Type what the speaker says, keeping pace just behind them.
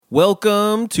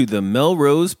Welcome to the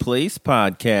Melrose Place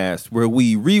podcast, where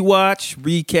we rewatch,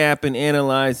 recap, and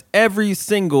analyze every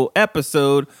single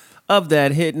episode of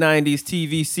that hit 90s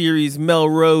TV series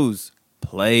Melrose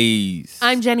Place.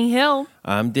 I'm Jenny Hill.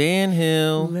 I'm Dan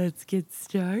Hill. Let's get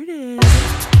started.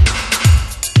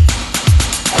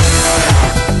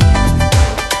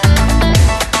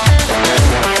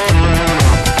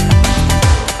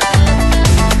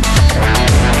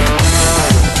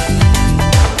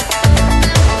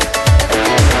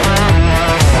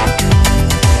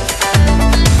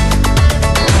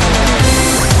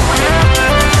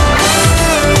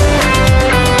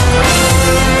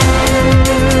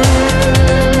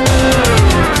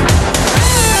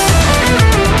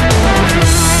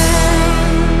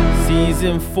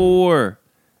 Season 4,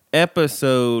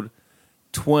 Episode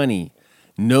 20,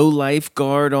 No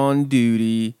Lifeguard on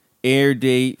Duty, air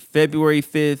date February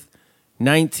 5th,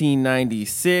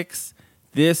 1996.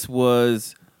 This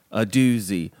was a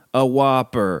doozy, a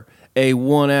whopper, a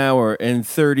 1 hour and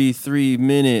 33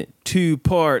 minute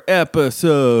 2-part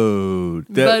episode.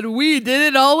 But we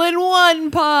did it all in one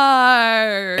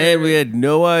part. And we had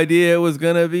no idea it was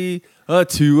going to be a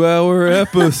 2-hour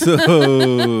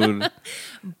episode.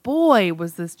 Boy,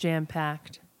 was this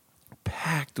jam-packed.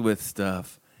 Packed with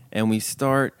stuff. And we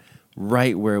start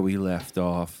right where we left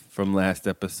off from last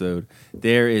episode.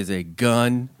 There is a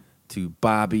gun to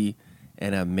Bobby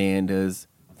and Amanda's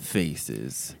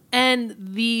faces. And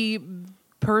the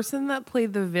person that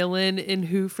played the villain in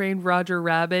Who Framed Roger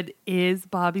Rabbit is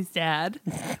Bobby's dad.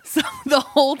 So the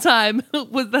whole time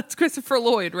that's Christopher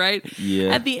Lloyd, right?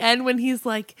 Yeah. At the end when he's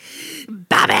like,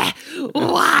 Bobby,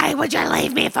 why would you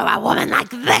leave me for a woman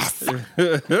like this?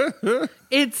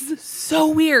 It's so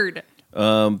weird.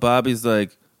 Bobby's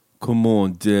like, come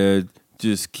on, Dad,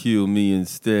 just kill me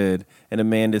instead. And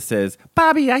Amanda says,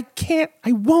 Bobby, I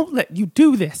won't let you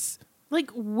do this. Like,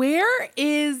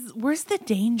 where's the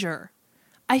danger?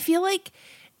 I feel like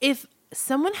if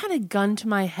someone had a gun to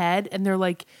my head and they're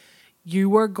like,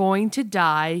 you are going to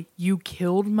die, you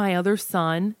killed my other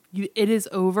son, it is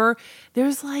over,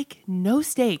 there's like no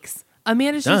stakes.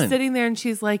 Amanda's Done. just sitting there and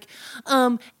she's like,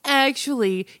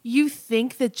 actually, you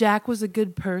think that Jack was a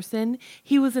good person?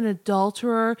 He was an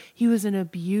adulterer, he was an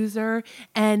abuser,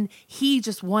 and he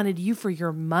just wanted you for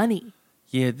your money.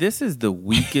 Yeah, this is the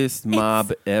weakest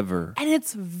mob ever. And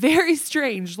it's very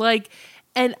strange.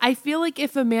 And I feel like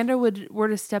if Amanda were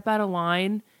to step out of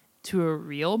line to a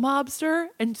real mobster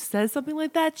and says something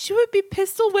like that, she would be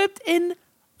pistol whipped in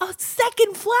a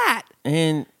second flat.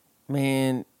 And,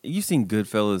 man, you seen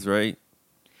Goodfellas, right?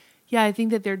 Yeah, I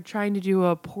think that they're trying to do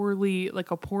a poor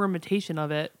imitation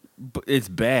of it. But it's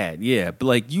bad, yeah. But,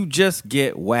 like, you just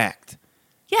get whacked.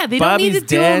 Yeah, they Bobby's don't need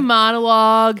to do a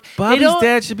monologue. Bobby's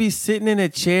dad should be sitting in a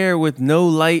chair with no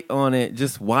light on it,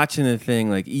 just watching the thing,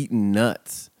 like, eating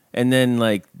nuts. And then,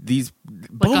 like, both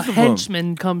a of henchman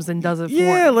them, comes and does it for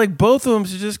yeah, him. like, both of them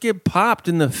should just get popped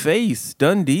in the face.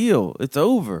 Done deal. It's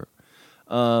over.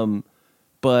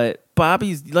 But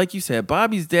Bobby's, like you said,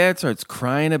 Bobby's dad starts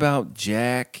crying about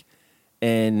Jack,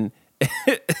 and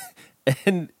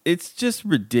and it's just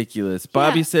ridiculous.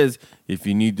 Bobby says, if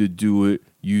you need to do it,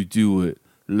 you do it.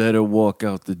 Let her walk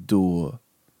out the door.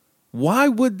 Why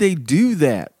would they do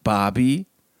that, Bobby?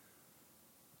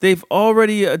 They've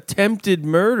already attempted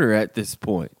murder at this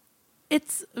point.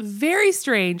 It's very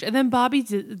strange. And then Bobby's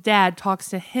dad talks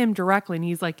to him directly, and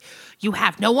he's like, you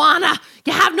have no honor,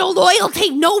 you have no loyalty,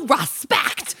 no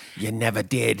respect. You never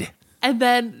did. And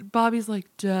then Bobby's like,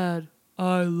 Dad,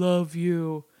 I love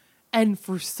you. And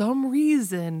for some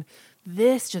reason,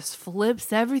 this just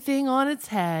flips everything on its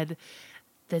head.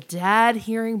 The dad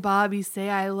hearing Bobby say,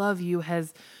 I love you,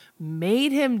 has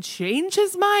made him change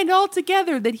his mind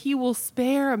altogether that he will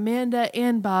spare Amanda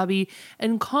and Bobby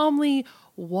and calmly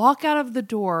walk out of the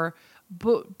door,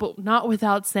 but not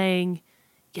without saying,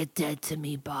 you're dead to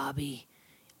me, Bobby.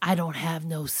 I don't have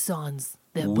no sons.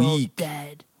 They're both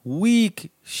dead.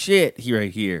 Weak shit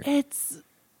right here. It's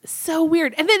so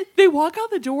weird. And then they walk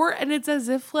out the door and it's as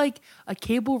if like a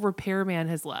cable repairman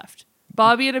has left.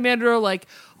 Bobby and Amanda are like,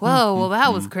 whoa, well,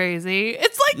 that was crazy.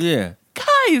 It's like, Yeah.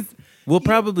 guys. We'll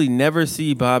probably never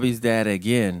see Bobby's dad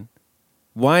again.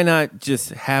 Why not just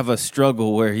have a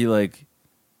struggle where he like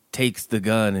takes the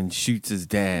gun and shoots his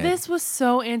dad? This was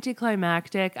so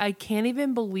anticlimactic. I can't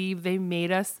even believe they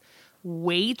made us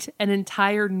wait an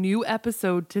entire new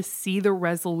episode to see the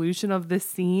resolution of this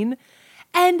scene.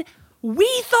 And we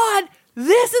thought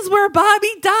this is where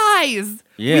Bobby dies.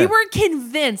 Yeah. We were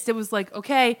convinced. It was like,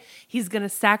 okay, he's going to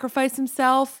sacrifice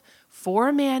himself for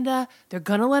Amanda. They're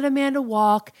going to let Amanda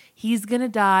walk. He's going to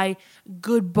die.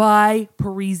 Goodbye,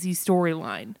 Parisi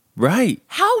storyline. Right.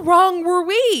 How wrong were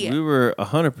we? We were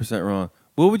 100% wrong.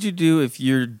 What would you do if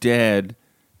your dad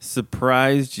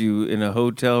surprised you in a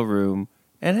hotel room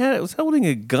and was holding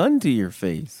a gun to your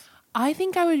face? I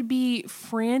think I would be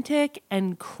frantic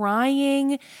and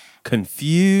crying.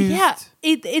 Confused. Yeah,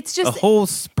 it's A just whole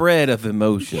spread of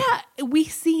emotion. yeah. We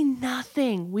see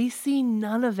nothing. We see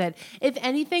none of it. If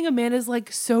anything, Amanda's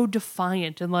like so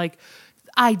defiant and like,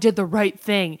 I did the right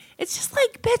thing. It's just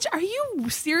like, bitch, are you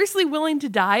seriously willing to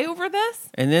die over this?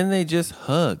 And then they just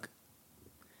hug.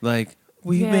 Like,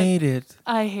 we Yeah. made it.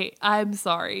 I'm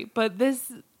sorry, but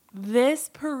this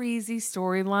Parisi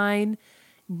storyline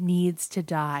needs to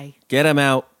die. Get them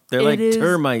out. They're It like is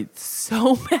termites.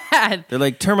 So bad. They're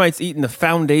like termites eating the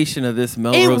foundation of this It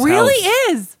Melrose really house.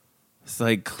 is. It's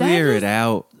like, clear That it is-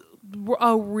 out.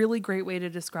 A really great way to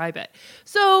describe it.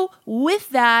 So with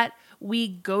that, we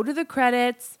go to the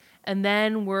credits, and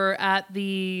then we're at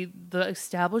the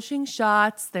establishing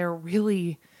shots. They're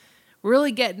really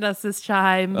getting us this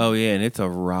time. Oh, yeah, and it's a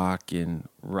rockin'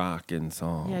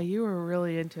 song. Yeah, you were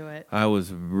really into it. I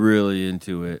was really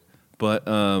into it. But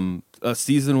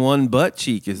season 1 Butt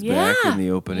Cheek is back in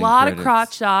the opening A lot credits. of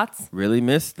crotch shots. Really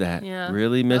missed that. Yeah,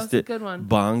 Really that missed was a it. good one.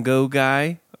 Bongo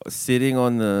guy sitting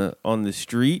on the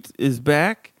street is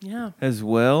back Yeah. as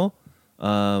well.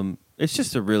 It's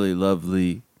just a really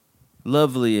lovely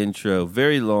intro.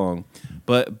 Very long.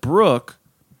 But Brooke,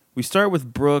 we start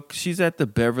with Brooke. She's at the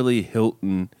Beverly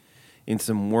Hilton in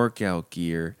some workout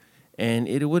gear. And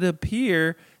it would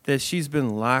appear that she's been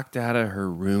locked out of her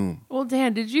room. Well,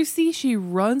 Dan, did you see she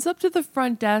runs up to the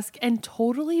front desk and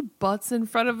totally butts in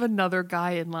front of another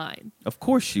guy in line? Of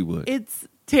course she would. It's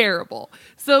terrible.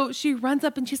 So she runs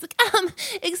up and she's like,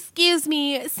 excuse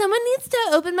me, someone needs to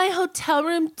open my hotel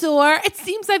room door. It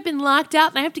seems I've been locked out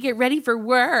and I have to get ready for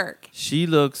work. She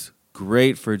looks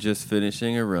great for just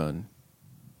finishing a run,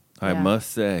 I Yeah. must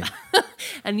say.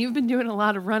 And you've been doing a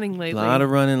lot of running A lately. lot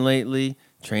of running lately,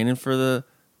 training for the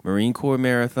Marine Corps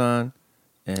Marathon.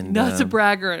 And Not to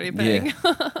brag or anything.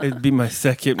 Yeah, it'd be my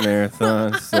second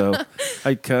marathon, so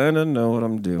I kind of know what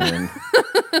I'm doing.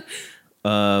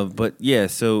 But yeah,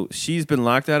 so she's been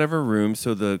locked out of her room.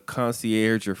 So the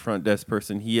concierge or front desk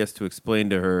person, he has to explain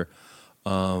to her,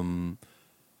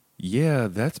 yeah,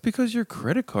 that's because your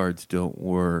credit cards don't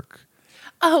work.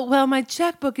 Oh, well, my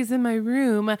checkbook is in my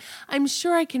room. I'm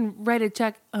sure I can write a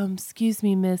check. Excuse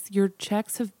me, miss, your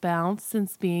checks have bounced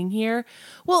since being here.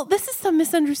 Well, this is some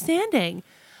misunderstanding.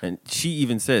 And she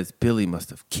even says Billy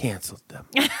must have canceled them.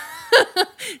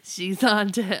 She's on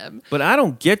to him. But I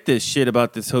don't get this shit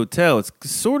about this hotel. It's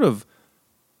sort of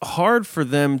hard for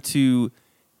them to.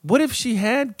 What if she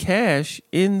had cash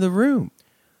in the room?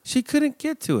 She couldn't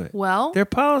get to it. Well, Their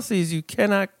policy is you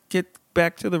cannot get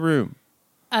back to the room.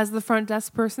 as the front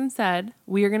desk person said,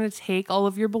 we are going to take all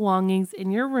of your belongings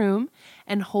in your room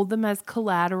and hold them as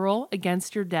collateral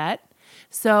against your debt.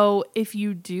 So if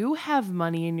you do have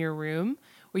money in your room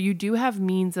or you do have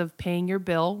means of paying your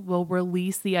bill, we'll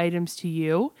release the items to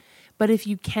you. But if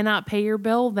you cannot pay your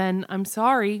bill, then I'm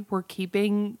sorry, we're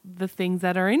keeping the things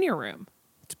that are in your room.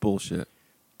 It's bullshit.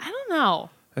 I don't know.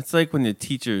 That's like when the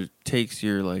teacher takes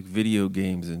your like video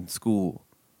games in school.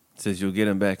 Says you'll get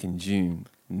them back in June.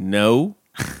 No.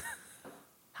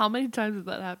 How many times has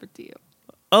that happened to you?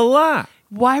 A lot.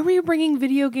 Why were you bringing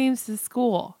video games to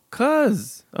school?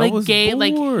 'Cause I Like was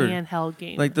like bored. handheld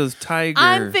games. Like those Tiger.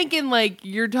 I'm thinking like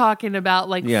you're talking about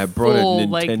like Yeah, I brought a full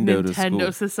like Nintendo to Nintendo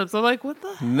school. systems. I'm like, what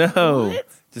the? No. What?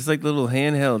 Just like little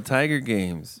handheld Tiger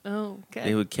games. Oh, okay.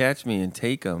 They would catch me and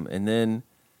take them, and then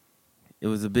it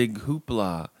was a big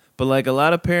hoopla. But like a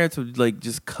lot of parents would like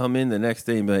just come in the next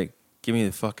day and be like, "Give me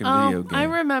the fucking video game." I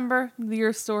remember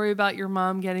your story about your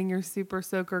mom getting your Super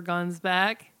Soaker guns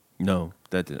back. No,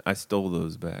 that didn't. I stole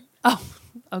those back. Oh,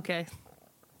 okay.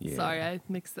 Yeah. Sorry, I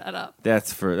mixed that up.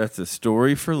 That's a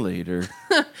story for later.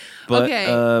 But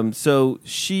Okay. So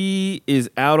she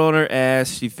is out on her ass.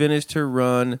 She finished her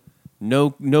run.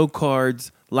 No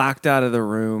cards. Locked out of the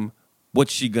room.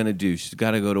 What's she gonna do? She's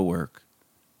got to go to work.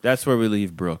 That's where we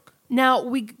leave Brooke. Now,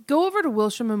 we go over to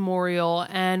Wilshire Memorial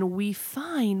and we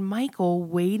find Michael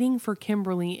waiting for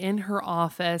Kimberly in her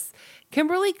office.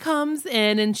 Kimberly comes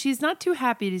in and she's not too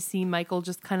happy to see Michael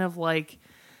just kind of like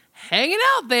hanging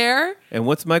out there. And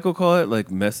what's Michael call it?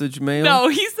 Like message mail? No,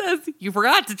 he says, you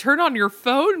forgot to turn on your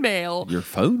phone mail. Your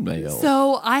phone mail.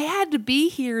 So I had to be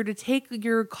here to take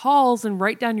your calls and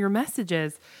write down your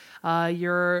messages.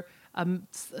 Your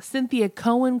Cynthia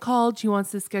Cohen called. She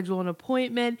wants to schedule an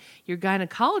appointment. Your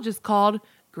gynecologist called.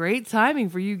 Great timing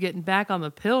for you getting back on the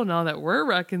pill now that we're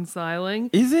reconciling.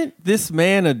 Isn't this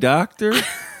man a doctor?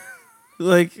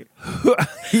 Like,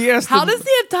 he has How to, does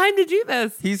he have time to do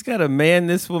this? he's got to man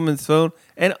this woman's phone.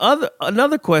 And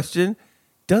another question,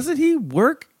 doesn't he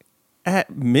work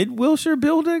at Mid-Wilshire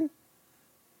Building?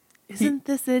 Isn't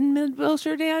this in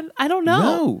Mid-Wilshire, Dan? I don't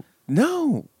know.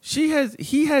 No. He has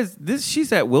this.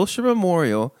 She's at Wilshire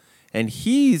Memorial, and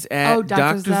he's at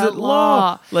Doctors at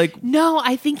Law. Like, no,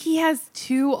 I think he has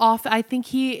two off. I think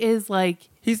he is like.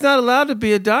 he's not allowed to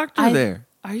be a doctor there.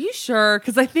 Are you sure?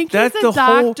 Because I think That's he's a the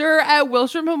whole- doctor at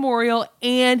Wilshire Memorial,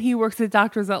 and he works at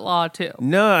Doctors at Law too.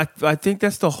 No, I think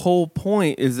that's the whole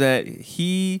point. Is that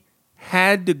he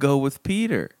had to go with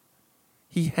Peter.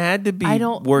 He had to be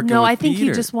working. No, with I think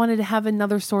Peter. he just wanted to have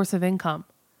another source of income.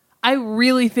 I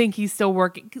really think he's still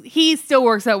working. He still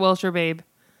works at Wilshire, babe.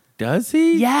 Does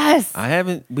he? Yes.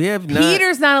 We have not.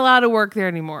 Peter's not allowed to work there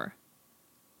anymore.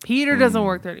 Peter doesn't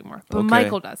work there anymore, but Okay.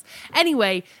 Michael does.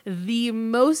 Anyway, the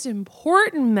most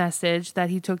important message that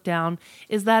he took down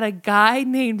is that a guy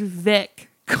named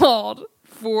Vic called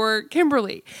for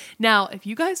Kimberly. Now, if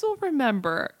you guys will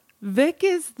remember, Vic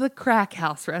is the crack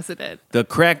house resident. The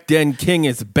crack den king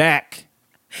is back.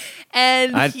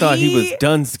 And I thought he was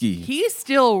Dunsky. He's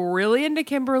still really into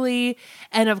Kimberly.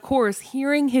 And of course,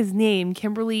 hearing his name,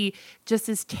 Kimberly just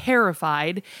is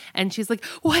terrified. And she's like,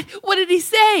 What did he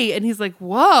say? And he's like,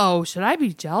 whoa, should I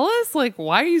be jealous? Like,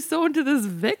 why are you so into this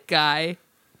Vic guy?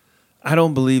 I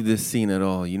don't believe this scene at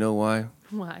all. You know why?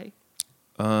 Why?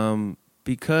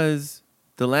 Because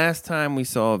the last time we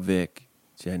saw Vic,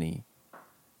 Jenny,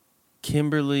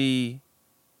 Kimberly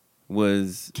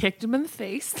Kicked him in the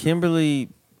face. Kimberly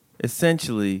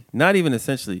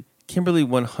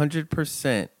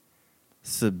 100%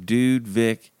 subdued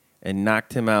Vic and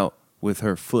knocked him out with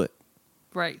her foot.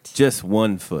 Right. Just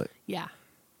one foot. Yeah.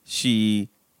 She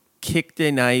kicked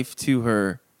a knife to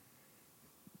her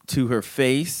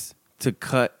face to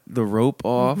cut the rope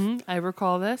off. I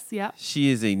recall this. Yeah.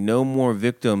 She is a No More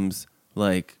Victims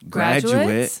like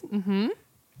graduate. Graduates.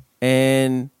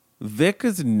 And Vic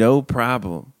is no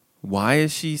problem. Why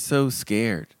is she so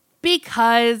scared?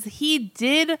 Because he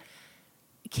did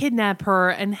kidnap her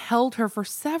and held her for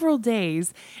several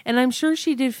days. And I'm sure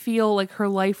she did feel like her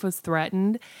life was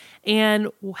threatened. And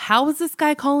how is this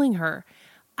guy calling her?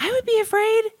 I would be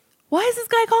afraid. Why is this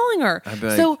guy calling her? I'd be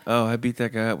like, I beat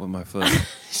that guy up with my foot.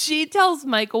 She tells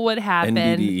Michael what happened.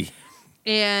 NBD.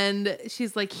 And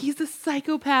she's like, he's a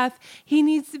psychopath. He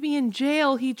needs to be in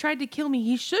jail. He tried to kill me.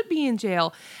 He should be in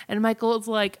jail. And Michael is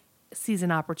like, sees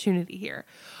an opportunity here.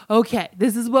 Okay,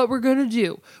 this is what we're going to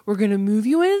do. We're going to move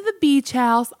you into the beach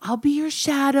house. I'll be your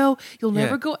shadow. You'll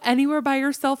never go anywhere by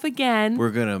yourself again.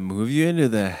 We're going to move you into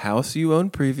the house you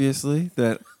owned previously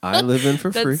that I live in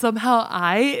for free. That somehow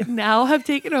I now have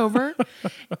taken over.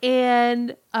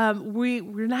 And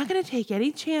we're not going to take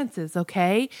any chances,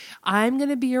 okay? I'm going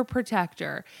to be your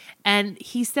protector. And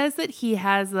he says that he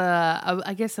has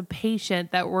I guess a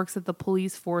patient that works at the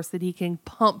police force that he can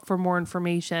pump for more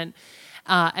information.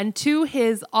 And to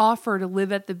his offer to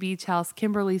live at the beach house,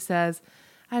 Kimberly says,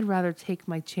 I'd rather take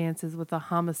my chances with a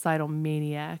homicidal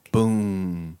maniac.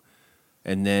 Boom.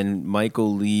 And then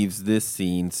Michael leaves this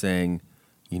scene saying,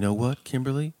 you know what,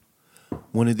 Kimberly?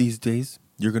 One of these days,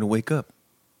 you're going to wake up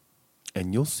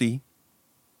and you'll see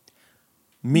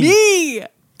me.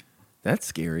 That's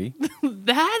scary.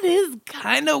 That is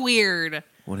kind of weird.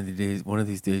 One of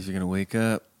these days, you're going to wake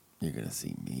up. You're going to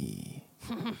see me.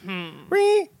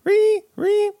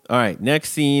 All right,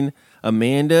 next scene.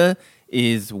 Amanda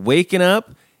is waking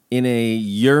up in a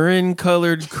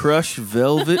urine-colored crushed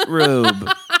velvet robe.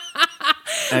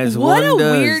 As what one a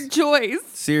does. weird choice.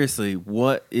 Seriously,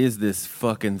 what is this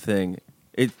fucking thing?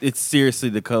 It's seriously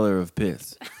the color of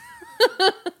piss.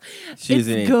 She's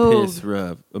in a gold. piss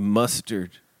rub. A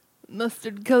mustard.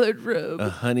 Mustard-colored robe. A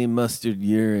honey mustard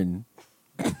urine.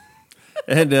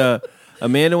 And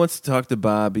Amanda wants to talk to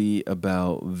Bobby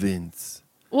about Vince.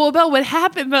 Well, about what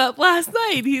happened last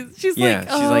night. She's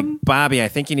like, Bobby, I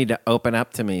think you need to open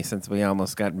up to me since we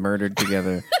almost got murdered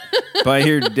together by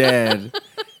your dad.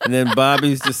 And then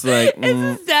Bobby's just like,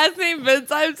 is his dad's name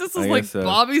Vince? I just was like, so.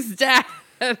 Bobby's dad.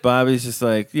 Bobby's just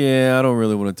like, yeah, I don't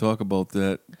really want to talk about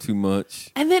that too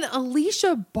much. And then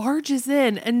Alicia barges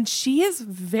in, and she is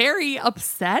very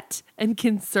upset and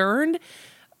concerned.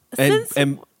 And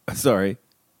sorry,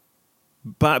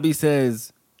 Bobby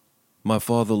says, my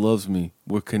father loves me.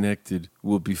 We're connected.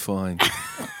 We'll be fine.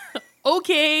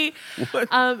 Okay.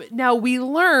 What? Now we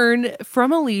learn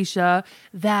from Alicia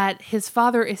that his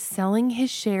father is selling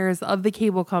his shares of the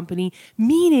cable company,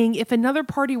 meaning if another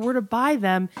party were to buy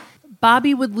them,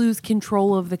 Bobby would lose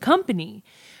control of the company.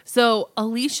 So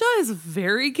Alicia is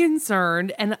very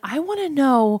concerned, and I want to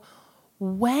know,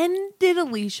 when did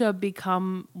Alicia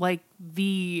become like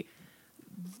the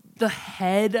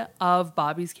head of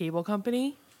Bobby's cable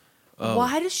company? Oh.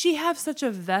 Why does she have such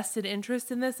a vested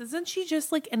interest in this? Isn't she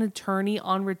just like an attorney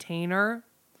on retainer?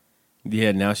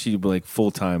 Yeah, now she'd be like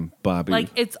full-time Bobby. Like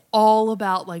it's all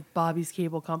about like Bobby's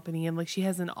cable company and like she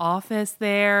has an office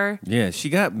there. Yeah, she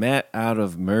got Matt out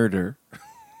of murder.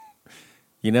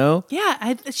 You know?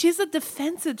 Yeah, she's a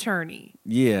defense attorney.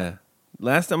 Yeah.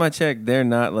 Last time I checked, they're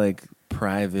not like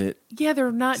private. Yeah,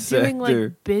 they're not doing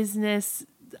like business.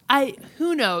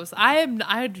 Who knows? I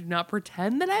do not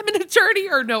pretend that I'm an attorney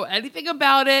or know anything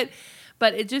about it,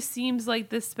 but it just seems like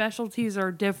the specialties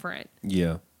are different.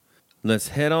 Yeah. Let's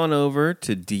head on over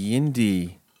to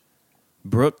D&D.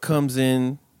 Brooke comes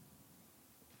in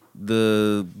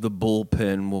the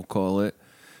bullpen, we'll call it,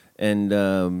 and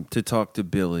to talk to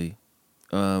Billy.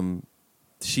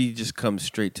 She just comes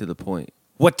straight to the point.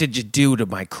 What did you do to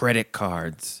my credit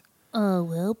cards? Oh,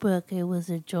 well, Brooke, it was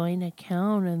a joint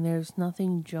account and there's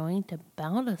nothing joint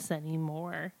about us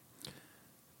anymore.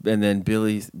 And then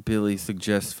Billy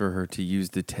suggests for her to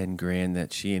use the $10,000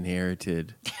 that she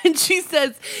inherited. And she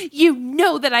says, you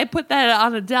know that I put that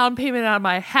on a down payment on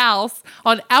my house,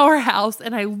 on our house,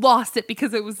 and I lost it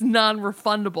because it was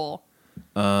non-refundable.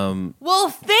 Well,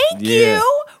 thank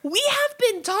you. We have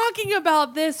been talking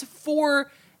about this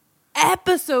for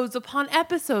episodes upon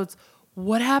episodes.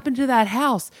 What happened to that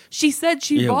house? She said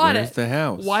she bought where's it. the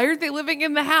house? Why aren't they living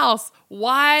in the house?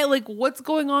 Why? Like, what's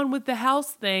going on with the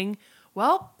house thing?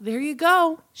 Well, there you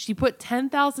go. She put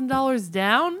 $10,000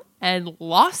 down and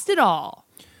lost it all.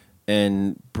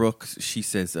 And Brooks, she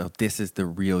says, oh, this is the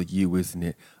real you, isn't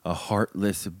it? A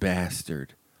heartless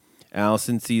bastard.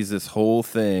 Allison sees this whole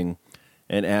thing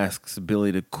and asks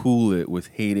Billy to cool it with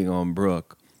hating on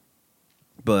Brooke.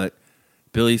 But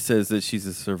Billy says that she's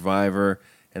a survivor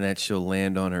and that she'll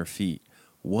land on her feet.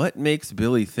 What makes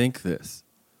Billy think this?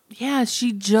 Yeah,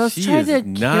 she tried to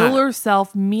kill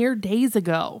herself mere days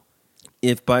ago.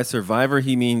 If by survivor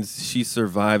he means she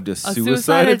survived a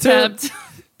suicide attempt,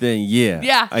 then yeah.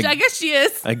 Yeah, I guess she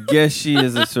is. I guess she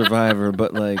is a survivor,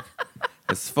 but like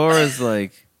as far as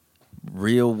like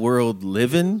real world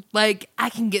living, like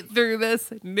I can get through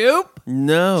this. Nope.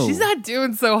 No. She's not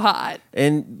doing so hot.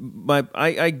 And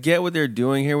I get what they're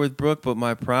doing here with Brooke, but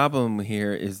my problem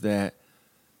here is that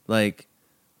like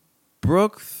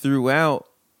Brooke throughout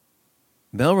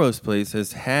Melrose Place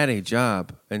has had a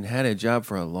job and had a job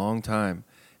for a long time,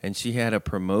 and she had a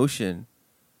promotion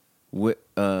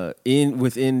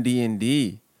within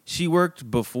D&D. She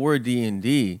worked before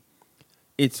D&D.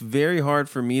 It's very hard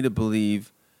for me to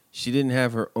believe she didn't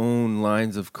have her own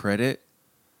lines of credit,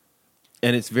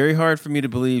 and it's very hard for me to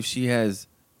believe she has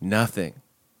nothing.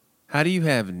 How do you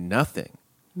have nothing?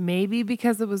 Maybe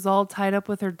because it was all tied up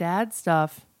with her dad's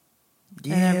stuff.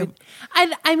 Yeah.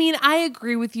 I mean, I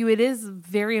agree with you. It is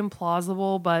very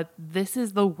implausible, but this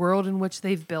is the world in which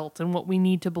they've built and what we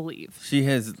need to believe. She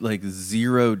has like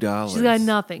 $0. She's got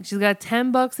nothing. She's got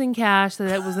 $10 in cash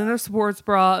that was in her sports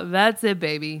bra. That's it,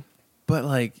 baby. But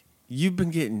like you've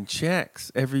been getting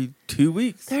checks every 2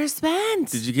 weeks. They're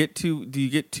spent. Do you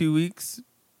get 2 weeks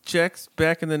checks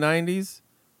back in the 90s?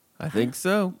 I think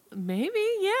so. Maybe,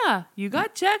 yeah. You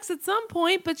got checks at some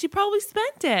point, but she probably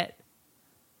spent it.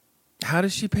 How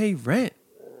does she pay rent?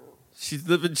 She's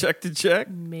living check to check?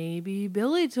 Maybe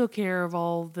Billy took care of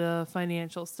all the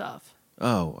financial stuff.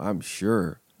 Oh, I'm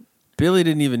sure. Billy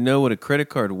didn't even know what a credit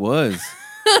card was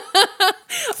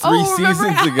 3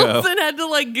 seasons ago. Allison had to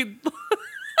like get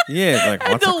Yeah, it's like,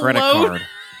 what's a credit card?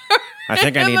 I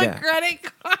think I need a credit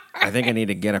card. I think I need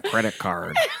to get a credit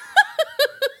card.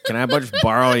 Can I just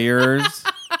borrow yours?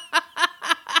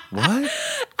 What?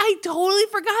 I totally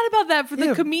forgot about that for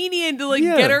the comedian to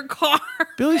get her car.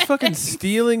 Billy's fucking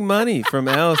stealing money from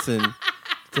Allison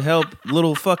to help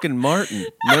little fucking Martin.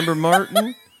 Remember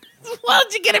Martin? Why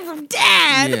don't you get it from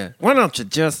Dad? Yeah. Why don't you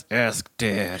just ask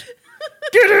Dad?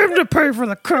 Get him to pay for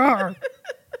the car.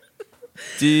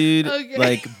 Dude,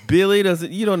 like Billy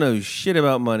doesn't, you don't know shit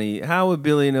about money. How would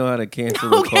Billy know how to cancel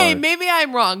the car? Okay, maybe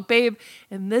I'm wrong, babe.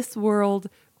 In this world,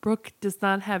 Brooke does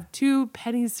not have 2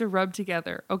 pennies to rub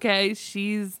together. Okay,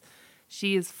 she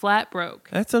is flat broke.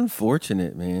 That's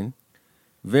unfortunate, man.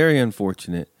 Very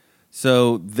unfortunate.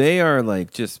 So they are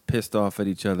like just pissed off at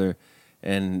each other,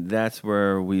 and that's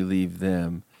where we leave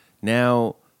them.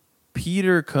 Now,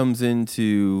 Peter comes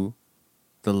into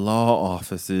the law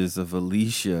offices of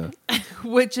Alicia,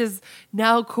 which is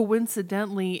now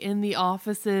coincidentally in the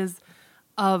offices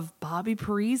of Bobby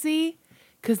Parisi.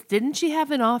 Because didn't she have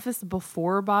an office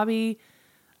before Bobby?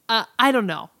 I don't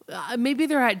know. Maybe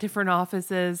they're at different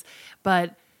offices,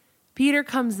 but Peter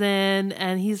comes in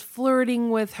and he's flirting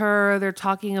with her. They're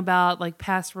talking about like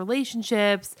past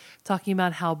relationships, talking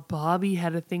about how Bobby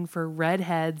had a thing for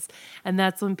redheads. And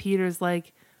that's when Peter's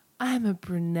like, I'm a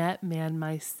brunette man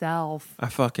myself. I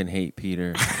fucking hate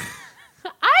Peter.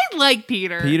 I like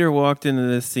Peter. Peter walked into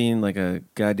this scene like a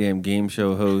goddamn game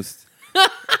show host.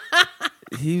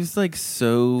 He was like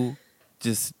so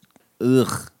just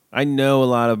ugh. I know a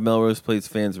lot of Melrose Place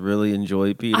fans really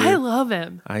enjoy Peter. I love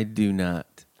him. I do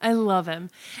not. I love him.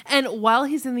 And while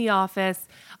he's in the office,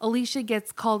 Alicia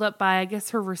gets called up by, I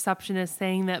guess, her receptionist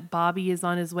saying that Bobby is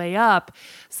on his way up.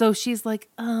 So she's like,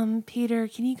 Peter,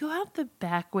 can you go out the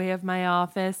back way of my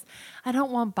office? I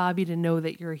don't want Bobby to know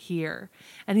that you're here.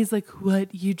 And he's like,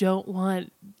 what? You don't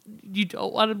want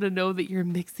him to know that you're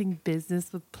mixing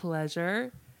business with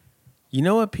pleasure? You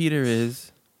know what Peter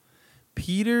is?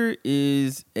 Peter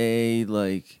is a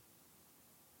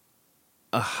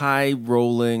high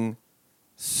rolling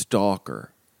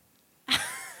stalker.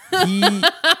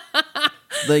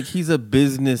 He's a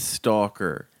business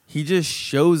stalker. He just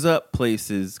shows up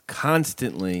places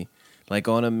constantly, like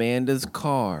on Amanda's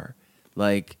car,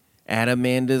 like at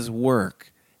Amanda's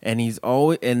work, and he's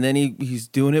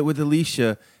doing it with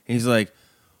Alicia, and he's like,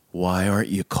 "Why aren't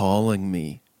you calling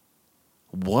me?"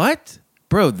 What?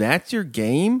 Bro, that's your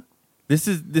game? This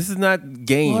is not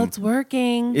game. Well, it's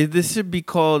working. This should be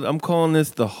called, I'm calling this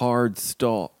the hard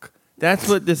stalk. That's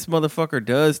what this motherfucker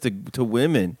does to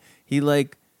women.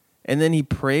 And then he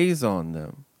preys on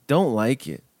them. Don't like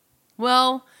it.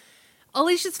 Well,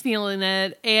 Alicia's feeling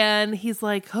it, and he's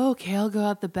like, okay, I'll go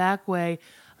out the back way.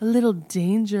 A little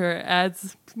danger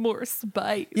adds more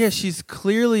spice. Yeah, she's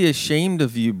clearly ashamed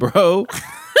of you, bro.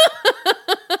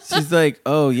 She's like,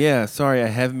 oh, yeah, sorry, I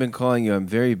haven't been calling you. I'm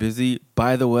very busy.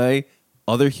 By the way,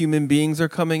 other human beings are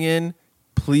coming in.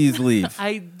 Please leave.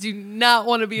 I do not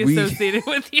want to be associated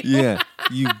with you. Yeah,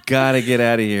 you got to get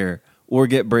out of here or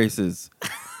get braces.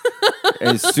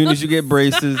 As soon as you get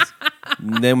braces,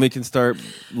 then we can start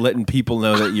letting people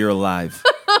know that you're alive.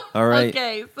 All right?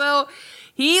 Okay, so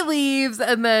he leaves,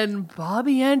 and then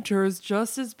Bobby enters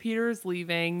just as Peter is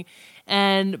leaving.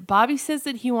 And Bobby says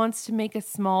that he wants to make a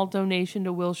small donation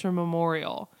to Wilshire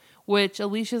Memorial, which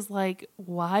Alicia's like,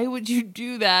 why would you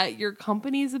do that? Your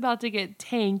company's about to get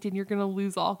tanked and you're going to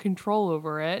lose all control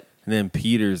over it. And then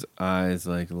Peter's eyes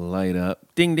light up.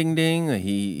 Ding, ding, ding.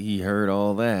 He heard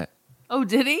all that. Oh,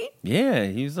 did he? Yeah,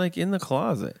 he was in the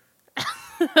closet.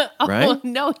 Right? Oh,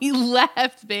 no, he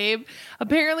left, babe.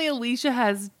 Apparently, Alicia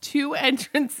has 2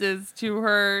 entrances to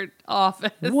her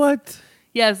office. What?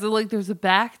 Yeah, so there's a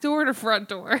back door and a front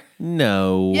door.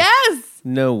 No. Yes.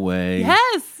 No way.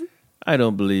 Yes. I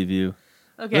don't believe you.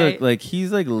 Okay. Look,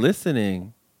 he's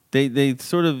listening. They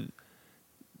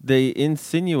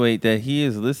insinuate that he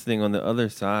is listening on the other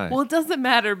side. Well, it doesn't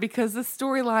matter because the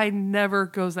storyline never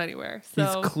goes anywhere. So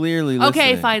he's clearly listening.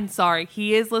 Okay, fine. Sorry.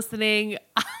 He is listening,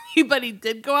 but he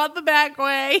did go out the back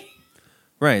way.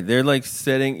 Right. They're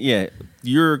setting. Yeah,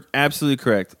 you're absolutely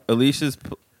correct. Alicia's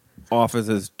office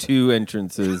has 2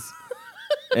 entrances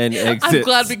and exits. I'm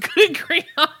glad we could agree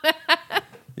on that.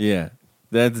 Yeah,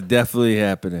 that's definitely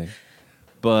happening.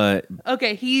 But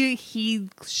okay, he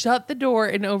shut the door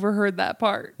and overheard that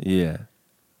part. Yeah,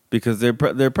 because they're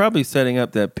probably setting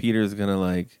up that Peter's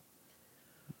gonna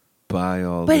buy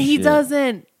all. But the he shit.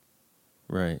 doesn't.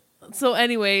 Right. So,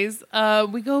 anyways,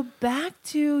 we go back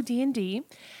to D&D,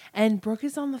 and Brooke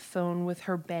is on the phone with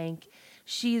her bank.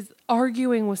 She's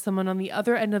arguing with someone on the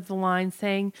other end of the line,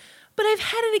 saying, "But I've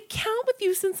had an account with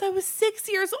you since I was 6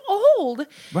 years old."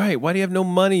 Right. Why do you have no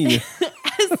money?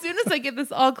 As soon as I get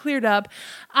this all cleared up,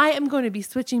 I am going to be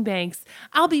switching banks.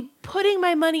 I'll be putting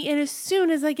my money in as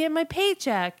soon as I get my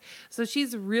paycheck. So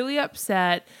she's really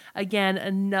upset. Again,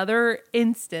 another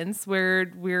instance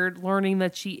where we're learning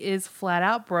that she is flat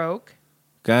out broke.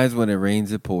 Guys, when it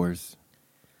rains, it pours.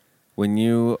 When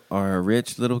you are a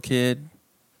rich little kid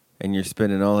and you're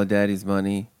spending all of daddy's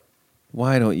money,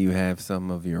 why don't you have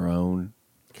some of your own?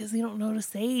 Because you don't know to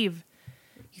save.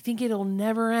 You think it'll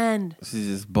never end. She's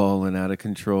just balling out of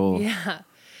control. Yeah.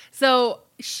 So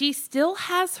she still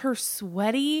has her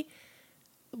sweaty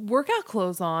workout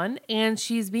clothes on, and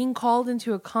she's being called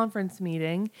into a conference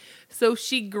meeting. So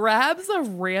she grabs a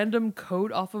random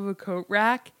coat off of a coat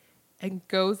rack and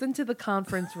goes into the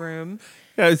conference room.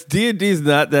 Guys, D&D's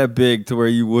not that big to where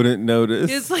you wouldn't notice.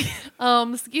 It's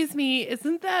excuse me,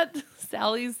 isn't that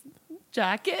Sally's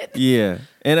jacket? Yeah.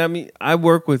 And I mean, I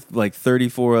work with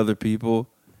 34 other people.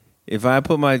 If I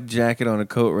put my jacket on a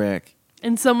coat rack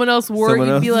and someone else wore it,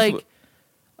 you'd be like,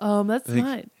 that's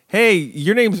mine. Hey,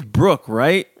 your name's Brooke,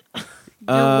 right?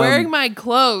 You're wearing my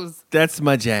clothes. That's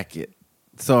my jacket.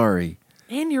 Sorry.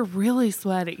 And you're really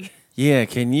sweaty. Yeah,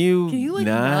 can you like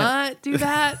not do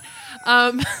that?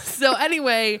 So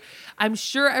anyway, I'm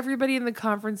sure everybody in the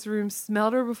conference room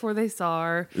smelled her before they saw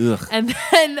her. Ugh. And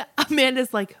then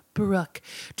Amanda's like, Brooke,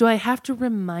 do I have to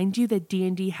remind you that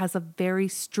D&D has a very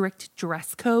strict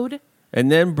dress code? And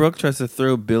then Brooke tries to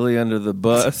throw Billy under the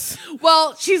bus.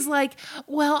 Well, she's like,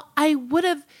 well, I would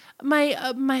have,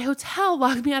 my hotel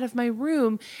locked me out of my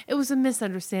room. It was a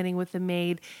misunderstanding with the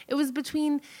maid. It was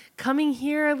between coming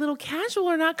here a little casual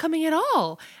or not coming at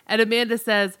all. And Amanda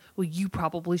says, well, you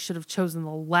probably should have chosen the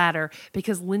latter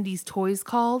because Lindy's Toys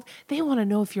called. They want to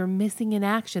know if you're missing in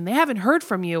action. They haven't heard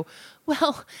from you.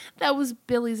 Well, that was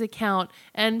Billy's account.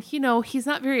 And, he's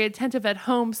not very attentive at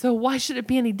home, so why should it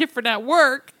be any different at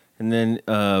work? And then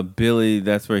Billy,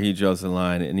 that's where he draws the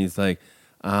line. And he's like,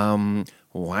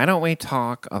 why don't we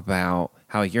talk about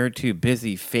how you're too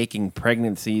busy faking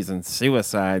pregnancies and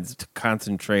suicides to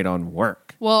concentrate on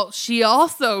work? Well, she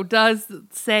also does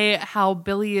say how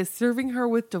Billy is serving her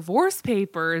with divorce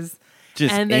papers.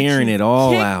 Just and that airing she's it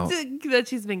all kicked- out. That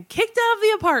she's been kicked out of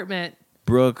the apartment.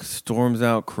 Brooke storms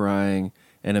out crying.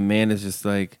 And Amanda's just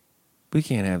like, we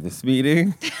can't have this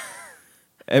meeting.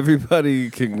 Everybody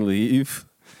can leave.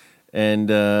 And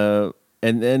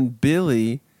then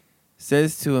Billy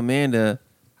says to Amanda,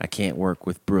 I can't work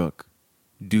with Brooke.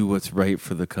 Do what's right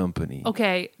for the company.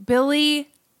 Okay, Billy,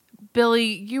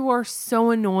 you are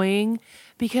so annoying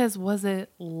because was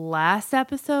it last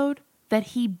episode that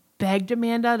he begged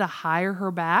Amanda to hire her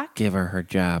back? Give her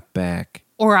job back.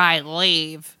 Or I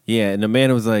leave. Yeah, and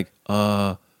Amanda was like,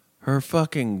 her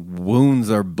fucking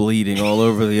wounds are bleeding all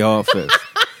over the office.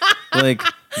 Like,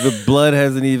 the blood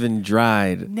hasn't even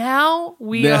dried. Now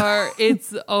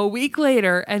it's a week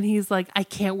later, and he's like, I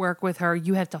can't work with her.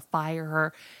 You have to fire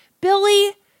her.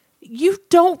 Billy, you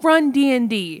don't run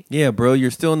D&D. Yeah, bro,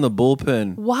 you're still in the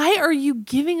bullpen. Why are you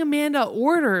giving Amanda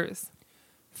orders?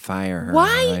 Fire her.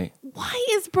 Why? Right? Why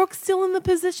is Brooke still in the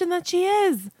position that she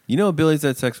is? You know, Billy's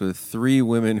had sex with 3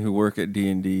 women who work at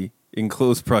D&D in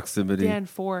close proximity. Dan,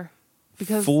 4.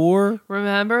 Because 4?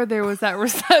 remember, there was that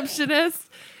receptionist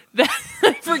that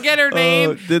I forget her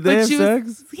name. Did they but have she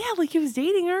sex? Yeah, like he was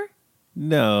dating her.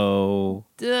 No.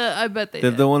 I bet they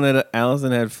did. The one that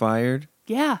Allison had fired?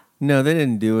 Yeah. No, they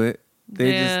didn't do it.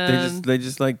 They Dan.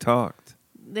 just like talked.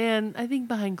 Dan, I think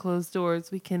behind closed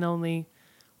doors, we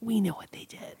know what they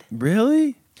did.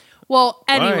 Really? Well,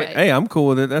 All anyway. right. Hey, I'm cool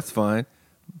with it. That's fine.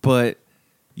 But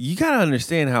you got to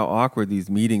understand how awkward these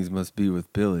meetings must be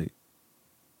with Billy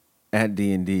at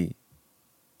D&D.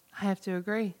 I have to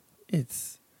agree.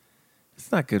 It's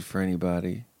not good for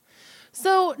anybody.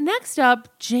 So next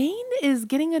up, Jane is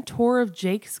getting a tour of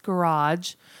Jake's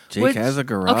garage. Jake has a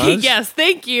garage? Okay, yes,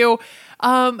 thank you.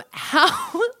 How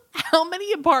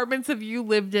many apartments have you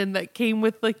lived in that came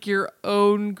with like your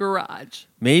own garage?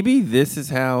 Maybe this is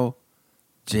how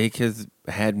Jake has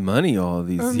had money all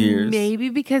these Or years. maybe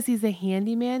because he's a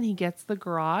handyman, he gets the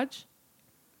garage.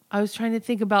 I was trying to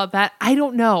think about that. I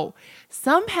don't know.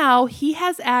 Somehow he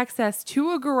has access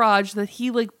to a garage that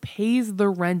he like pays the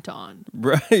rent on.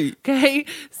 Right. Okay.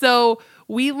 So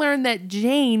we learned that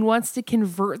Jane wants to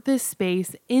convert this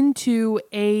space into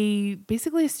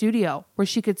basically a studio where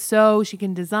she could sew, she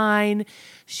can design.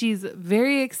 She's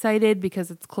very excited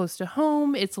because it's close to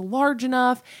home, it's large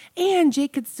enough, and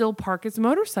Jake could still park his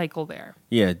motorcycle there.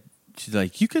 Yeah. She's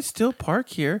like, you could still park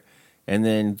here. And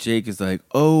then Jake is like,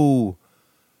 oh,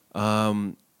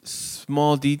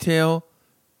 small detail.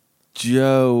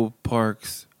 Joe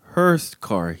parks her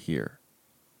car here.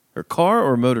 Her car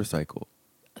or motorcycle?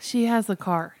 She has a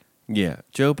car. Yeah.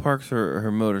 Joe parks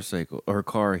her motorcycle or her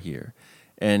car here.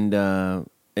 And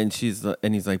he's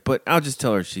like, but I'll just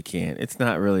tell her she can't. It's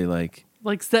not really like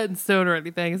set in stone or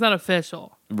anything. It's not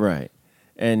official. right.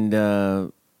 And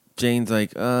Jane's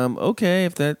like, okay,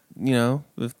 if that,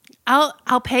 if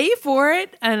I'll pay you for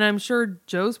it. And I'm sure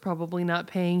Joe's probably not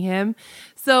paying him.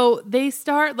 So they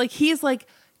start he's like,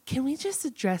 can we just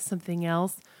address something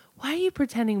else? Why are you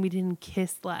pretending we didn't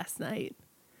kiss last night?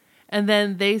 And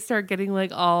then they start getting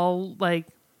all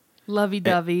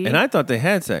lovey-dovey. And I thought they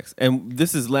had sex. And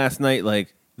this is last night,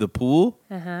 the pool.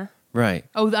 Uh-huh. Right.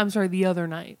 Oh, I'm sorry, the other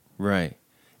night. Right.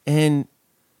 And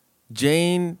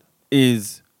Jane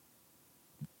is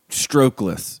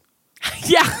strokeless.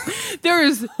 Yeah. There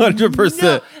is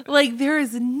 100%. there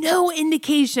is no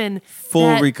indication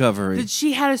Full recovery. that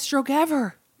she had a stroke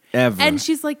ever. Ever. And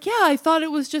she's like, yeah, I thought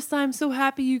it was just I'm so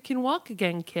happy you can walk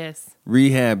again kiss.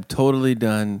 Rehab totally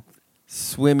done.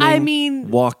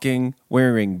 Swimming, walking,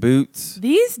 wearing boots.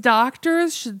 These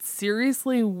doctors should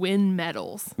seriously win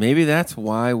medals. Maybe that's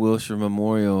why Wilshire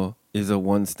Memorial is a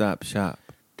one-stop shop.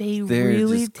 They're really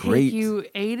really take great. You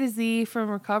A to Z from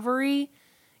recovery.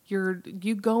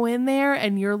 you go in there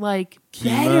and you're like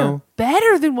Chemo.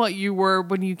 better than what you were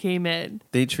when you came in.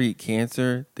 They treat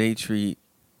cancer. They treat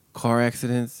car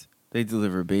accidents. They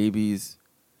deliver babies.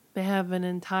 They have an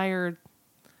entire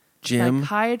Gym.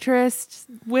 psychiatrist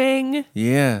wing.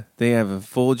 Yeah, they have a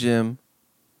full gym.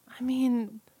 I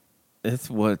mean, It's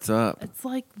what's up. it's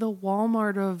like the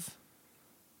Walmart of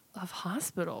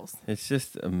hospitals. It's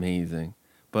just amazing.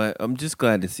 But I'm just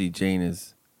glad to see Jane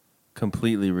is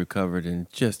completely recovered in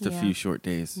just a Yeah. few short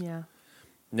days. Yeah.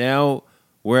 Now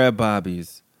we're at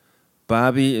Bobby's.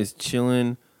 Bobby is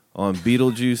chilling on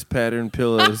Beetlejuice pattern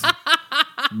pillows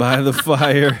by the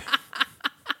fire.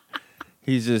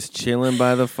 He's just chilling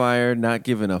by the fire, not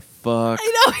giving a fuck.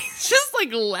 I know, he's just like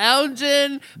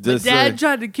lounging. My Just dad like-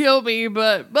 tried to kill me,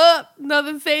 but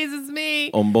nothing phases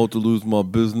me. I'm about to lose my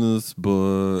business,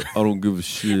 but I don't give a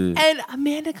shit. And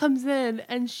Amanda comes in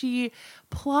and she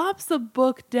plops a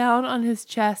book down on his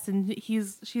chest and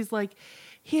she's like,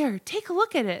 "Here, take a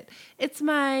look at it. It's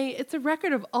a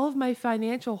record of all of my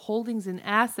financial holdings and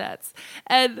assets."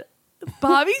 And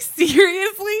Bobby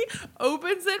seriously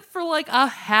opens it for like a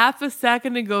half a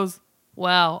second and goes,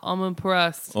 "Wow, I'm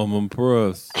impressed." I'm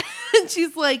impressed. And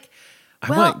she's like, I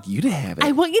 "Well, want you to have it.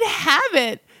 I want you to have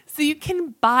it so you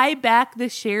can buy back the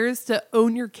shares to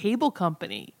own your cable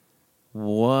company."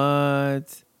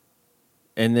 What?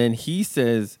 And then he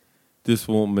says, "This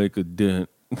won't make a dent."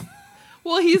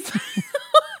 Well, he's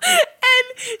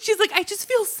and she's like, "I just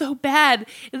feel so bad.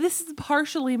 This is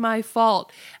partially my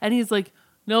fault." And he's like,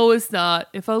 "No, it's not.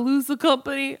 If I lose the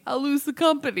company, I'll lose the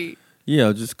company." Yeah,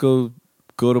 I'll just go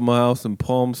to my house in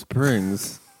Palm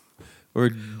Springs or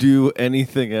do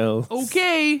anything else.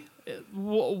 Okay,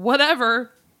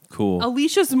 whatever. Cool.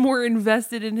 Alicia's more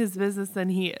invested in his business than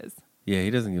he is. Yeah, he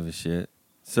doesn't give a shit.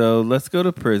 So let's go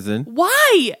to prison.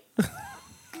 Why?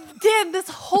 Dan, this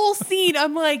whole scene,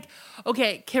 I'm like,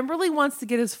 okay, Kimberly wants to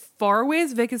get as far away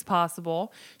as Vic as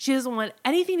possible. She doesn't want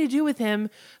anything to do with him.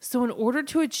 So in order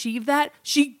to achieve that,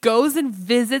 she goes and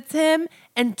visits him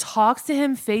and talks to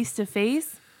him face to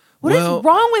face. What is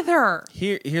wrong with her?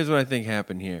 Here's what I think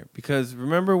happened here. Because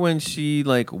remember when she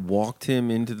like walked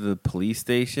him into the police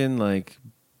station like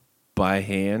by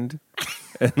hand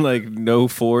and like no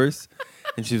force?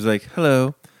 And she was like,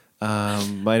 "Hello,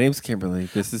 my name's Kimberly.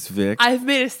 This is Vic." I've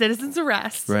made a citizen's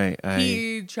arrest. Right,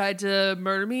 He tried to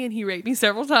murder me and he raped me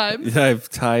several times. I've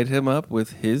tied him up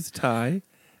with his tie,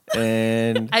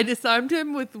 and I disarmed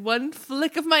him with one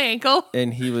flick of my ankle.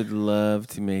 and he would love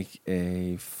to make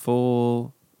a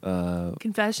full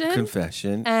Confession?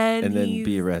 confession And then he's-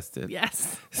 be arrested.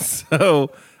 Yes.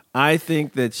 So I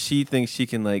think that she thinks she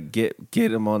can like get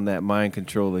him on that mind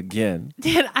control again.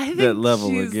 Dan, I think That level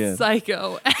she's again.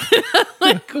 psycho.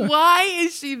 Like, why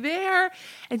is she there?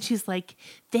 And she's like,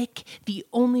 "Vic, the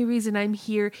only reason I'm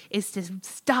here is to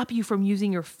stop you from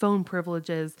using your phone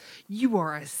privileges. You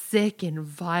are a sick and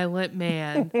violent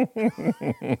man."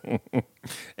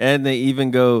 And they even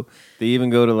go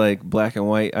to like black and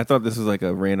white. I thought this was like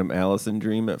a random Allison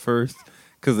dream at first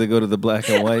because they go to the black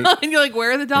and white. And you're like,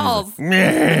 "Where are the dolls?"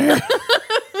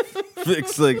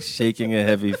 Vic's like shaking a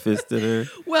heavy fist at her.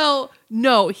 Well,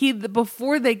 no,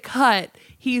 before they cut,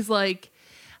 he's like,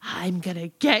 "I'm gonna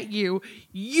get you.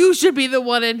 You should be the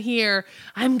one in here.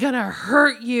 I'm gonna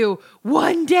hurt you.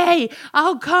 One day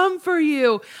I'll come for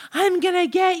you. I'm gonna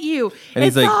get you. And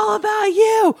he's it's like- all about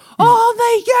you.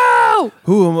 Only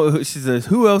you." She says,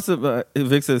 "Who else?"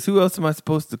 Vic says, "Who else am I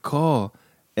supposed to call?"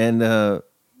 And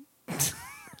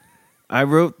I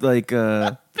wrote like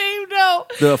Babe, no.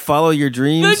 the follow your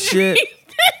dreams The shit. dream thing.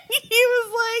 He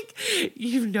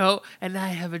was like, and I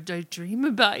have a dream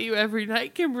about you every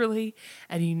night, Kimberly.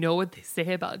 And you know what they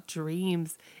say about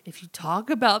dreams. If you talk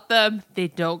about them, they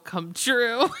don't come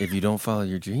true. If you don't follow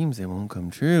your dreams, they won't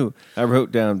come true. I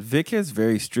wrote down, Vic has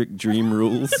very strict dream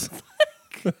rules.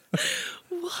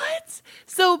 What?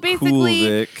 So basically,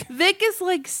 Vic. Vic is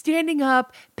like standing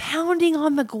up, pounding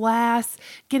on the glass,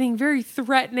 getting very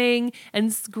threatening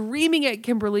and screaming at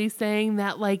Kimberly, saying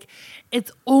that like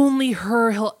it's only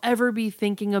her he'll ever be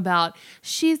thinking about.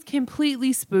 She's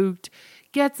completely spooked,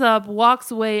 gets up,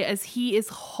 walks away as he is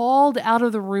hauled out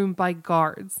of the room by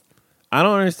guards. I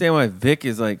don't understand why Vic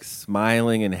is like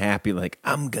smiling and happy, like,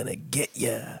 "I'm gonna get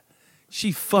ya."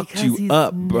 She fucked Because you he's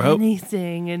up, bro.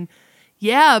 menacing and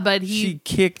yeah, but She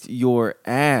kicked your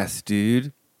ass,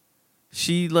 dude.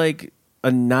 She like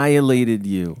annihilated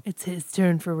you. it's his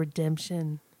turn for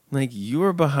redemption. Like,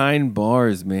 you're behind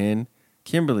bars, man.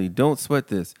 Kimberly, don't sweat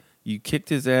this. You kicked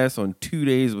his ass on 2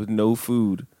 days with no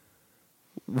food.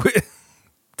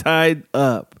 Tied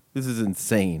up. This is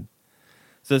insane.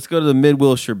 So let's go to the Mid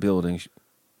Wilshire building. It's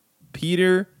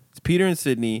Peter and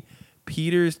Sydney.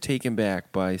 Peter's taken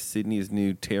back by Sydney's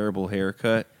new terrible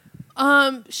haircut.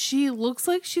 She looks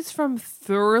like she's from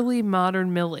Thoroughly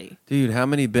Modern Millie. Dude, how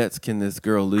many bets can this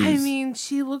girl lose? I mean,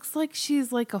 she looks like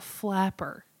she's like a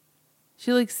flapper.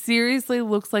 She like seriously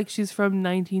looks like she's from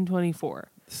 1924.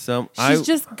 She's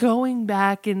just going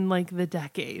back in like the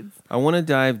decades. I want to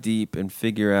dive deep and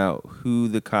figure out who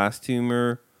the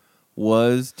costumer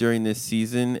was during this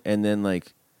season, and then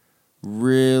like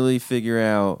really figure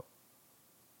out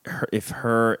if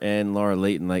her and Laura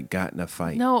Leighton like got in a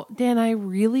fight. No, Dan, I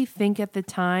really think at the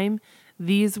time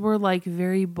these were like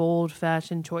very bold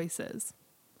fashion choices.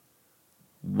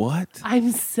 What?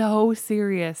 I'm so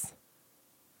serious.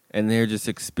 And they're just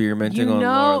experimenting on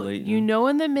Laura Leighton. You know,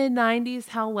 in the mid-90s,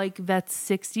 how like that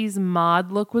 60s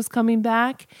mod look was coming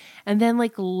back. And then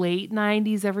like late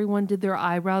 90s, everyone did their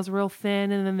eyebrows real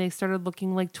thin. And then they started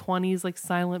looking like 20s, like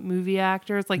silent movie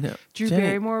actors. Like Drew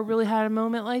Barrymore really had a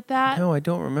moment like that. No, I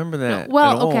don't remember that. No.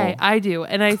 Well, okay, I do.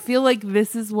 And I feel like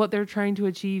this is what they're trying to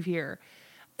achieve here.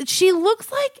 She looks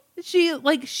like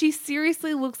she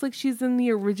seriously looks like she's in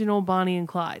the original Bonnie and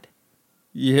Clyde.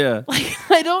 Yeah. Like,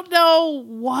 I don't know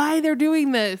why they're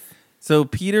doing this. So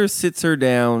Peter sits her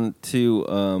down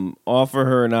to offer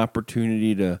her an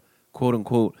opportunity to, quote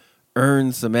unquote,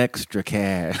 earn some extra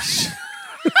cash.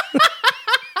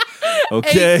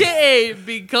 Okay. AKA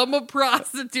become a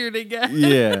prostitute again.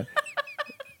 Yeah.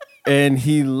 And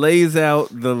he lays out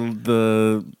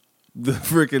the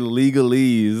freaking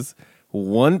legalese.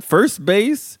 First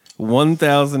base,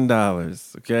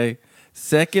 $1,000. Okay.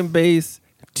 Second base,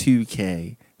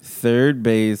 $2,000, third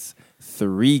base,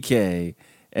 $3,000,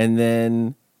 and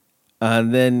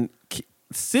then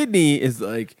Sydney is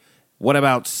like, "What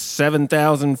about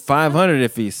 $7,500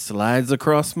 if he slides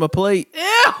across my plate?"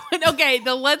 Ew. Okay,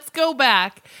 then let's go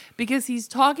back because he's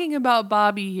talking about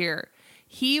Bobby here.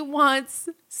 He wants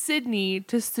Sydney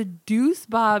to seduce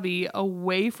Bobby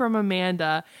away from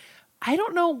Amanda. I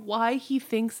don't know why he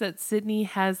thinks that Sydney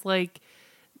has like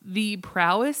the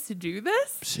prowess to do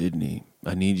this. Sydney,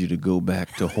 I need you to go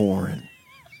back to Horn.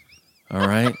 All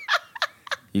right?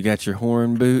 You got your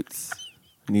Horn boots?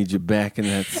 Need you back in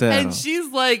that saddle. And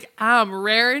she's like, I'm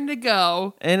raring to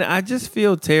go. And I just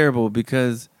feel terrible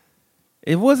because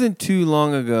it wasn't too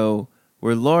long ago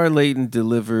where Laura Leighton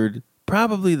delivered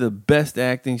probably the best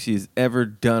acting she's ever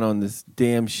done on this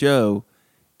damn show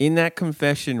in that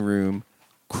confession room,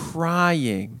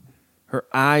 crying her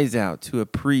eyes out to a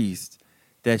priest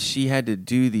that she had to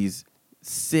do these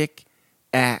sick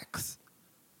acts.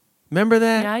 Remember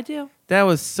that? Yeah, I do. That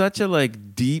was such a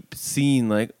like deep scene,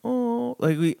 like, oh,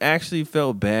 like we actually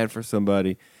felt bad for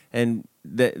somebody. And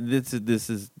that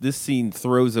this scene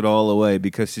throws it all away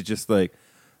because she's just like,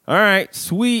 all right,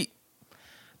 sweet.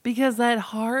 Because at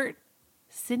heart,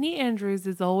 Sydney Andrews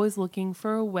is always looking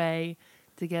for a way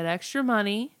to get extra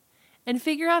money and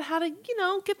figure out how to,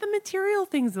 get the material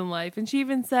things in life. And she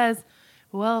even says,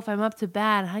 well, if I'm up to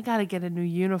bat, I got to get a new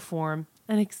uniform,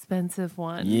 an expensive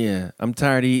one. Yeah, I'm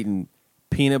tired of eating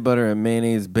peanut butter and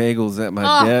mayonnaise bagels at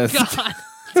my desk. Oh, God.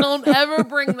 Don't ever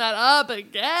bring that up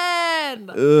again.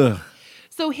 Ugh.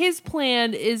 So his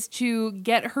plan is to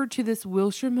get her to this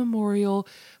Wilshire Memorial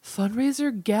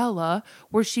fundraiser gala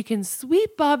where she can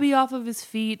sweep Bobby off of his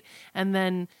feet and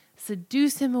then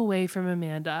seduce him away from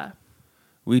Amanda.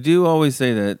 We do always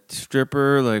say that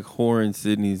stripper like whore in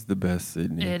Sydney's the best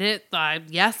Sydney.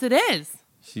 Yes, it is.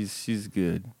 She's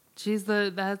good.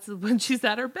 That's when she's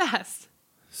at her best.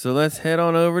 So let's head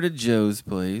on over to Joe's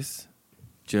place.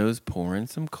 Joe's pouring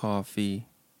some coffee.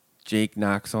 Jake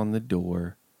knocks on the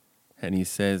door, and he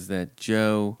says that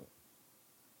Joe's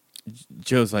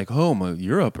like, "Oh,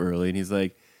 you're up early," and he's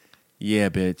like, "Yeah,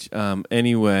 bitch.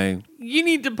 Anyway, you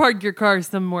need to park your car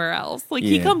somewhere else." Like,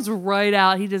 He comes right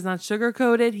out. He does not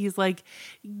sugarcoat it. He's like,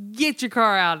 "Get your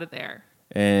car out of there."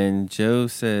 And Joe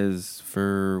says,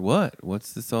 "For what?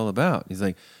 What's this all about?" He's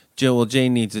like, "Joe, well,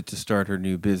 Jane needs it to start her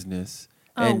new business."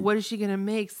 And what is she gonna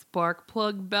make? Spark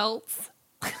plug belts?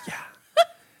 Yeah.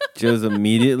 Joe's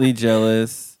immediately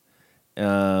jealous,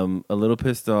 a little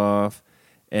pissed off,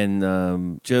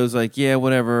 and Joe's like, "Yeah,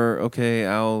 whatever. Okay,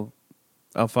 I'll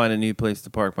find a new place to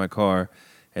park my car."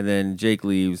 And then Jake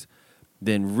leaves.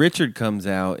 Then Richard comes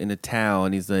out in a towel,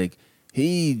 and he's like,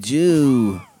 "Hey,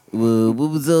 Joe, well, what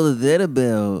was all of that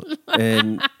about?"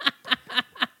 And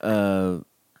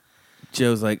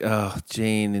Joe's like, "Oh,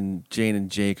 Jane and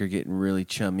Jake are getting really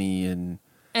chummy, and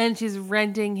she's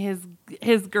renting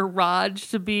his garage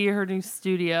to be her new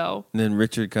studio." And then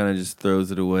Richard kind of just throws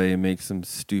it away and makes some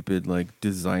stupid like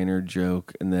designer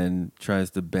joke, and then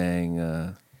tries to bang.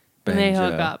 And they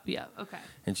Joe. hook up. Yeah. Okay.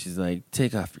 And she's like,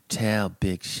 "Take off your towel,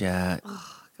 big shot."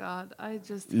 Oh God, I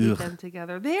just hate Ugh. them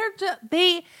together.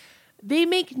 They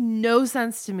make no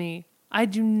sense to me. I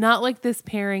do not like this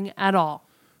pairing at all.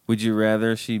 Would you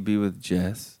rather she be with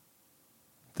Jess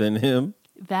than him?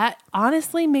 That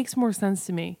honestly makes more sense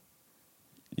to me.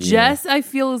 Yeah. Jess, I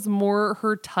feel, is more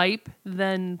her type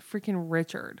than freaking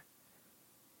Richard.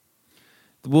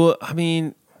 Well, I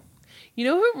mean, You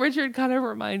know who Richard kind of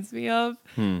reminds me of?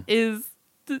 Is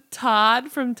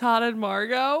Todd from Todd and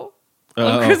Margot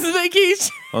on Christmas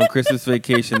Vacation. on Christmas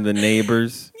Vacation, the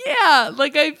neighbors. Yeah,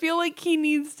 like I feel like he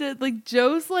needs to, like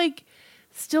Joe's like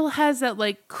still has that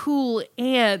like cool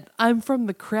aunt, I'm from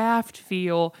the craft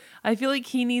feel. I feel like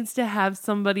he needs to have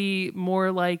somebody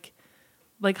more like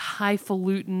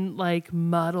highfalutin, like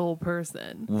muddle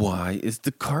person. Why is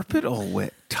the carpet all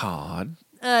wet, Todd?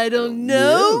 I don't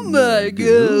know,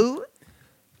 Margot.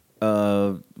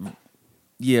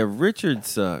 Yeah, Richard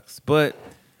sucks, but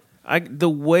the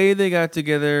way they got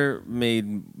together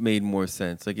made more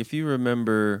sense. Like if you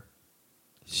remember,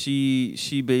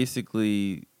 she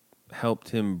basically helped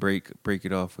him break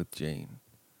it off with Jane.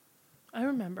 I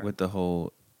remember. With the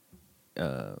whole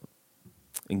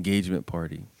engagement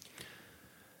party.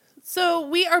 So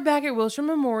we are back at Wilshire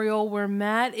Memorial where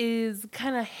Matt is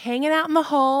kind of hanging out in the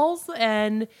halls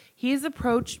and he's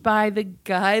approached by the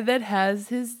guy that has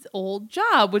his old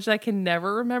job, which I can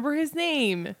never remember his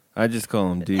name. I just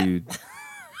call him dude.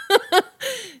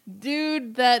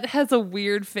 Dude that has a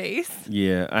weird face.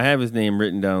 Yeah, I have his name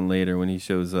written down later when he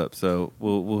shows up, so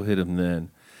we'll hit him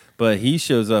then. But he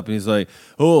shows up and he's like,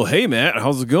 "Oh, hey Matt,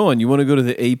 how's it going? You want to go to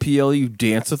the APLU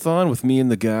dance-a-thon with me and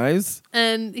the guys?"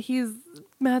 And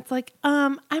Matt's like,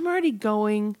 I'm already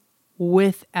going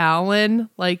with Alan.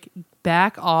 Like,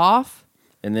 back off.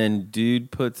 And then dude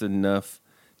puts enough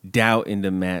doubt into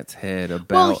Matt's head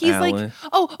about Well, he's Alan. like,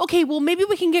 oh, okay, well, maybe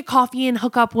we can get coffee and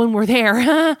hook up when we're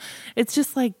there. It's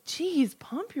just like, geez,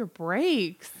 pump your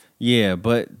brakes. Yeah,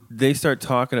 but they start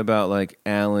talking about like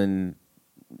Alan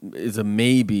is a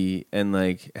maybe and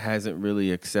like hasn't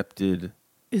really accepted.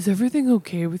 Is everything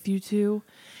okay with you two?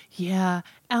 Yeah,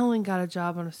 Alan got a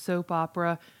job on a soap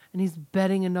opera and he's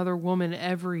betting another woman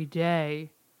every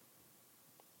day.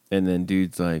 And then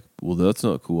dude's like, "Well, that's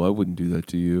not cool. I wouldn't do that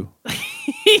to you."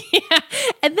 Yeah.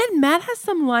 And then Matt has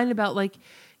some line about like,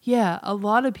 yeah, a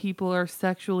lot of people are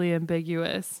sexually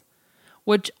ambiguous,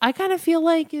 which I kind of feel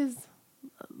like is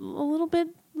a little bit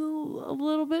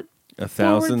A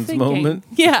thousands forward-thinking. moment.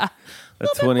 Yeah. A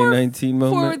 2019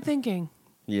 moment. Forward thinking.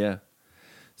 Yeah.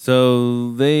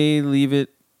 So they leave it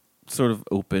sort of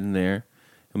open there.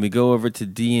 And we go over to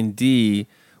D&D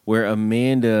where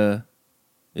Amanda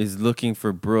is looking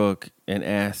for Brooke and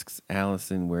asks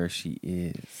Allison where she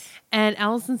is. And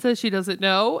Allison says she doesn't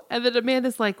know. And then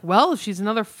Amanda's like, well, if she's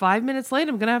another 5 minutes late,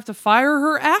 I'm going to have to fire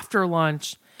her after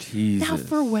lunch. Jesus. Now,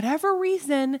 for whatever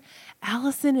reason,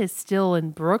 Allison is still in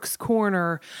Brooke's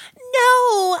corner.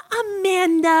 No,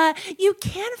 Amanda, you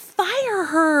can't fire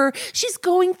her. She's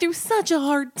going through such a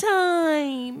hard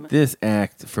time. This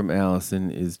act from Allison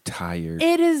is tired.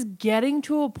 It is getting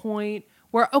to a point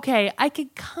where, okay, I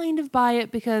could kind of buy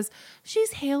it because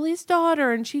she's Haley's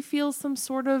daughter and she feels some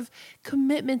sort of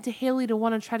commitment to Haley to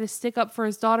want to try to stick up for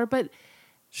his daughter. But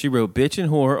She wrote bitch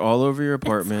and whore all over your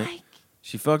apartment. like,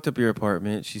 She fucked up your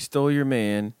apartment. She stole your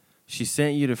man. She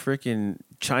sent you to freaking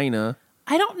China.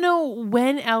 I don't know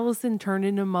when Allison turned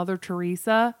into Mother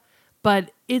Teresa,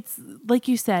 but it's like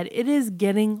you said, it is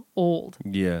getting old.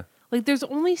 Yeah. Like there's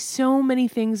only so many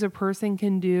things a person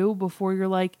can do before you're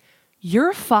like,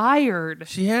 you're fired.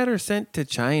 She had her sent to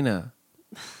China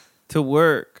to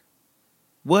work.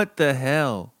 What the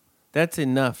hell? That's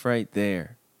enough right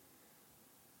there.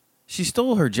 She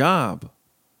stole her job.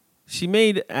 She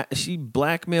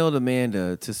blackmailed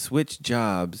Amanda to switch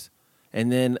jobs,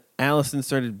 and then Allison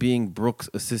started being Brooke's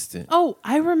assistant. Oh,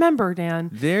 I remember,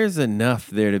 Dan. There's enough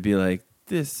there to be like,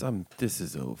 this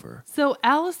is over. So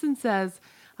Allison says,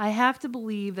 I have to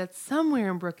believe that somewhere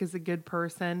in Brooke is a good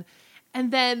person.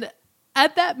 And then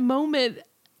at that moment,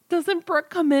 doesn't Brooke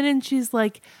come in and she's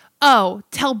like, oh,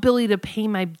 tell Billy to pay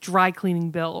my dry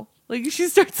cleaning bill. Like she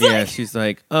starts Yeah, she's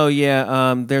like, oh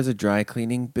yeah, there's a dry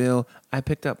cleaning bill. I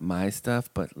picked up my stuff,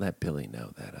 but let Billy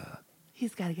know that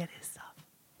he's got to get his stuff.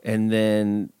 And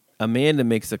then Amanda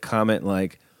makes a comment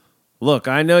like, look,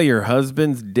 I know your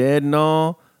husband's dead and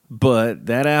all, but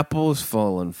that apple's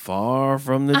fallen far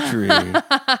from the tree.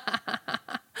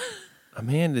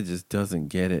 Amanda just doesn't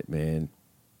get it, man.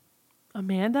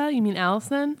 Amanda? You mean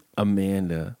Allison?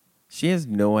 Amanda. She has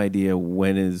no idea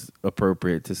when is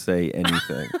appropriate to say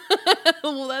anything.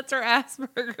 Well, that's her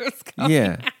Asperger's coming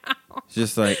Yeah.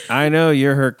 Just like, I know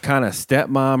you're her kind of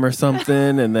stepmom or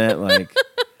something, and that like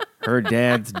her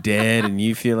dad's dead and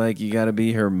you feel like you got to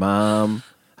be her mom.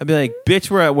 I'd be like, bitch,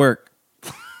 we're at work.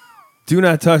 Do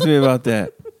not talk to me about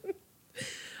that.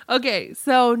 Okay,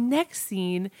 so next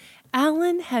scene,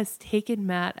 Alan has taken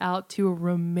Matt out to a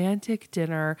romantic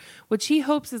dinner, which he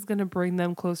hopes is going to bring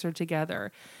them closer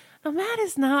together. Now, Matt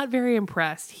is not very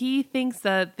impressed. He thinks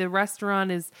that the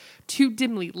restaurant is too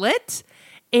dimly lit,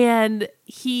 and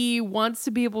he wants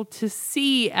to be able to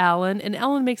see Alan. And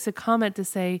Ellen makes a comment to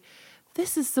say,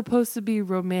 this is supposed to be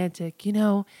romantic. You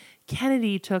know,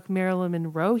 Kennedy took Marilyn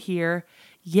Monroe here.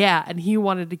 Yeah, and he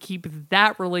wanted to keep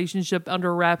that relationship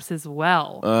under wraps as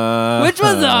well, which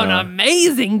was an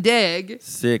amazing dig.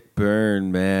 Sick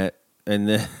burn, Matt. And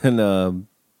then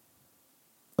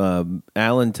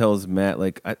Alan tells Matt,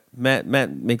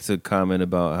 Matt makes a comment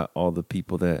about how all the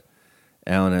people that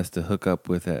Alan has to hook up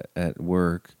with at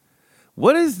work.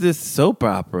 What is this soap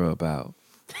opera about?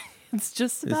 It's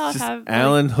just about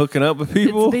Alan hooking up with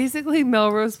people. It's basically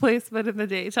Melrose Place, but in the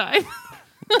daytime.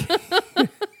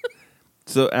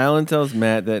 So Alan tells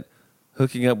Matt that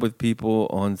hooking up with people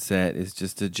on set is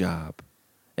just a job.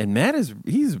 And Matt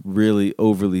he's really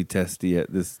overly testy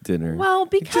at this dinner. Well,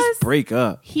 because just break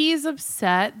up. He's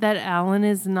upset that Alan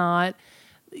is not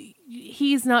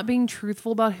being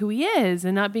truthful about who he is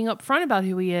and not being upfront about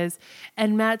who he is.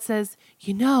 And Matt says,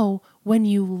 you know, when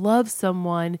you love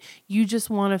someone, you just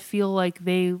want to feel like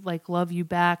they love you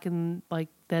back and like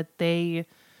that they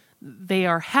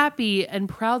are happy and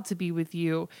proud to be with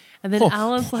you. And then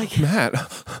Alan's like, Matt,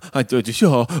 did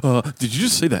you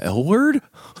just say the L word?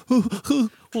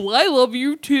 well, I love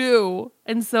you too.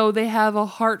 And so they have a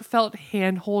heartfelt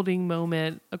hand-holding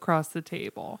moment across the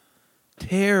table.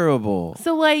 Terrible.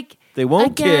 So like they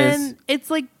won't kiss. It's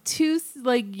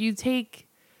like you take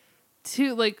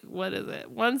two, what is it?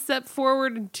 One step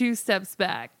forward and two steps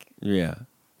back. Yeah.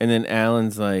 And then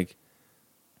Alan's like,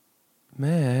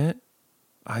 Matt,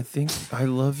 I think I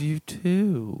love you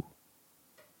too.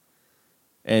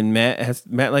 And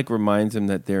Matt reminds him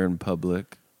that they're in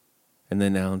public. And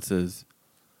then Alan says,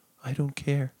 I don't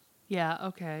care. Yeah,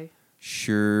 okay.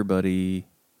 Sure, buddy.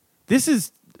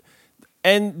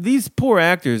 And these poor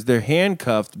actors, they're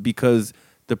handcuffed because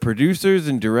the producers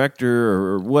and director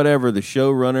or whatever, the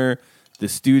showrunner, the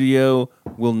studio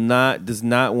does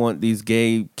not want these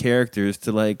gay characters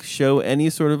to show any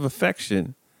sort of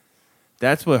affection.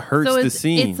 That's what hurts the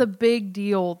scene. It's a big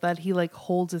deal that he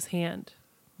holds his hand.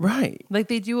 Right.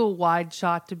 They do a wide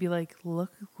shot to be like,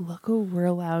 look what we're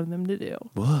allowing them to do.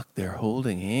 Look, they're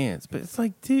holding hands. But it's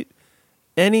like, dude,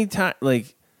 anytime,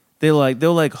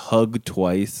 they'll hug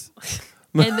twice.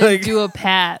 And then do a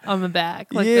pat on the back.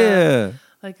 Yeah.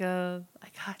 I got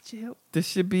you. This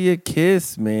should be a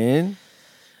kiss, man.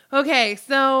 Okay,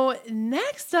 so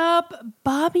next up,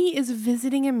 Bobby is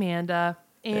visiting Amanda.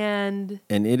 And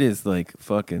it is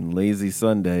fucking lazy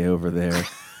Sunday over there.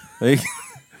 Is Amanda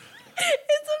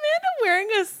wearing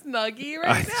a Snuggie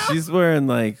right now? She's wearing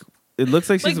it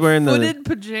looks like she's wearing footed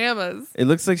pajamas. It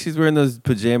looks like she's wearing those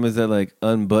pajamas that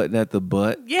unbutton at the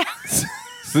butt. Yeah.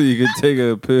 So you could take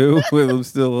a poo with them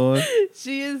still on.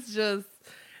 She is just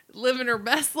living her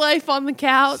best life on the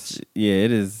couch. Yeah,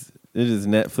 it is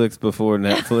Netflix before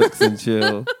Netflix and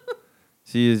chill.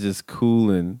 She is just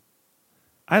cooling.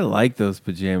 I like those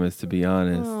pajamas, to be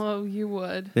honest. Oh, you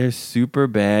would. They're super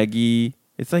baggy.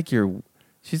 It's like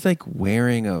she's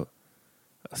wearing a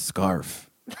scarf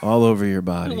all over your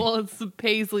body. Well, it's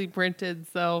paisley printed,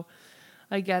 so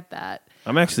I get that.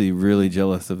 I'm actually really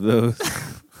jealous of those.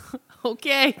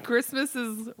 Okay, Christmas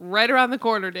is right around the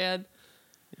corner, Dad.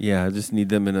 Yeah, I just need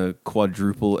them in a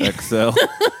quadruple XL.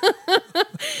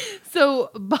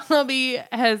 So Bobby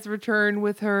has returned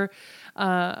with her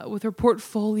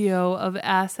portfolio of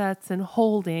assets and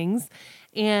holdings,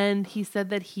 and he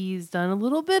said that he's done a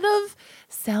little bit of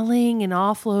selling and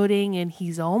offloading, and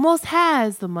he's almost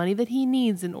has the money that he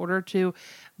needs in order to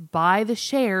buy the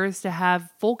shares to have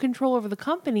full control over the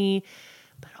company.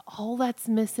 But all that's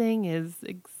missing is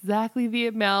exactly the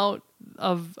amount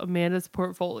of Amanda's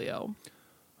portfolio.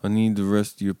 I need the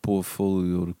rest of your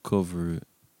portfolio to cover it.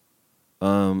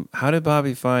 How did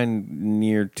Bobby find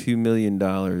near $2 million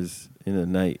in a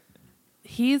night?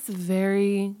 He's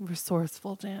very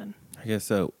resourceful, Dan. I guess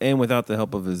so. And without the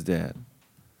help of his dad.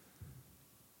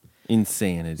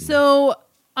 Insanity. So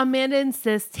Amanda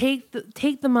insists, take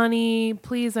the money,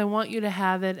 please, I want you to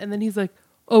have it. And then he's like,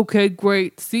 okay,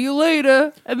 great, see you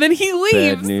later. And then he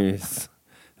leaves. Bad news.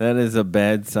 That is a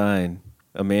bad sign.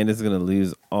 Amanda's going to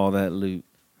lose all that loot.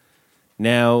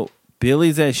 Now,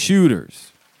 Billy's at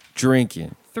Shooter's,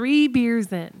 drinking. 3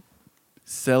 beers in.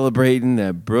 Celebrating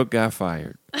that Brooke got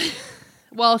fired.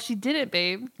 Well, she didn't,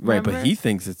 babe. Right, Remember? but he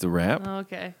thinks it's a wrap. Oh,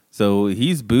 okay. So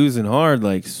he's boozing hard,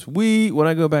 like, sweet. When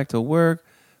I go back to work,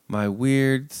 my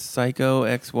weird psycho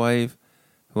ex-wife,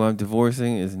 who I'm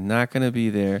divorcing, is not going to be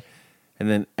there. And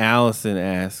then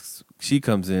Allison she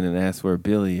comes in and asks where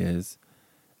Billy is.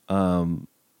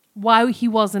 Why he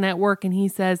wasn't at work, and he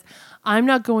says, I'm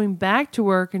not going back to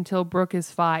work until Brooke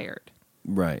is fired.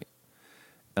 Right.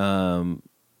 And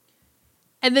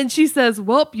then she says,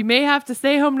 well, you may have to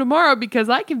stay home tomorrow because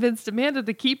I convinced Amanda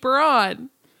to keep her on.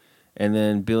 And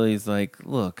then Billy's like,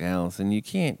 look, Allison, you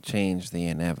can't change the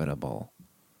inevitable.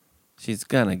 She's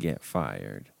going to get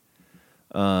fired.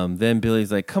 Then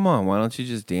Billy's like, come on, why don't you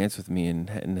just dance with me and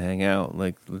hang out?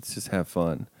 Like, let's just have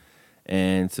fun.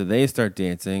 And so they start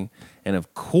dancing. And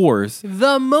of course,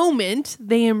 the moment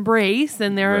they embrace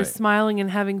and they're Right. smiling and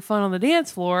having fun on the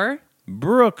dance floor,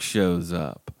 Brooke shows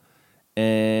up.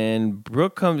 And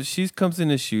Brooke comes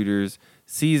into Shooters,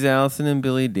 sees Allison and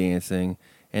Billy dancing,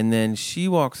 and then she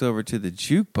walks over to the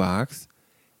jukebox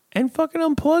and fucking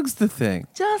unplugs the thing.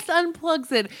 just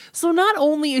unplugs it. So not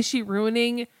only is she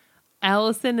ruining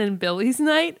Allison and Billy's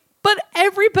night, but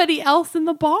everybody else in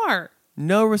the bar.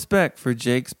 No respect for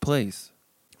Jake's place.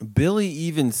 Billy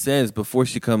even says before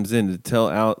she comes in to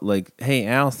tell like, hey,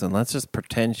 Allison, let's just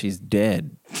pretend she's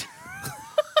dead.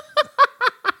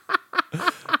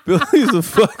 Billy's a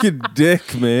fucking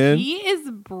dick, man. He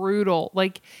is brutal.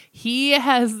 Like, he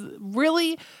has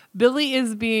really, Billy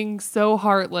is being so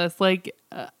heartless. Like,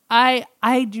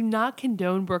 I do not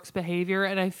condone Brooke's behavior,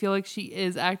 and I feel like she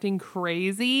is acting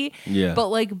crazy. Yeah. But,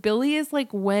 like, Billy is like,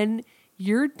 when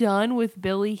you're done with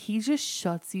Billy, he just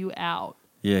shuts you out.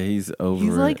 Yeah, he's over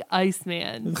He's it. like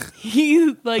Iceman.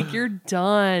 He's like, you're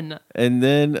done. And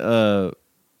then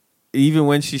even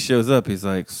when she shows up, he's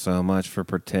like, so much for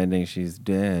pretending she's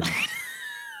dead.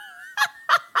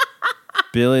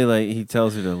 Billy, like, he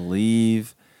tells her to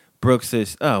leave. Brooke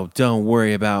says, oh, don't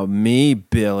worry about me,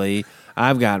 Billy.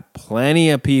 I've got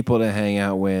plenty of people to hang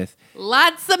out with.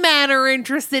 Lots of men are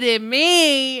interested in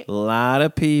me. A lot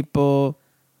of people.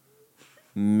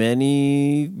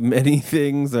 Many, many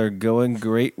things are going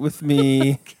great with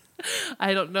me.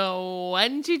 I don't know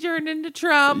when she turned into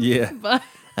Trump. Yeah. But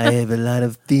I have a lot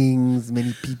of things,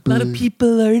 many people. a lot of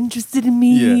people are interested in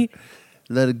me. Yeah.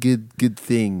 A lot of good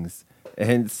things.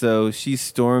 And so she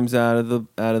storms out of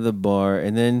the bar,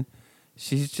 and then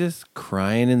she's just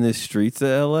crying in the streets of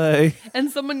LA.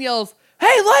 And someone yells,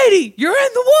 "Hey, lady, you're in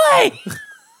the way!"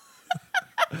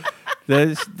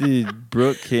 Dude,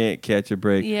 Brooke can't catch a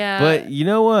break. Yeah. But you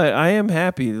know what? I am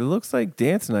happy. It looks like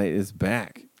dance night is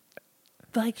back.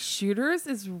 Like, Shooters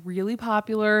is really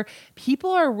popular.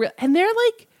 People are and they're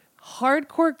like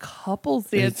hardcore couples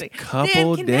dancing.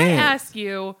 couple Dan, can dance. I ask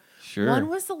you, Sure. when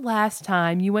was the last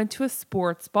time you went to a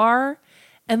sports bar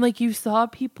and like you saw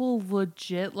people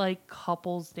legit like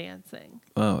couples dancing?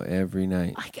 Oh, every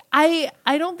night. Like, I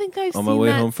don't think I've On seen my way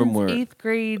that home from since work. 8th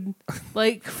grade,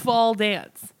 like fall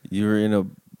dance. You were in a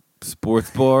sports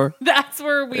bar That's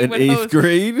where we in would 8th host.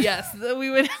 grade? Yes, we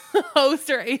would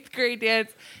host our 8th grade dance.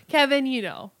 Kevin, you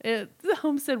know, it's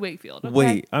Homestead Wakefield. Okay?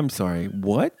 Wait, I'm sorry.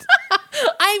 What?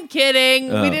 I'm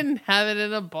kidding. Oh. We didn't have it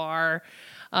in a bar.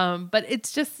 But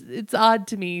it's odd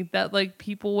to me that like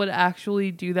people would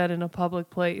actually do that in a public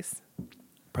place.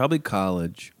 Probably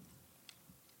college.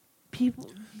 People,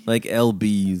 Like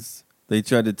LBs. They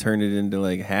tried to turn it into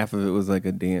like half of it was like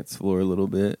a dance floor a little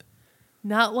bit.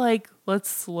 not like, let's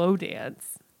slow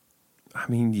dance. I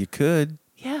mean, you could.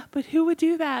 Yeah, but who would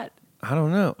do that? I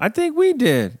don't know. I think we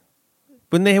did.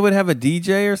 When they would have a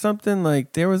DJ or something,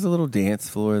 like there was a little dance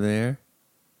floor there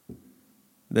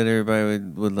that everybody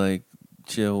would like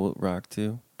chill rock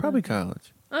to. Probably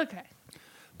college. Okay.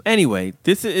 Anyway,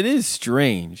 it is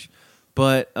strange,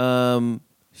 but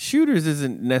Shooters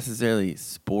isn't necessarily a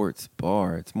sports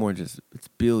bar. It's more just it's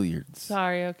billiards.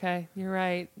 Sorry, okay. You're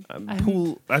right.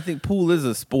 Pool. I think pool is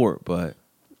a sport, but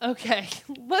Okay.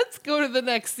 Let's go to the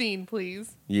next scene,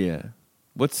 please. yeah.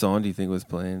 What song do you think was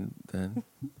playing then?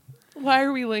 Why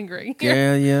are we lingering?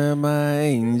 Girl, you're my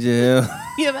angel.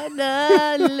 You're my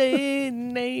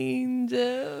darling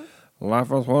angel. Life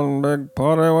was one big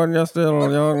party when you're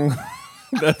still young.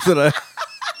 That's what I.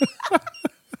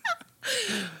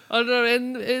 Oh, no,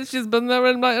 and she's been there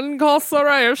in my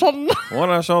incarceration. When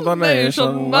I show the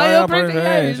nation my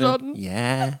appreciation.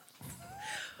 Yeah.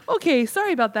 Okay,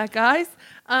 sorry about that, guys.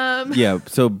 Yeah.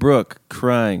 So Brooke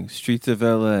crying, streets of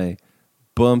L.A.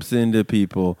 bumps into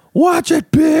people. Watch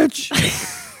it, bitch.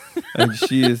 And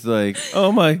she is like,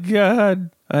 "Oh my god,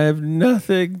 I have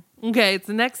nothing." Okay, it's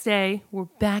the next day. We're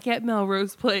back at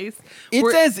Melrose Place.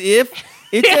 It's as if.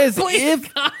 It's as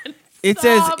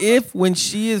Stop. if when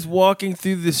she is walking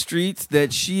through the streets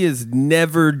that she has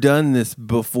never done this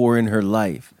before in her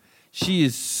life. She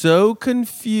is so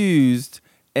confused,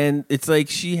 and it's like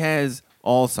she has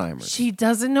Alzheimer's. She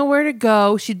doesn't know where to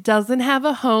go. She doesn't have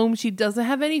a home. She doesn't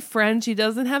have any friends. She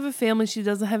doesn't have a family. She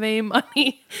doesn't have any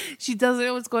money. She doesn't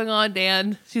know what's going on,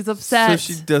 Dan. She's upset.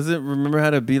 So she doesn't remember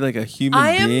how to be like a human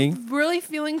being? am really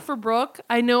feeling for Brooke.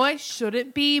 I know I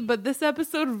shouldn't be, but this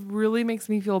episode really makes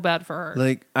me feel bad for her.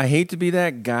 Like, I hate to be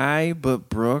that guy, but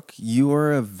Brooke, you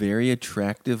are a very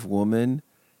attractive woman.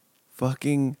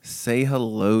 Fucking say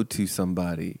hello to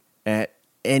somebody at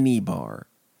any bar.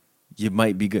 You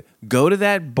might be good. Go to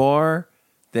that bar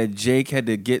that Jake had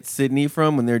to get Sydney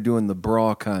from when they're doing the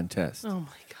bra contest. Oh my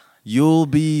God. You'll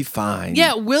be fine.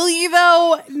 Yeah, will you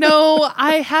though? No,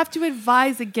 I have to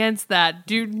advise against that.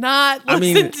 Do not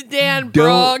listen to Dan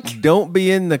Brooke. Don't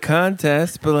be in the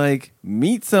contest, but like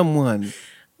meet someone.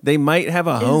 They might have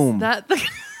a home. Is that the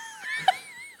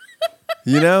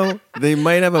You know? They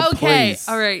might have a place.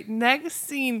 All right. Next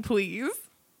scene, please.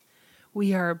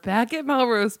 We are back at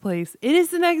Melrose Place. It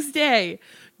is the next day.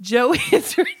 Joe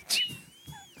is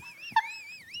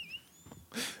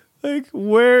Like,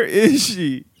 where is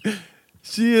she?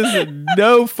 She has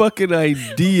no fucking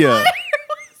idea. Why are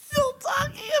we still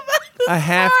talking about this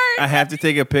I have to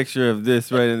take a picture of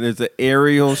this, right? And there's an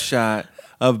aerial shot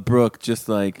of Brooke just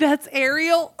like, That's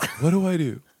Ariel. what do I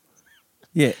do?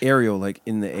 Yeah, aerial, like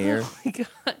in the air. Oh my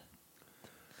God.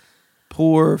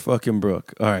 Poor fucking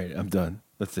Brooke. All right, I'm done.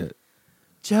 That's it.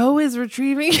 Joe is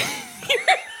retrieving.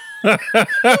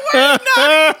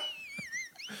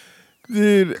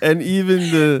 Dude, and even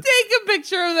the... Take a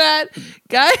picture of that.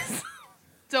 Guys,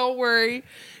 don't worry.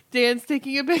 Dan's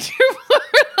taking a picture of what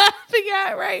we're laughing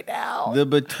at right now. The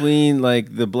between,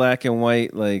 like, the black and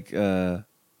white, like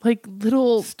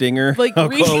little stinger, like I'll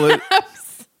call it.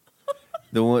 recaps.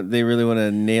 The one they really want to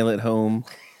nail it home,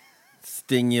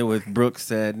 sting you with Brooke's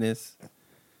sadness.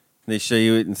 They show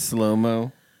you it in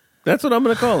slow-mo. That's what I'm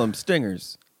going to call them,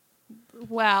 stingers.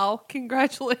 Wow,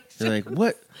 congratulations. They're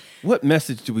like, what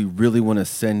message do we really want to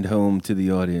send home to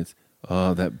the audience?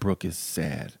 Oh, that Brooke is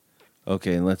sad.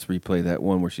 Okay, and let's replay that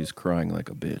one where she's crying like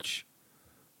a bitch.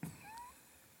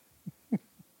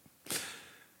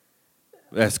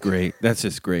 That's great. That's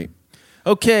just great.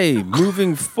 Okay,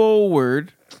 moving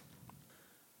forward.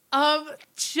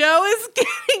 Joe is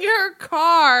getting her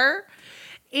car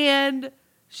and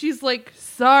she's like,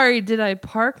 sorry, did I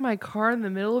park my car in the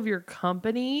middle of your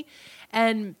company?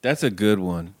 And That's a good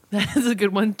one. that is a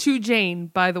good one. To Jane,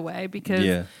 by the way, because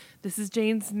Yeah. this is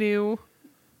Jane's new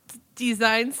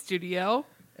design studio.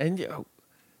 And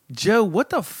Joe, what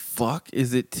the fuck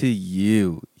is it to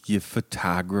you, you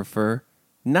photographer?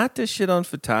 Not to shit on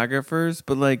photographers,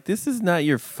 but like, this is not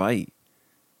your fight.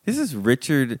 This is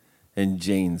Richard and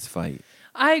Jane's fight.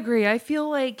 I agree. I feel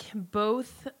like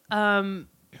both Joe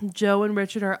and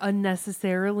Richard are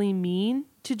unnecessarily mean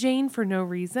to Jane for no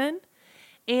reason.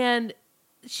 And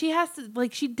she has to,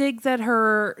 like, she digs at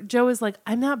her. Joe is like,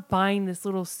 I'm not buying this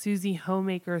little Susie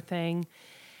homemaker thing.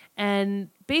 And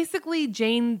basically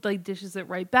Jane like dishes it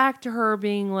right back to her,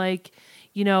 being like,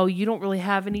 you know, you don't really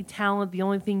have any talent. The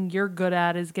only thing you're good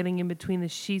at is getting in between the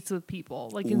sheets with people,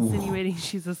 like insinuating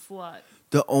she's a slut.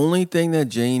 The only thing that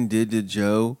Jane did to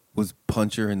Joe was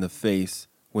punch her in the face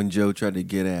when Joe tried to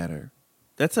get at her.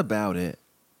 That's about it.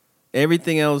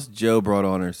 Everything else Joe brought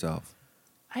on herself.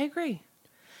 I agree.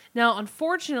 Now,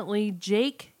 unfortunately,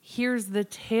 Jake hears the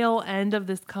tail end of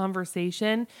this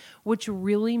conversation, which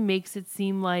really makes it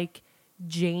seem like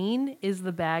Jane is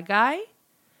the bad guy.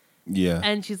 Yeah.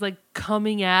 And she's like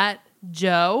coming at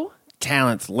Joe.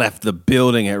 Talents left the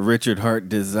building at Richard Hart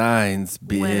Designs,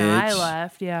 bitch. When I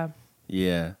left, yeah.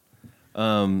 Yeah.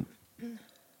 But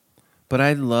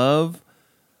I love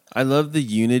the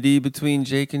unity between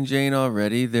Jake and Jane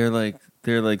already. They're like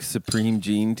Supreme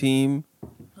Jean Team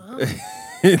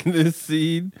in this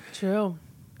scene. True.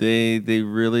 They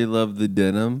really love the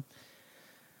denim.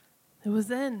 It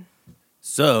was in.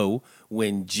 So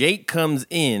when Jake comes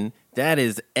in, that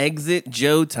is exit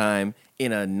Joe time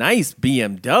in a nice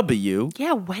BMW.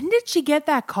 Yeah, when did she get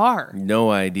that car?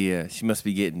 No idea. She must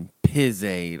be getting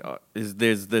pizzade.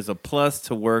 There's a plus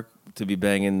to work to be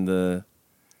banging the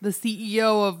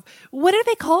CEO of, what do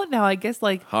they call it now? I guess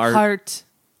like Hart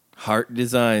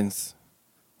Designs.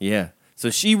 Yeah. So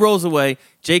she rolls away.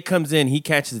 Jake comes in. He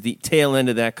catches the tail end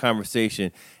of that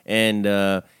conversation,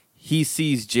 and he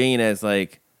sees Jane as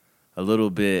like a little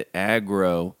bit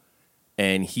aggro,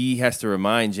 and he has to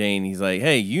remind Jane. He's like,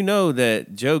 "Hey, you know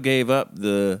that Joe gave up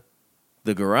the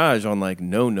garage on like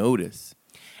no notice."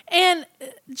 And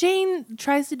Jane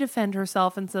tries to defend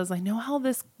herself and says, I know how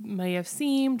this may have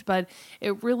seemed, but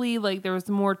it really, like, there was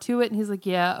more to it. And he's like,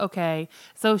 yeah, okay.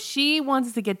 So she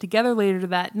wants to get together later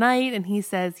that night, and he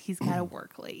says he's got to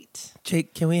work late.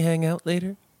 Jake, can we hang out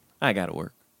later? I got to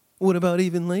work. What about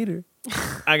even later?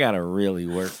 I got to really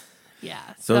work. Yeah.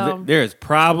 So there's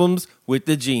problems with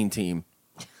the Gene team.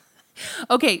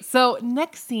 Okay, so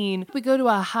next scene, we go to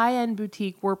a high-end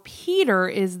boutique where Peter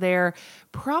is there,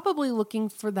 probably looking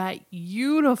for that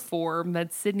uniform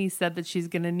that Sydney said that she's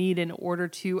going to need in order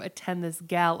to attend this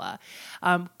gala.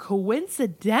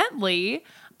 Coincidentally,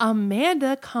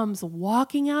 Amanda comes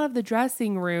walking out of the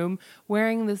dressing room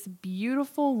wearing this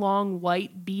beautiful long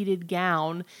white beaded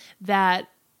gown that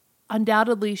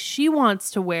undoubtedly she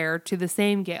wants to wear to the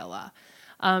same gala.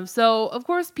 So, of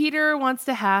course, Peter wants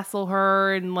to hassle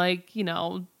her and, like, you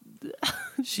know.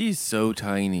 She's so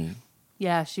tiny.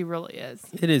 Yeah, she really is.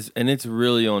 It is. And it's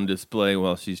really on display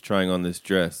while she's trying on this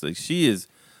dress. Like, she is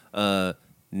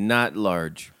not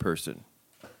large person.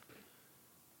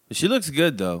 She looks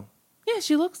good, though. Yeah,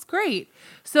 she looks great.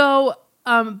 So,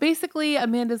 basically,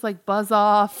 Amanda's like, buzz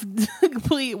off.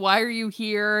 Complete. Why are you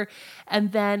here?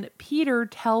 And then Peter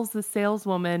tells the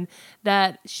saleswoman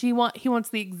that he wants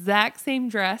the exact same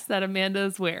dress that Amanda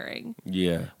is wearing.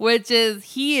 Yeah. Which is,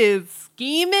 he is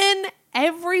scheming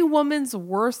every woman's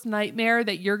worst nightmare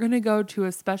that you're going to go to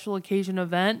a special occasion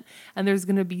event and there's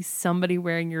going to be somebody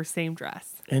wearing your same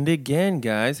dress. And again,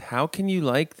 guys, how can you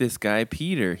like this guy,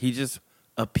 Peter? He just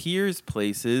appears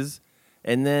places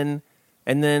and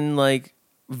then like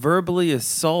verbally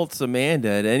assaults Amanda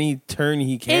at any turn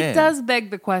he can. It does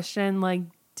beg the question, like,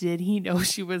 did he know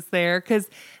she was there? Because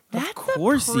that's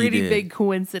a pretty big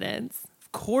coincidence.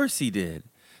 Of course he did.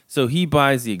 So he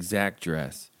buys the exact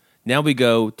dress. Now we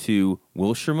go to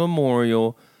Wilshire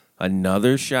Memorial,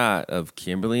 another shot of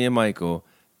Kimberly and Michael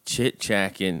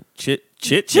chit-chacking.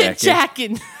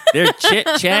 Chit-chacking. They're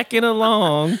chit-chacking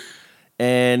along.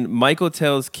 And Michael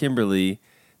tells Kimberly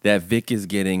that Vic is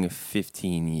getting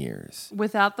 15 years.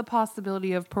 Without the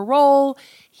possibility of parole.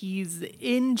 He's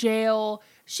in jail.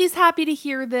 She's happy to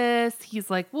hear this.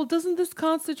 He's like, well, doesn't this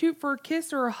constitute for a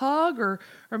kiss or a hug or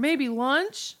maybe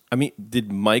lunch? I mean,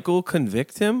 did Michael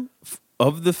convict him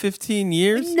of the 15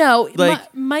 years? No.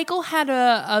 Like, Michael had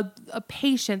a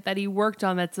patient that he worked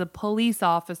on that's a police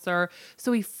officer.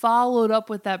 So he followed up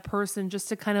with that person just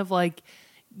to kind of like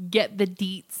get the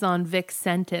deets on Vic's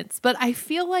sentence. But I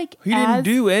feel like he didn't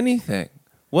do anything.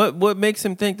 What makes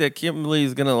him think that Kimberly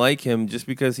is going to like him just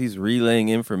because he's relaying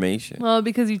information? Well,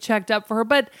 because he checked up for her.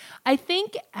 But I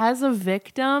think as a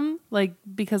victim, like,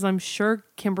 because I'm sure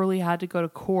Kimberly had to go to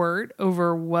court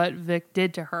over what Vic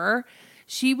did to her,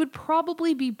 she would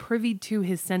probably be privy to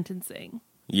his sentencing.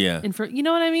 Yeah. You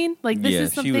know what I mean? Like, this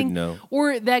is something, she would know.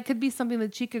 Or that could be something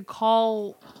that she could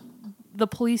call the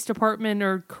police department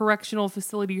or correctional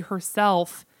facility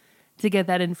herself to get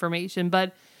that information.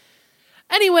 But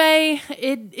anyway,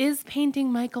 it is painting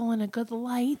Michael in a good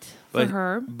light for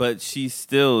her. But she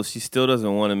still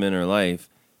doesn't want him in her life.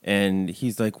 And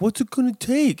he's like, what's it going to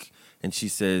take? And she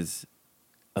says,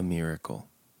 a miracle.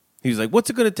 He was like, what's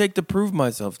it going to take to prove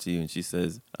myself to you? And she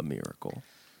says, a miracle.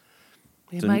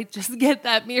 We might just get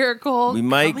that miracle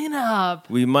coming up.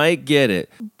 We might get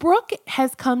it. Brooke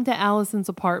has come to Allison's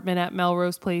apartment at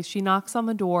Melrose Place. She knocks on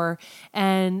the door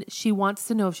and she wants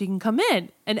to know if she can come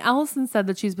in. And Allison said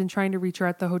that she's been trying to reach her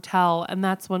at the hotel. And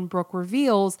that's when Brooke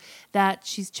reveals that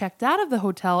she's checked out of the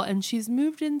hotel and she's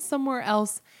moved in somewhere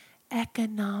else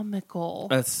economical.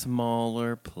 A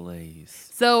smaller place.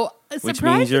 So, which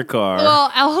means your car. Well,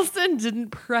 Allison didn't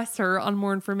press her on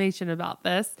more information about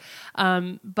this.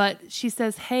 But she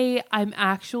says, hey, I'm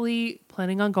actually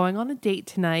planning on going on a date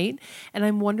tonight. And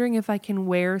I'm wondering if I can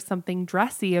wear something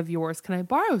dressy of yours. Can I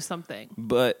borrow something?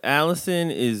 But Allison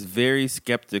is very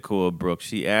skeptical of Brooke.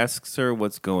 She asks her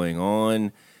what's going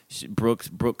on.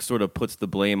 Brooke sort of puts the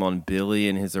blame on Billy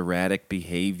and his erratic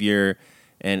behavior.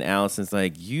 And Allison's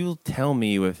like, you tell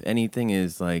me if anything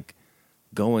is like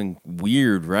going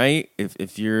weird, right?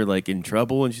 If you're like in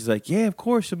trouble. And she's like, yeah, of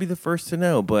course, she'll be the first to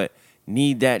know, but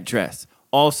need that dress.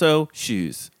 Also,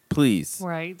 shoes, please.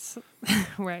 Right.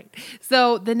 Right.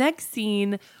 So the next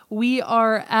scene, we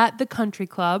are at the country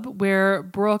club where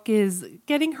Brooke is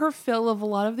getting her fill of a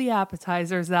lot of the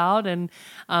appetizers out and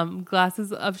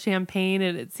glasses of champagne.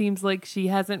 And it seems like she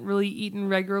hasn't really eaten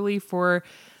regularly for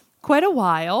quite a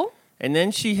while. And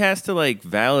then she has to like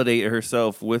validate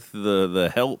herself with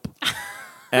the help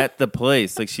at the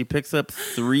place. Like she picks up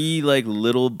 3 like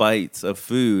little bites of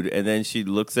food, and then she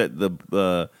looks at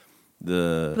the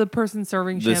The person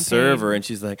serving the champagne. server, and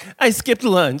she's like, I skipped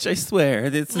lunch, I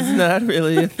swear. This is not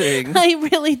really a thing. I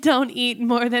really don't eat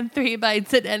more than 3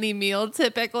 bites at any meal,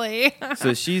 typically.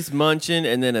 So she's munching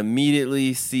and then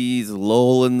immediately sees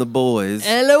Lowell and the boys.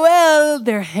 LOL,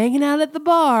 they're hanging out at the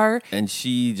bar. And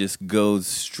she just goes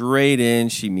straight in.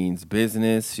 She means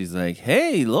business. She's like,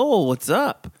 hey, Lowell, what's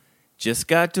up? Just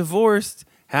got divorced.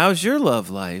 How's your love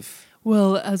life?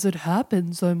 Well, as it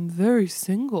happens, I'm very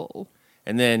single.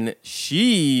 And then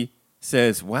she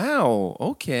says, wow,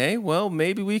 okay, well,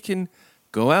 maybe we can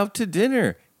go out to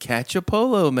dinner, catch a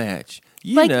polo match.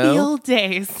 You like know, the old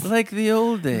days. like the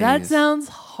old days. That sounds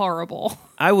horrible.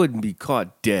 I wouldn't be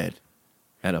caught dead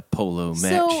at a polo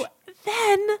match. So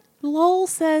then Lowell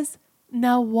says,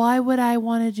 now why would I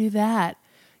want to do that?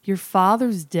 Your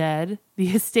father's dead. The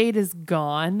estate is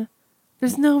gone.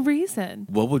 There's no reason.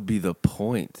 What would be the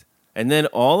point? And then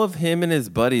all of him and his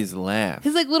buddies laugh.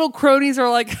 His like little cronies are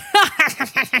like,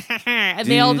 and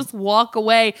they all Dude. just walk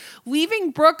away,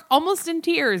 leaving Brooke almost in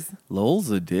tears. Lowell's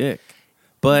a dick.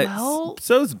 But Well,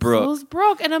 so's Brooke. So's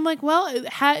Brooke. And I'm like, well,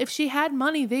 if she had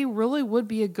money, they really would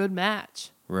be a good match.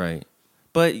 Right.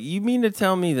 But you mean to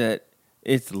tell me that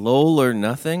it's Lowell or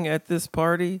nothing at this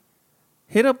party?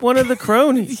 Hit up one of the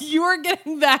cronies. You are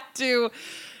getting back to,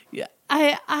 yeah,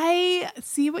 I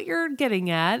see what you're getting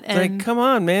at. It's like, come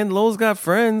on, man. Lowell's got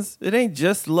friends. It ain't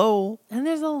just Lowell. And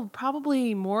there's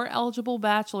probably more eligible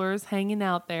bachelors hanging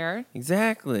out there.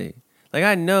 Exactly. Like,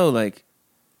 I know, like,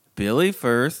 Billy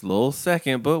first, Lowell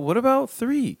second, but what about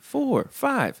 3, 4,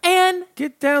 5? And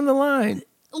Get down the line.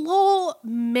 Lowell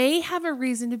may have a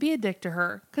reason to be a dick to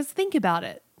her. Because think about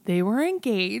it. They were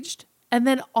engaged. And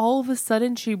then all of a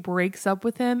sudden she breaks up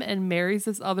with him and marries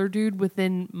this other dude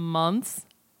within months.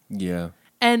 Yeah.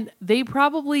 And they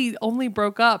probably only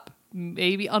broke up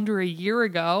maybe under a year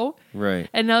ago. Right.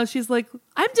 And now she's like,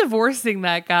 I'm divorcing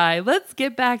that guy. Let's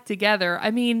get back together.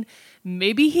 I mean,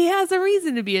 maybe he has a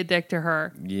reason to be a dick to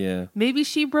her. Yeah. Maybe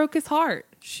she broke his heart.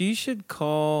 She should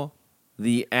call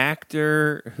the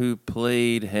actor who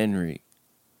played Henry,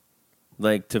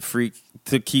 like to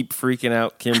keep freaking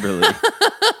out Kimberly.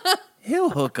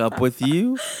 He'll hook up with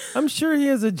you. I'm sure he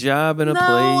has a job in a place.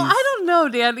 I don't know,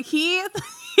 Dan. He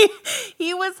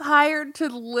was hired to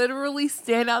literally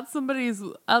stand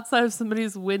outside of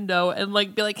somebody's window and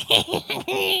like be like,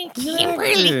 Kimberly.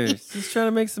 She's trying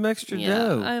to make some extra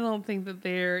dough. I don't think that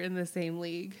they're in the same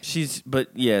league.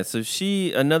 So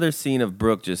another scene of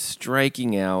Brooke just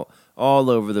striking out all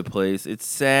over the place. It's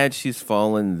sad she's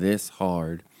fallen this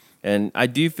hard. And I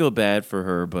do feel bad for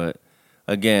her, but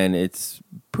again, it's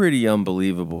pretty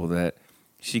unbelievable that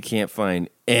she can't find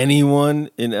anyone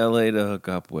in LA to hook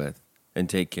up with and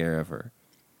take care of her.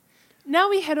 Now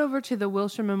we head over to the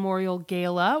Wilshire Memorial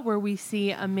Gala where we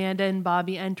see Amanda and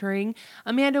Bobby entering.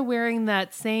 Amanda wearing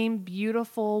that same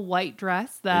beautiful white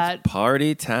dress that It's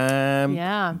party time.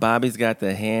 Yeah. Bobby's got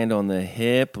the hand on the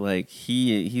hip, like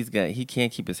he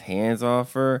can't keep his hands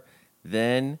off her.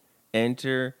 Then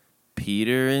enter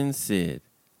Peter and Sid.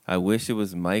 I wish it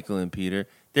was Michael and Peter.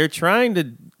 They're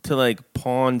trying to like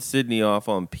pawn Sydney off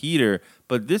on Peter,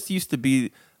 but this used to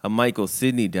be a Michael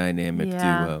Sydney dynamic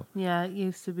duo. Yeah, it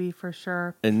used to be for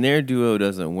sure. And their duo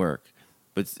doesn't work.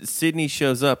 But Sydney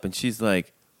shows up and she's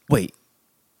like, wait,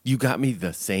 you got me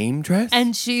the same dress?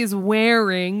 And she's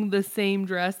wearing the same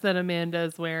dress that Amanda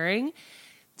is wearing.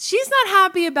 She's not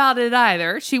happy about it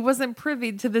either. She wasn't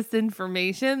privy to this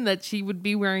information that she would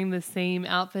be wearing the same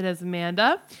outfit as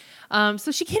Amanda.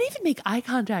 So she can't even make eye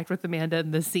contact with Amanda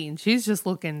in this scene. She's just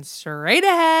looking straight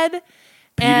ahead.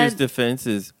 Peter's defense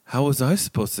is, how was I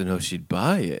supposed to know she'd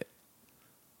buy it?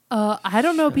 I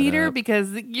don't know, Shut Peter, up.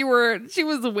 because she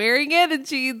was wearing it and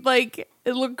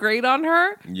it looked great on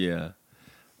her. Yeah.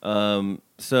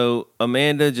 So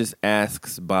Amanda just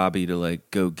asks Bobby to like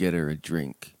go get her a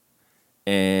drink.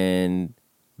 And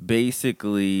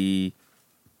basically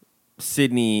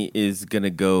Sydney is going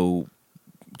to go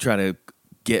try to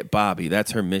get Bobby.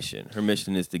 That's her mission. Her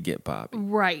mission is to get Bobby.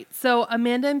 Right. So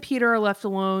Amanda and Peter are left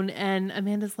alone, and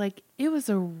Amanda's like, it was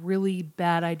a really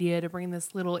bad idea to bring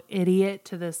this little idiot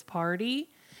to this party.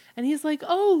 And he's like,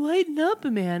 oh, lighten up,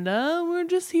 Amanda. We're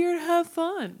just here to have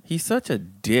fun. He's such a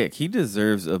dick. He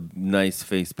deserves a nice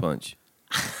face punch.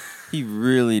 He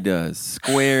really does.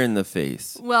 Square in the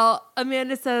face. Well,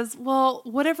 Amanda says, well,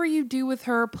 whatever you do with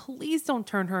her, please don't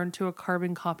turn her into a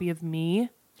carbon copy of me.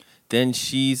 Then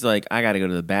she's like, I got to go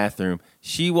to the bathroom.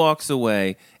 She walks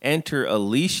away. Enter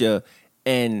Alicia.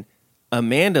 And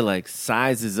Amanda like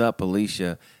sizes up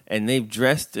Alicia. And they've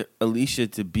dressed Alicia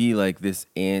to be like this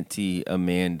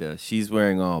anti-Amanda. She's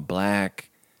wearing all black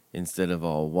instead of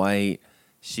all white.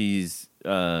 she's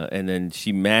and then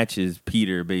she matches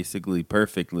Peter basically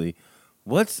perfectly.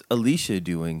 What's Alicia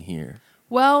doing here?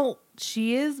 Well,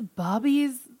 she is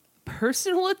Bobby's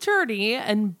personal attorney,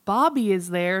 and Bobby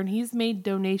is there, and he's made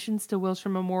donations to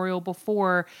Wilshire Memorial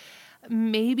before.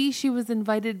 Maybe she was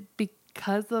invited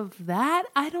because of that?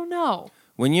 I don't know.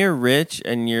 When you're rich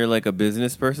and you're like a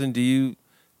business person, do you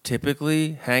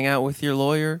typically hang out with your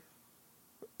lawyer,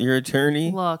 your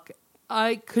attorney? Look,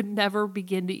 I could never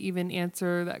begin to even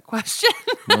answer that question.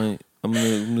 I'm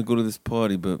gonna go to this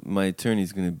party, but my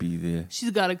attorney's gonna be there. She's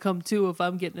got to come too if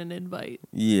I'm getting an invite.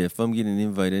 Yeah, if I'm getting an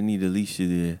invite, I need Alicia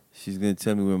there. She's gonna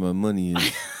tell me where my money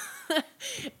is.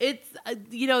 It's,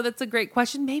 that's a great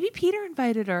question. Maybe Peter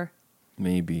invited her.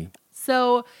 Maybe.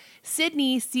 So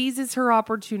Sydney seizes her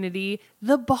opportunity.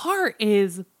 The bar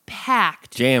is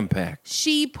packed. Jam-packed.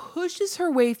 She pushes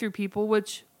her way through people,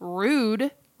 which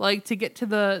rude, like to get to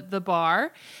the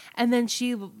bar. And then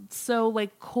she so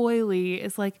like coyly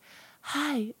is like,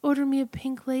 "Hi, order me a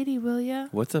pink lady, will ya?"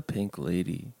 What's a pink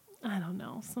lady? I don't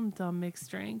know. Some dumb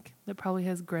mixed drink that probably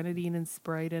has grenadine and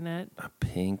Sprite in it. A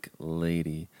pink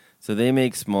lady. So they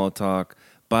make small talk.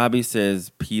 Bobby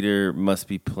says Peter must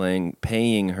be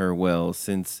paying her well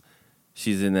since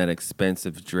she's in that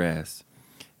expensive dress.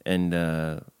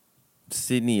 And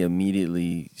Sydney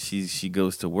immediately, she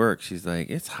goes to work. She's like,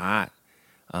 "It's hot.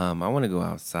 I want to go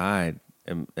outside."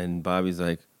 And Bobby's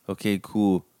like, "Okay,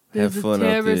 cool. Have There's fun a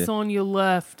out terrace there." on your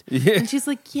left. Yeah. And she's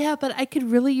like, "Yeah, but I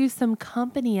could really use some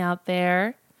company out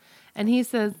there." And he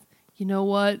says, "You know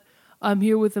what? I'm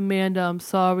here with Amanda. I'm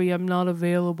sorry, I'm not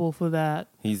available for that."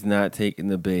 He's not taking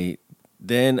the bait.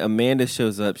 Then Amanda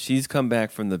shows up. She's come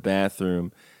back from the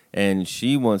bathroom, and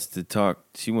she wants to talk.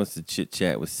 She wants to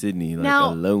chit-chat with Sydney, like,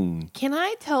 Now, alone. Can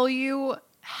I tell you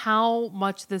how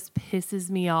much this pisses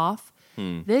me off?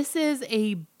 This is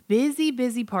a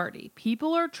busy party.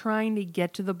 People are trying to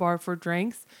get to the bar for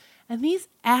drinks, and these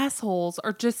assholes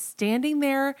are just standing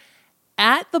there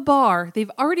at the bar. They've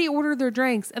already ordered their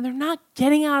drinks, and they're not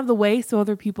getting out of the way so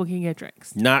other people can get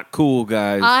drinks. Not cool,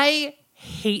 guys. I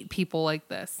hate people like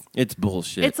this. It's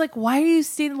bullshit. It's like, why are you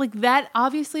standing like that?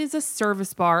 Obviously, is a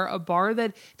service bar, a bar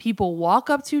that people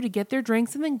walk up to get their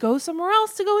drinks and then go somewhere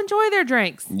else to go enjoy their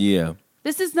drinks. Yeah,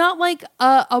 This is not like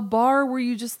a bar where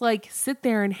you just like sit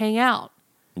there and hang out.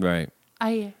 right.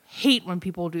 I hate when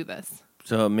people do this.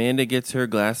 So Amanda gets her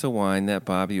glass of wine that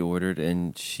Bobby ordered,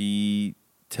 and she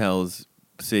tells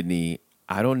Sydney,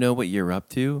 "I don't know what you're up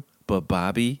to, but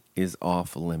Bobby is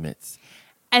off limits."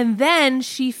 And then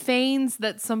she feigns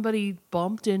that somebody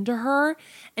bumped into her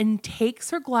and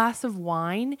takes her glass of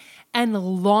wine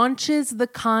and launches the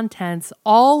contents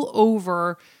all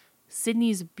over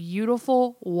Sydney's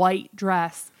beautiful white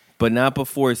dress. But not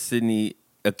before Sydney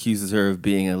accuses her of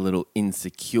being a little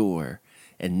insecure.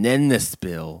 And then the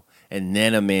spill. And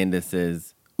then Amanda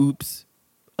says, "Oops,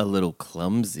 a little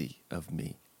clumsy of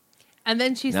me." And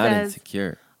then she Not says,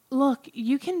 insecure. "Look,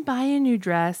 you can buy a new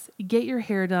dress, get your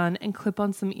hair done, and clip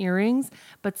on some earrings,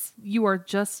 but you are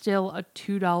just still a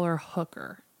 $2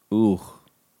 hooker." Ooh.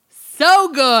 So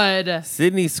good.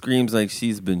 Sydney screams like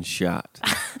she's been shot.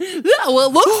 Yeah,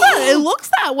 well, it looks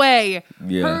that way.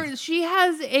 Yeah. She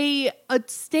has a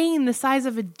stain the size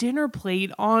of a dinner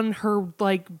plate on her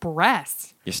like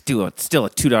breast. You're still a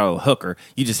 $2 hooker.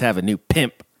 You just have a new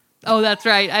pimp. Oh, that's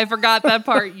right. I forgot that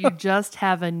part. You just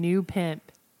have a new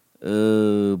pimp.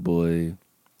 Oh boy.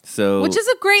 So Which is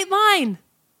a great line.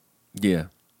 yeah.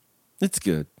 It's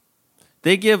good.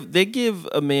 They give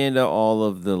Amanda all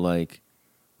of the like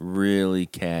really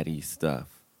catty stuff.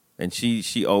 And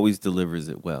she always delivers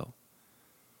it well.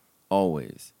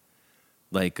 Always.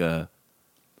 Like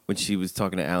when she was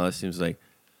talking to Alice, she was like,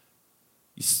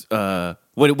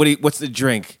 what's the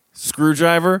drink?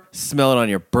 Screwdriver? Smell it on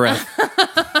your breath.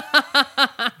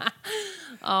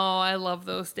 Oh, I love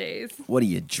those days. What are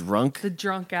you, drunk? The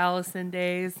drunk Allison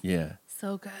days. Yeah.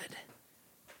 So good.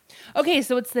 Okay,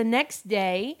 so it's the next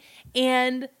day,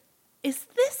 and is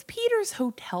this Peter's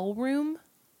hotel room?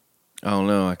 I don't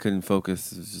know. I couldn't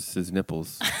focus. It's just his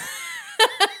nipples.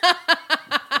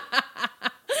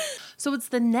 So it's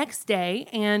the next day,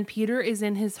 and Peter is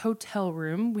in his hotel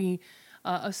room. We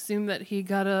assume that he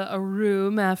got a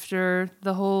room after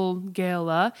the whole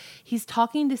gala. He's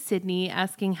talking to Sydney,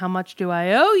 asking, "How much do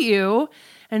I owe you?"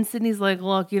 And Sydney's like,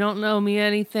 "Look, you don't owe me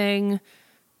anything.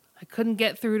 I couldn't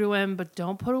get through to him, but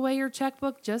don't put away your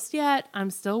checkbook just yet. I'm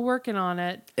still working on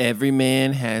it." Every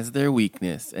man has their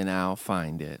weakness, and I'll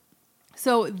find it.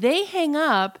 So they hang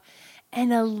up,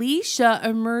 And Alicia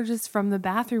emerges from the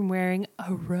bathroom wearing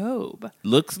a robe.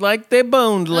 Looks like they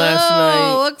boned last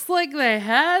night. Looks like they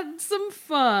had some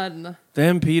fun.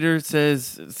 Then Peter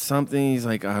says something. He's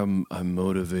like, I'm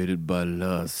motivated by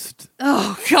lust.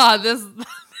 Oh, God, this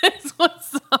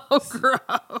was so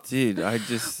gross. Dude, I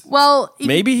just... Well...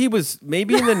 Maybe in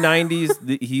the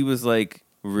 90s, he was like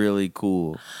really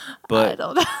cool. But I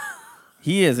don't know.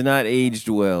 He has not aged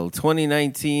well.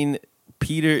 2019...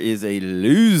 Peter is a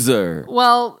loser.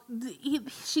 Well,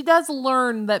 she does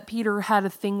learn that Peter had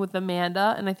a thing with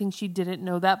Amanda, and I think she didn't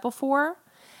know that before.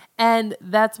 And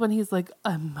that's when he's like,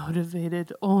 I'm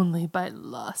motivated only by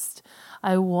lust.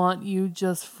 I want you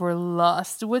just for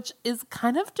lust, which is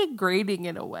kind of degrading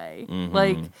in a way.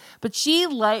 Mm-hmm. But she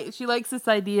likes this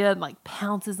idea and like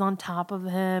pounces on top of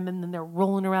him, and then they're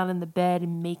rolling around in the bed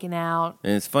and making out.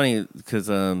 And it's funny because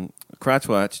Crotch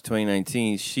Watch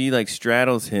 2019, she like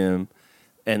straddles him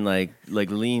and like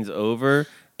leans over,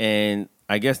 and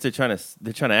I guess they're trying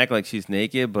to act like she's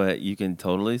naked, but you can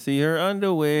totally see her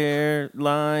underwear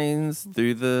lines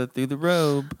through the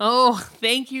robe. Oh,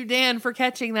 thank you, Dan, for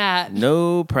catching that.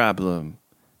 No problem.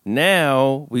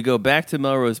 Now we go back to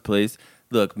Melrose Place.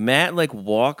 Look, Matt like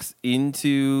walks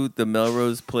into the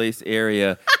Melrose Place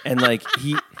area and like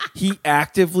he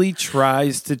actively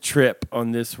tries to trip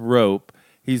on this rope.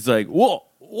 He's like, whoa.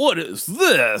 What is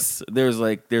this? There's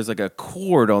like a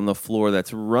cord on the floor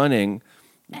that's running.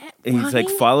 And he's like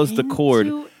follows the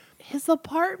cord. His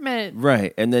apartment.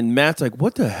 Right. And then Matt's like,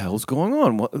 what the hell's going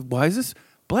on? Why is this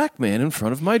black man in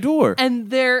front of my door? And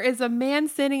there is a man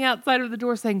standing outside of the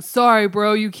door saying, sorry,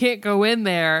 bro, you can't go in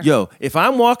there. Yo, if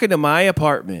I'm walking to my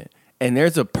apartment and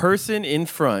there's a person in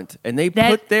front and they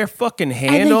put their fucking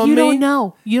hand on me. You don't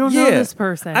know. You don't know this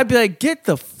person. I'd be like, get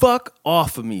the fuck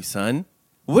off of me, son.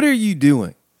 What are you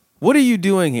doing? What are you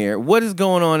doing here? What is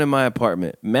going on in my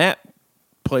apartment? Matt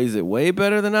plays it way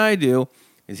better than I do.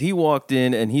 Is he walked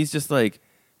in and he's just like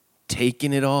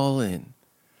taking it all in,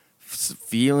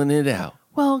 feeling it out.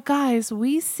 Well, guys,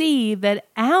 we see that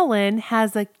Alan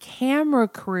has a camera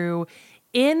crew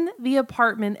in the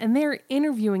apartment and they're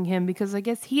interviewing him because I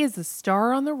guess he is a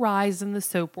star on the rise in the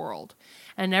soap world.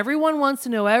 And everyone wants to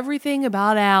know everything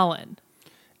about Alan.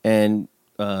 And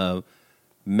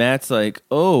Matt's like,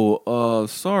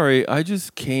 sorry, I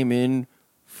just came in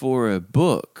for a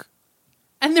book.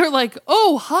 And they're like,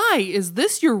 oh, hi, is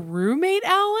this your roommate,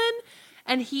 Alan?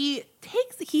 And he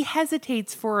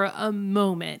hesitates for a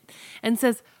moment and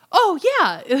says, oh,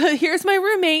 yeah, here's my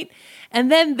roommate.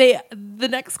 And then the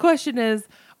next question is,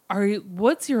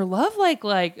 what's your love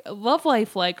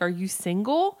life like? Are you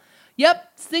single?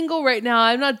 Yep, single right now.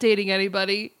 I'm not dating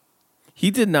anybody. He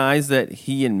denies that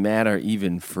he and Matt are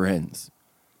even friends.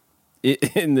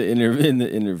 In the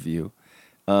interview,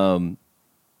 and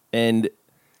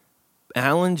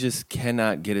Alan just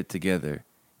cannot get it together.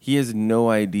 He has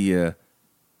no idea,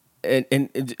 and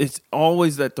it's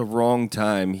always at the wrong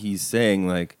time. He's saying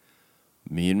like,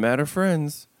 "Me and Matt are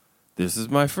friends. This is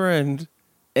my friend."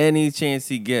 Any chance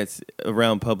he gets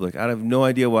around public, I have no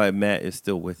idea why Matt is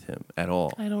still with him at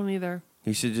all. I don't either.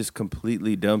 He should just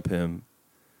completely dump him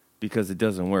because it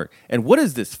doesn't work. And what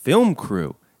is this film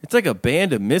crew? It's like a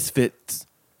band of misfits.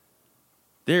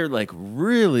 They're like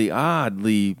really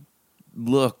oddly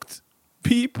looked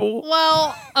people.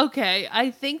 Well, okay.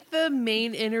 I think the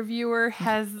main interviewer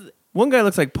has... One guy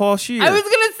looks like Paul Scheer. I was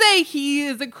going to say he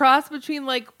is a cross between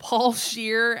like Paul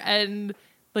Scheer and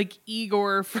like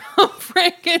Igor from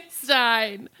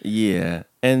Frankenstein. Yeah.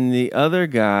 And the other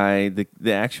guy,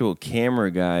 the actual camera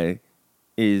guy,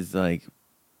 is like,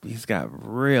 he's got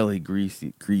really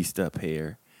greased up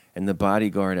hair. And the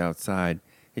bodyguard outside,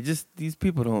 these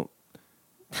people don't,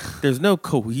 there's no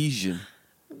cohesion.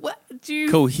 What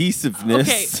cohesiveness.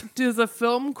 Okay, does a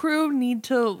film crew need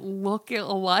to look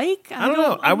alike? I don't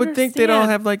know. I would think they'd all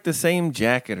have like the same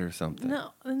jacket or something.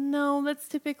 No, that's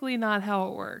typically not how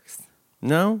it works.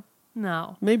 No?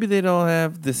 No. Maybe they'd all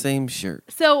have the same shirt.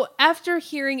 So after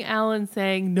hearing Alan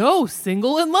saying, no,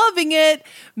 single and loving it,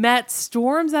 Matt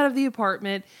storms out of the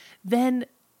apartment. Then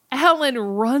Alan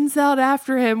runs out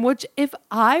after him, which if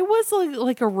I was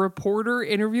like a reporter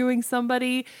interviewing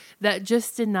somebody that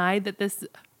just denied that this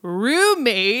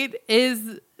roommate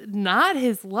is not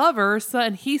his lover, so,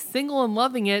 and he's single and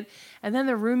loving it, and then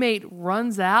the roommate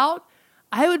runs out,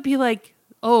 I would be like,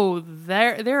 oh,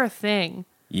 they're a thing.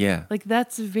 Yeah. Like,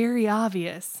 that's very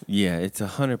obvious. Yeah, it's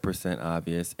 100%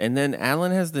 obvious. And then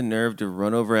Alan has the nerve to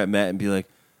run over at Matt and be like,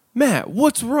 Matt,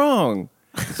 what's wrong?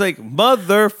 It's like,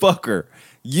 motherfucker.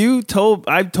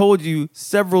 I've told you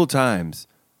several times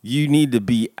you need to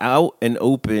be out and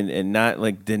open and not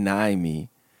like deny me.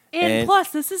 And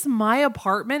plus, this is my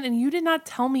apartment and you did not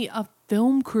tell me a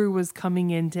film crew was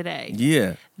coming in today.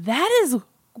 Yeah. That is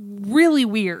really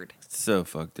weird. So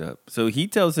fucked up. So he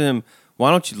tells him,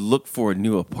 why don't you look for a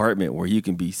new apartment where you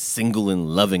can be single and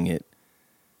loving it?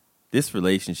 This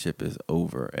relationship is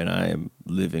over, and I am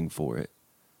living for it.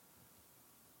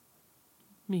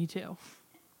 Me too.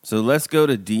 So let's go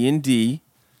to D&D.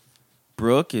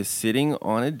 Brooke is sitting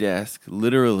on a desk,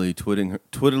 literally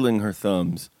twiddling her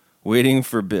thumbs, waiting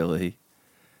for Billy.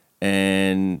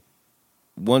 And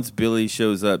once Billy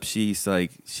shows up, she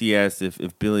asks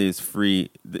if Billy is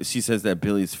free. She says that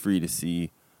Billy's free to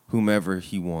see whomever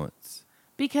he wants.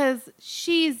 Because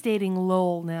she's dating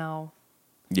Lowell now.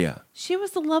 Yeah. She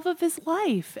was the love of his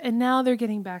life, and now they're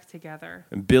getting back together.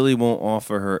 And Billy won't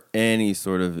offer her any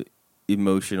sort of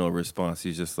emotional response.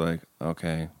 He's just like,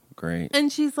 okay, great.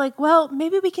 And she's like, well,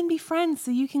 maybe we can be friends so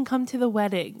you can come to the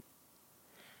wedding.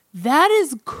 That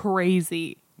is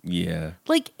crazy. Yeah.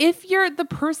 Like, if you're the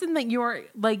person that you're,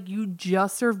 like, you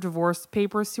just served divorce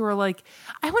papers to, are like,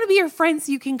 I want to be your friend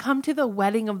so you can come to the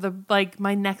wedding of the, like,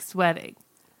 my next wedding.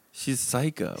 She's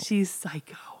psycho. She's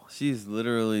psycho. She's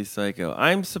literally psycho.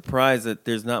 I'm surprised that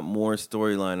there's not more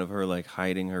storyline of her, like,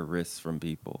 hiding her wrists from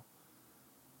people.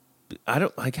 I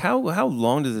don't, like, how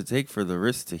long does it take for the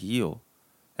wrist to heal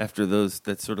after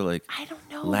that sort of, like, I don't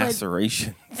know,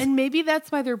 laceration? And maybe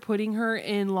that's why they're putting her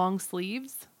in long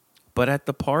sleeves. But at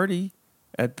the party,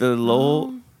 at the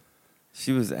Lowell,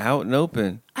 she was out and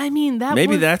open. I mean,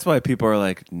 maybe that's why people are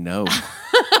like, no.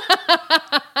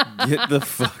 Get the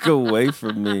fuck away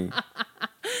from me.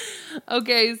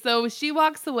 Okay, so she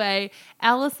walks away.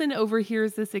 Allison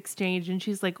overhears this exchange and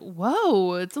she's like,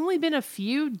 whoa, it's only been a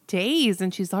few days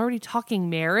and she's already talking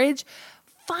marriage.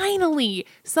 Finally,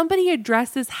 somebody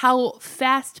addresses how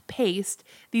fast-paced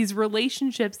these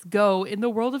relationships go in the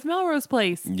world of Melrose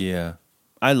Place. Yeah.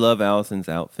 I love Allison's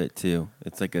outfit too.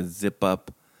 It's like a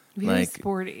zip-up, Very like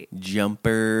sporty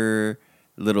jumper,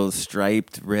 little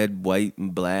striped red, white,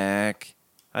 and black.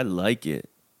 I like it.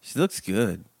 She looks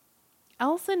good.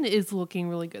 Allison is looking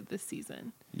really good this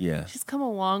season. Yeah. She's come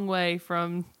a long way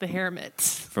from the hair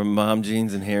mitts. From mom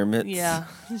jeans and hair mitts? Yeah,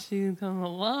 she's come a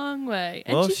long way.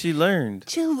 And well, she learned.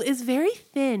 She is very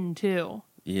thin, too.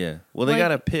 Yeah. Well, they got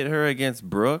to pit her against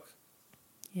Brooke.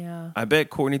 Yeah. I bet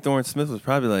Courtney Thorne-Smith was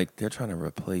probably like, they're trying to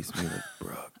replace me with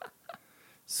Brooke.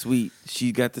 Sweet.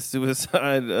 She got the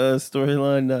suicide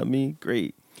storyline, not me.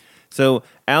 Great. So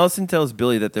Allison tells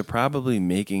Billy that they're probably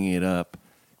making it up.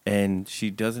 And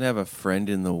she doesn't have a friend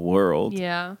in the world.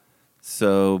 Yeah.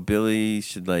 So Billy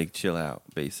should, like, chill out,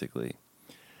 basically.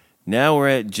 Now we're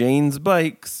at Jane's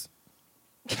Bikes.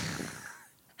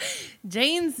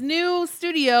 Jane's new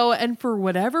studio, and for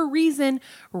whatever reason,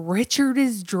 Richard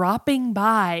is dropping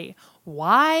by.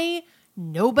 Why?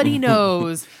 Nobody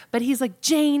knows. But he's like,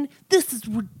 Jane, this is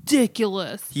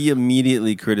ridiculous. He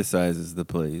immediately criticizes the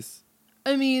place.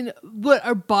 I mean, what,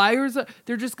 our buyers,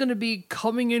 they're just going to be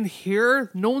coming in here?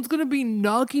 No one's going to be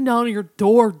knocking down your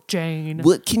door, Jane.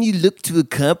 What can you look to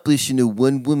accomplish in a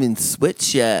one-woman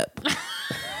sweatshop?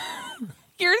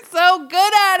 You're so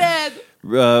good at it.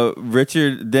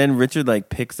 Richard like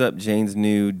picks up Jane's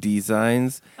new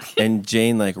designs and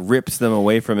Jane like rips them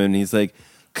away from him and he's like,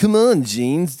 come on,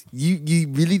 Jane, you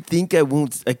really think I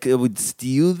would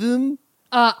steal them?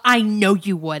 I know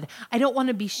you would. I don't want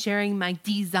to be sharing my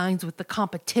designs with the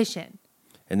competition.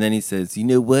 And then he says, you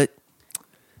know what?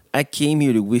 I came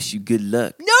here to wish you good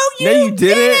luck. No, you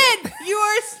didn't. You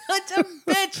are such a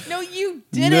bitch. No, you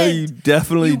didn't. No, you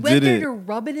definitely didn't. You went there to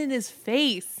rub it in his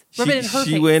face. Rub it in her face.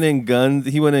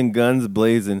 He went in guns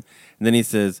blazing. And then he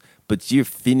says, but you're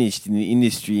finished in the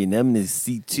industry and I'm going to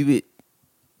see to it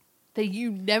that you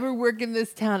never work in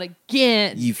this town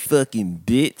again. You fucking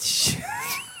bitch.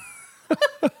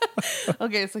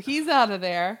 Okay, so he's out of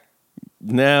there.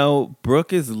 Now,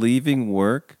 Brooke is leaving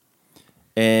work,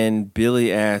 and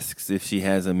Billy asks if she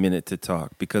has a minute to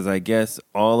talk, because I guess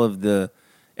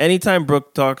anytime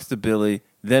Brooke talks to Billy,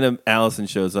 then Allison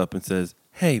shows up and says,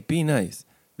 hey, be nice.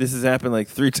 This has happened like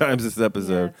 3 times this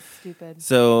episode. Yeah, it's stupid.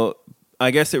 So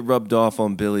I guess it rubbed off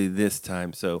on Billy this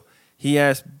time. So he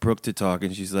asked Brooke to talk,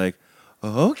 and she's like,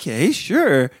 okay,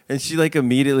 sure. And she like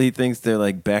immediately thinks they're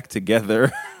like back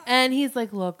together. And he's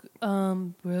like, look,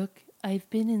 Brooke, I've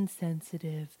been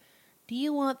insensitive. Do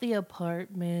you want the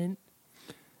apartment?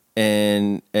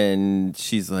 And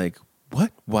she's like,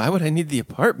 what? Why would I need the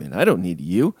apartment? I don't need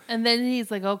you. And then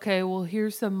he's like, okay, well,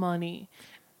 here's some money.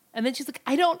 And then she's like,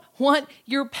 I don't want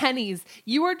your pennies.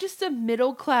 You are just a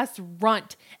middle-class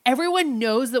runt. Everyone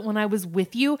knows that when I was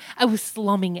with you, I was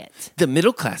slumming it. The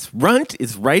middle-class runt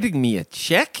is writing me a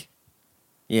check?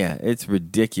 Yeah, it's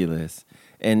ridiculous.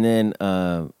 And then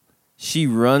she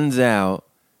runs out.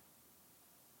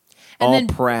 all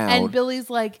proud. And Billy's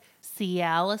like, see,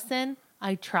 Allison,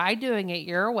 I tried doing it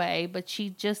your way, but she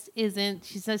just isn't.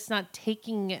 She's just not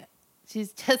taking it.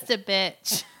 She's just a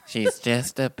bitch. She's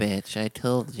just a bitch, I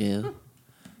told you.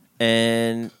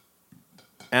 And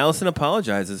Allison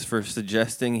apologizes for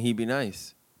suggesting he be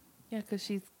nice. Yeah, because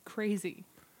she's crazy.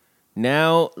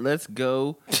 Now, let's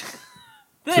go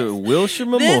to Wilshire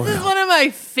Memorial. This is one of my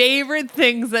favorite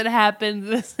things that happened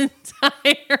this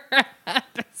entire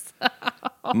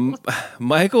episode.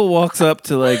 Michael walks up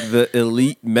to, like, the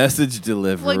elite message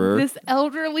deliverer. Like this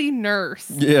elderly nurse.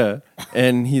 Yeah.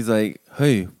 And he's like,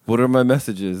 hey, what are my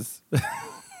messages?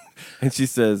 And she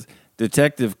says,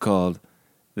 detective called.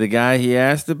 The guy he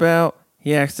asked about,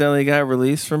 he accidentally got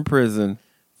released from prison.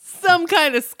 Some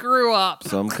kind of screw up.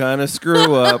 Some kind of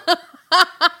screw up.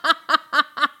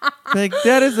 Like,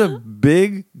 that is a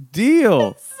big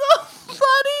deal. So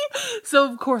funny.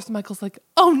 So, of course, Michael's like,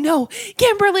 oh no,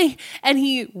 Kimberly. And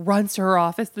he runs to her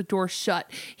office, the door's shut.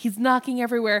 He's knocking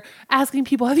everywhere, asking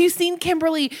people, have you seen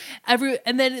Kimberly?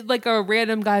 And then, like, a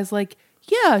random guy's like,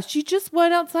 yeah, she just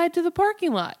went outside to the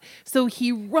parking lot. So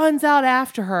he runs out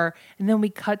after her. And then we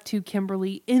cut to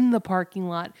Kimberly in the parking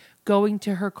lot going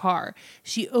to her car.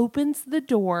 She opens the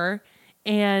door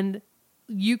and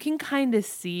you can kind of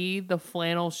see the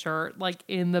flannel shirt like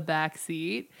in the back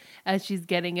seat as she's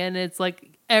getting in. It's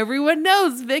like everyone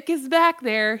knows Vic is back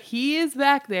there. He is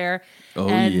back there. Oh,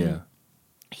 and yeah.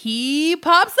 He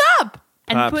pops up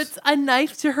and puts a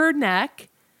knife to her neck.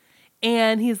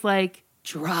 And he's like,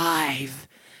 drive.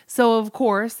 So, of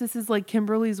course, this is like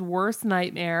Kimberly's worst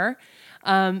nightmare.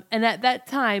 And at that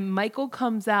time, Michael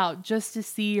comes out just to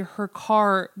see her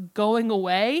car going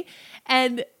away.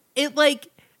 And it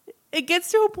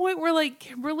gets to a point where like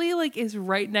Kimberly like is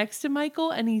right next to Michael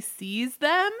and he sees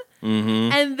them.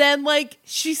 Mm-hmm. And then like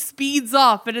she speeds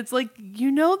off and it's like,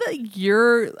 you know that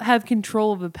you have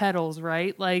control of the pedals,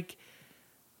 right? Like,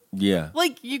 yeah.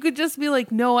 Like, you could just be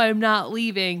like, no, I'm not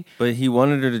leaving. But he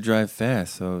wanted her to drive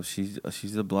fast, so she's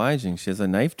obliging. She has a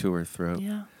knife to her throat.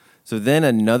 Yeah. So then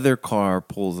another car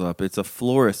pulls up. It's a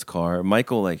florist car.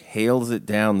 Michael, like, hails it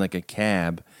down like a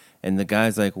cab. And the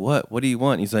guy's like, what? What do you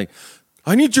want? He's like,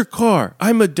 I need your car.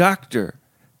 I'm a doctor.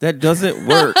 That doesn't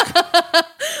work.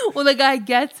 Well, the guy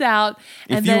gets out.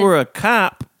 If you were a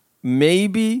cop,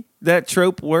 maybe that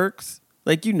trope works.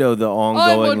 Like, you know, the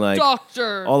ongoing, I'm a like,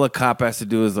 doctor. All a cop has to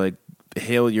do is, like,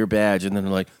 hail your badge, and then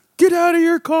they're like, get out of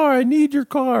your car, I need your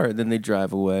car. And then they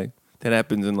drive away. That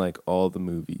happens in, like, all the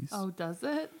movies. Oh, does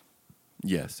it?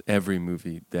 Yes, every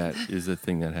movie, that is a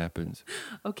thing that happens.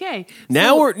 Okay.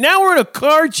 Now we're in a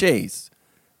car chase.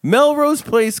 Melrose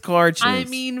Place car chase. I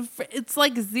mean, it's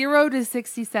like 0 to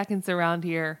 60 seconds around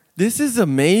here. This is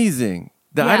amazing.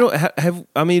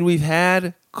 We've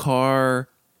had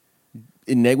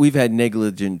we've had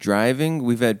negligent driving.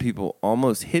 We've had people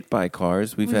almost hit by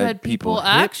cars. We've had people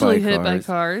actually hit by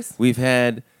cars. We've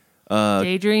had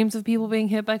daydreams of people being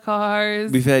hit by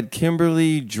cars. We've had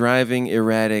Kimberly driving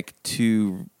erratic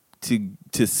to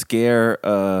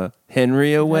scare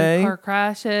Henry away. Car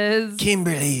crashes.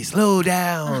 Kimberly, slow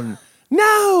down.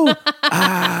 No.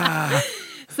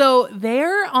 So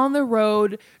they're on the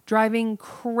road driving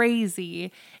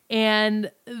crazy.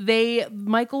 And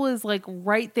Michael is like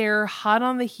right there, hot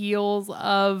on the heels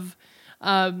of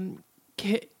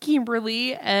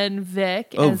Kimberly and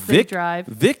Vic as they drive.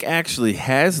 Vic actually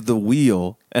has the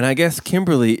wheel, and I guess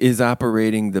Kimberly is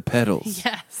operating the pedals.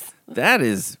 Yes. That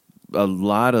is a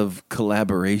lot of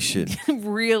collaboration.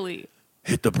 Really.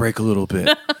 Hit the brake a little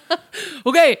bit.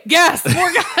 Okay, gas,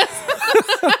 more gas.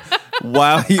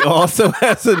 While he also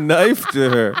has a knife to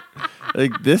her.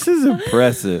 Like, this is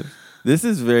impressive. This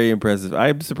is very impressive.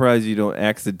 I'm surprised you don't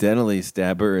accidentally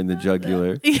stab her in the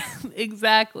jugular.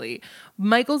 Exactly.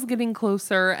 Michael's getting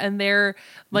closer and they're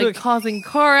like causing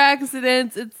car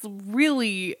accidents. It's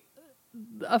really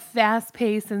a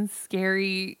fast-paced and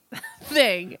scary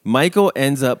thing. Michael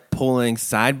ends up pulling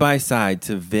side by side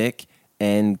to Vic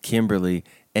and Kimberly.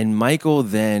 And Michael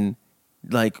then,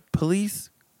 like, police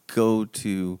go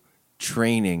to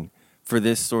training for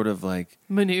this sort of like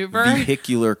maneuver,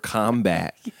 vehicular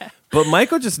combat. Yeah. But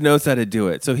Michael just knows how to do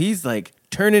it. So he's like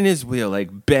turning his wheel,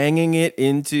 like banging it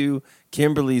into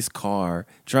Kimberly's car,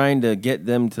 trying to get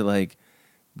them to like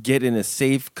get in a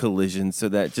safe collision so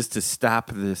that just to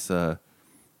stop this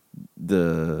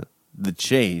the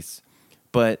chase.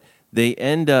 But they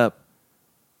end up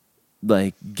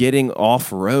like getting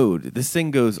off road. This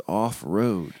thing goes off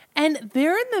road. And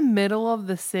they're in the middle of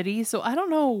the city, so I don't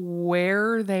know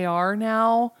where they are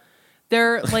now.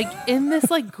 They're like in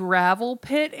this like gravel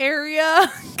pit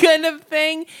area kind of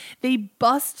thing. They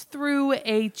bust through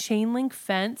a chain link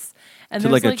fence and To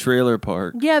there's like a trailer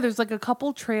park. Yeah, there's like a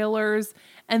couple trailers,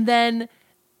 and then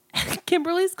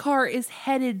Kimberly's car is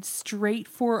headed straight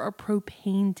for a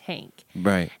propane tank.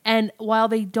 Right. And while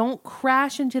they don't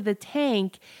crash into the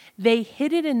tank, they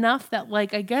hit it enough that,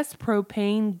 like, I guess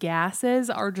propane gases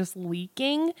are just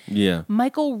leaking. Yeah.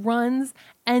 Michael runs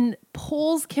and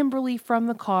pulls Kimberly from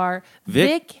the car.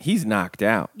 Vic, he's knocked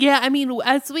out. Yeah, I mean,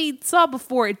 as we saw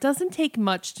before, it doesn't take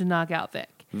much to knock out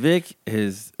Vic. Vic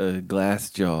is a glass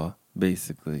jaw,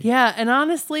 basically. Yeah, and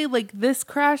honestly, like, this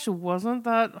crash wasn't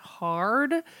that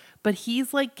hard, but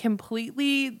he's, like,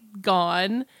 completely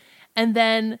gone. And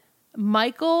then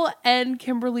Michael and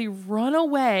Kimberly run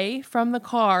away from the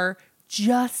car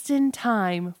just in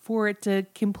time for it to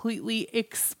completely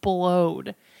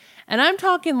explode. And I'm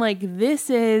talking like this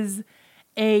is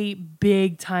a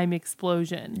big time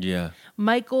explosion. Yeah.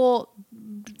 Michael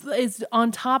is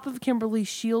on top of Kimberly,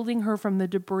 shielding her from the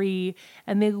debris,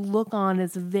 and they look on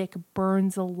as Vic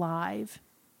burns alive.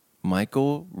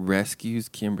 Michael rescues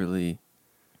Kimberly.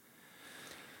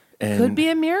 And Could be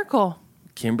a miracle.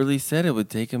 Kimberly said it would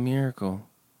take a miracle.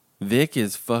 Vic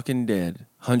is fucking dead.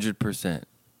 100%.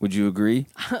 Would you agree?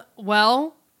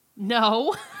 Well,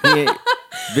 no.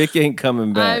 Vic ain't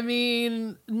coming back. I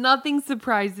mean, nothing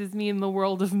surprises me in the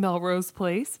world of Melrose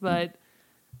Place, but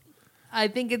I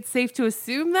think it's safe to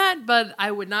assume that, but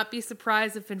I would not be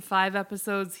surprised if in 5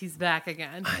 episodes he's back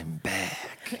again. I'm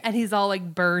back. And he's all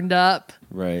like burned up.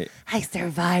 Right. I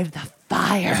survived the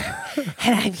fire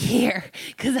and I'm here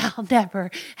because I'll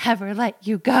never, ever let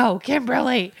you go,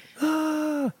 Kimberly.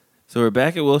 So we're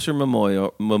back at Wilshire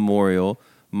Memorial.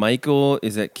 Michael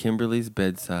is at Kimberly's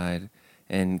bedside,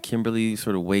 and Kimberly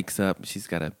sort of wakes up. She's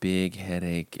got a big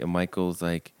headache, and Michael's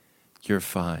like, "You're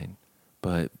fine,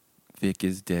 but Vic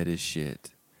is dead as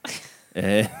shit."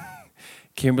 And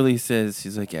Kimberly says,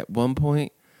 she's like, "At one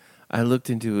point, I looked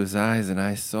into his eyes, and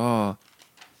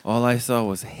all I saw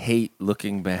was hate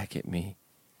looking back at me."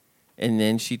 And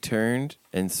then she turned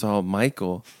and saw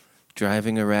Michael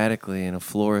driving erratically in a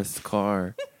florist's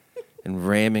car and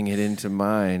ramming it into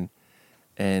mine.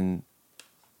 And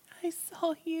I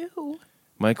saw you.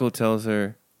 Michael tells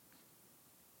her,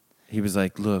 he was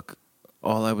like, "Look,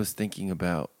 all I was thinking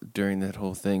about during that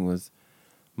whole thing was,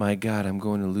 my God, I'm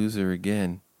going to lose her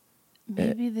again."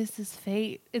 Maybe this is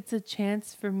fate. It's a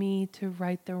chance for me to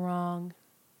right the wrong.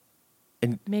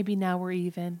 And maybe now we're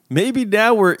even. Maybe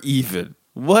now we're even.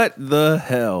 What the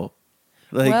hell?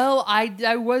 Like, well,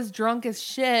 I was drunk as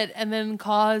shit and then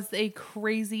caused a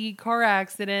crazy car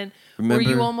accident where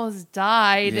you almost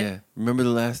died. Yeah. Remember the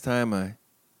last time I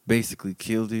basically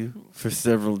killed you for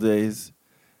several days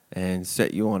and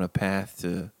set you on a path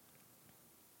to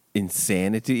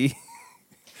insanity?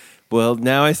 Well,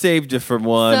 now I saved you from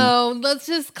one. So let's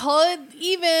just call it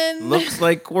even. Looks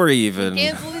like we're even.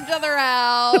 Cancel each other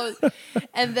out.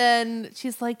 And then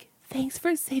she's like, "Thanks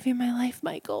for saving my life,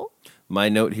 Michael." My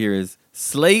note here is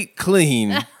slate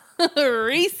clean.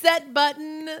 Reset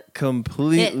button.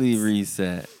 Completely hits.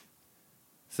 Reset.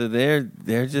 So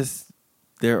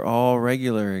they're all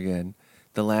regular again.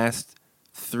 The last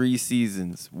 3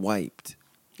 seasons wiped.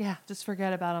 Yeah, just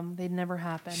forget about them. They'd never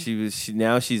happen.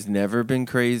 Now she's never been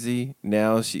crazy.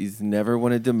 Now she's never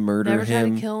wanted to murder never him.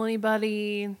 tried to kill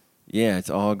anybody. Yeah, it's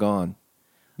all gone.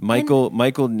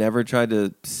 Michael never tried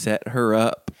to set her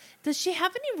up. Does she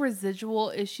have any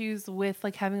residual issues with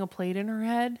like having a plate in her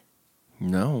head?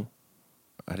 No.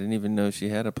 I didn't even know she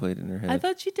had a plate in her head. I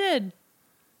thought she did.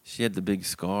 She had the big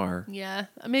scar. Yeah.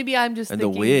 Maybe I'm just And the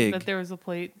thinking wig. that there was a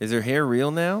plate. Is her hair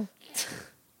real now?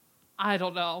 I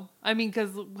don't know. I mean, because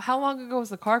how long ago was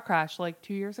the car crash? Like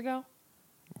 2 years ago?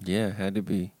 Yeah, had to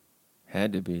be.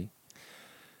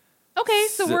 Okay,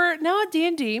 so we're now at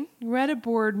D&D. We're at a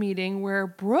board meeting where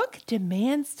Brooke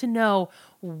demands to know,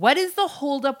 what is the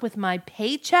holdup with my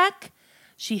paycheck?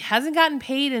 She hasn't gotten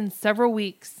paid in several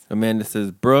weeks. Amanda says,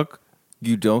 "Brooke,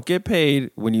 you don't get paid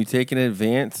when you take an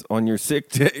advance on your sick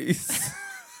days."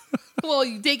 Well,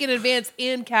 you take in advance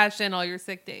and cash in all your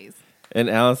sick days. And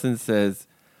Allison says,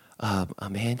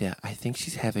 "Amanda, I think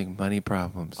she's having money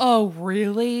problems." Oh,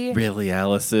 really? Really,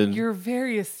 Allison? You're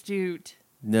very astute.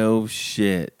 No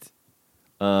shit.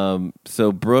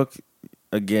 So Brooke,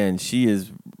 again, she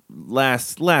is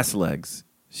last legs.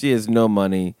 She has no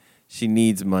money. She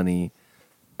needs money.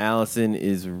 Allison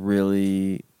is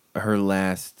really her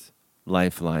last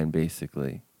lifeline,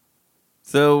 basically.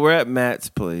 So we're at Matt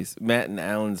and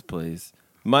Alan's place.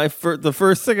 The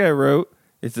first thing I wrote,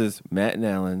 it says Matt and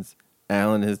Alan's.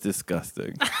 Alan is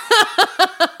disgusting.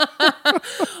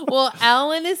 Well,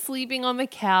 Alan is sleeping on the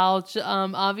couch.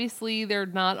 Obviously, they're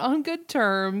not on good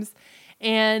terms.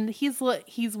 And he's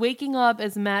waking up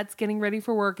as Matt's getting ready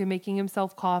for work and making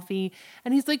himself coffee.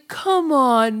 And he's like, come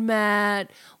on,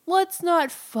 Matt. Let's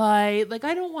not fight. Like,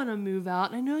 I don't want to move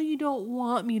out. I know you don't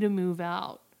want me to move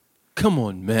out. Come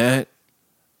on, Matt.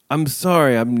 I'm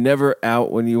sorry. I'm never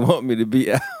out when you want me to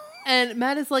be out. And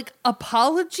Matt is like,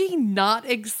 apology not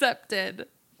accepted.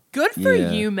 Good for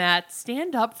you, Matt.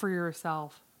 Stand up for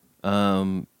yourself.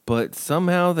 But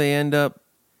somehow they end up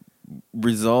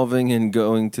resolving and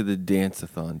going to the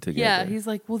dance-a-thon together. Yeah, he's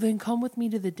like, well, then come with me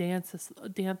to the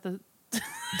dance-a-thon.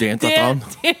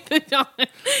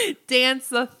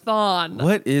 Dance-a-thon.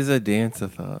 What is a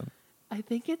dance-a-thon? I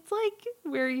think it's like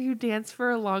where you dance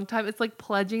for a long time. It's like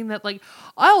pledging that, like,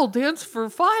 I'll dance for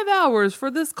 5 hours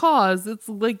for this cause. It's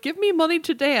like, give me money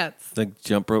to dance. It's like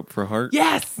jump rope for heart?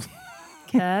 Yes!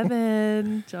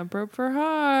 Kevin, jump rope for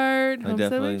heart. Homestead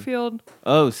definitely- Wakefield.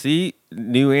 Oh, see?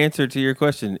 New answer to your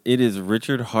question. It is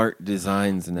Richard Hart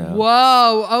Designs now.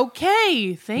 Whoa,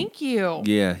 okay. Thank you.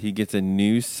 Yeah, he gets a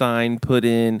new sign put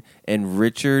in, and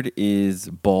Richard is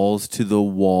balls to the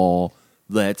wall.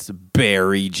 Let's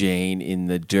bury Jane in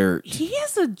the dirt. He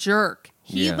is a jerk.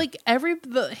 Yeah.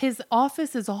 His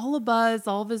office is all abuzz.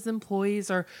 All of his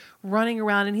employees are running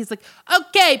around, and he's like,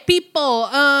 "Okay, people,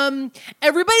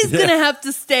 everybody's gonna have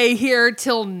to stay here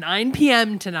till 9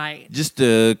 p.m. tonight." Just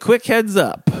a quick heads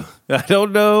up. I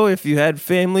don't know if you had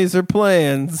families or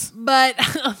plans. But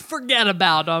forget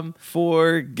about them.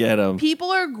 Forget them.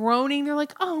 People are groaning. They're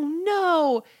like, "Oh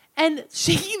no!" and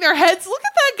shaking their heads. Look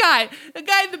at that guy. The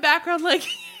guy in the background, like.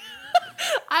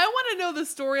 I want to know the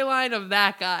storyline of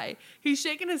that guy. He's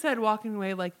shaking his head, walking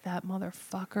away like, that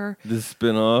motherfucker. The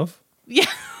spinoff? Yeah.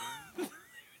 In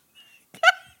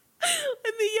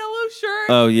the yellow shirt.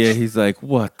 Oh, yeah. He's like,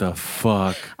 what the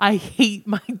fuck? I hate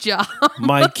my job.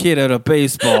 My kid at a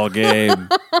baseball game.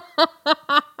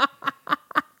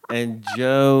 And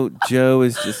Joe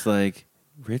is just like,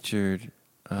 Richard,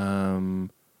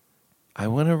 I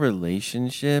want a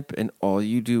relationship and all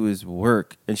you do is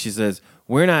work. And she says,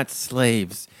 we're not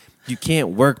slaves. You can't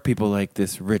work people like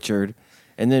this, Richard.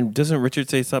 And then doesn't Richard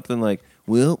say something like,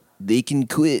 well, they can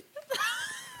quit.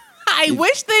 I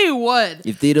wish they would.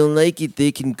 If they don't like it,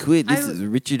 they can quit. This is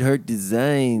Richard Hart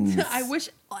Designs. I wish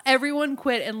everyone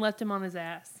quit and left him on his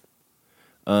ass.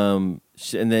 And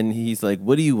then he's like,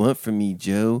 what do you want from me,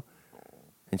 Joe?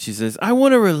 And she says, I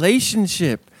want a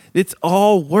relationship. It's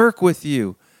all work with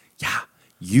you. Yeah,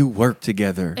 you work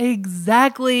together.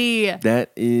 Exactly.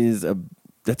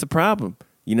 That's a problem.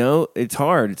 You know, it's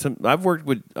hard. I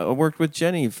worked with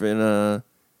Jenny at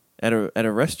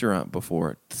a restaurant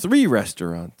before. 3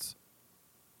 restaurants.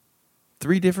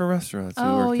 3 different restaurants. We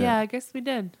Oh worked yeah, at. I guess we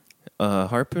did.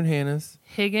 Harpoon Hannah's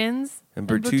Higgins and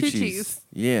Bertucci's.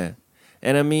 Yeah,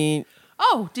 and I mean,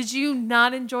 oh, did you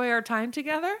not enjoy our time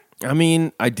together? I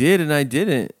mean, I did and I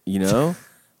didn't. You know,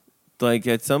 like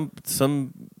at some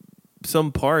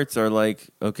parts are like,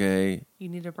 okay, You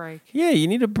need a break. yeah, you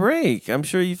need a break. I'm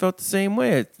sure you felt the same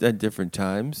way at different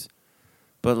times,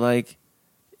 but like,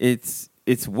 it's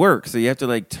work, so you have to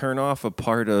like turn off a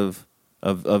part of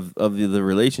the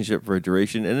relationship for a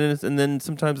duration, and then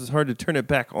sometimes it's hard to turn it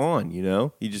back on. You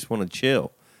know, you just want to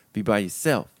chill, be by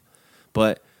yourself.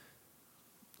 But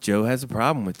Joe has a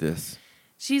problem with this.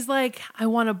 She's like, I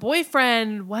want a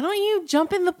boyfriend. Why don't you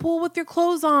jump in the pool with your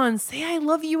clothes on? Say I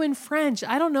love you in French.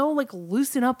 I don't know, like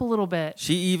loosen up a little bit.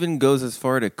 She even goes as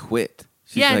far to quit.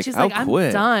 She's like, she's I'll like, quit.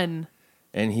 I'm done.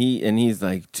 And he's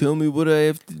like, tell me what I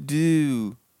have to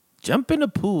do. Jump in a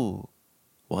pool.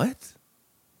 What?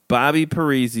 Bobby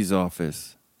Parisi's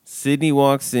office. Sydney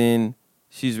walks in.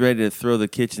 She's ready to throw the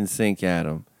kitchen sink at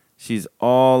him. She's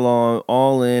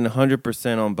all in,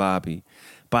 100% on Bobby.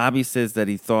 Bobby says that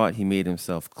he thought he made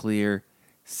himself clear.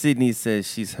 Sydney says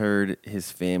she's heard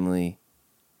his family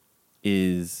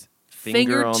is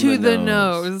finger on to the the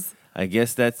nose. I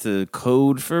guess that's a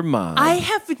code for mom. I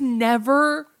have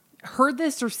never heard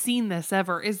this or seen this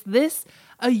ever. Is this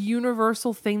a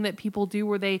universal thing that people do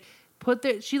where they put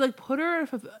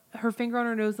her finger on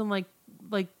her nose and like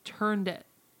turned it?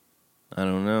 I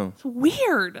don't know. It's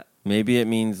weird. Maybe it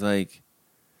means like,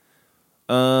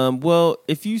 well,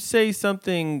 if you say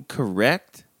something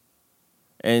correct,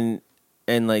 and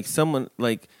like someone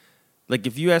like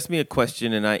if you asked me a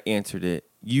question and I answered it,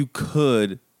 you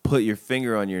could put your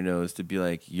finger on your nose to be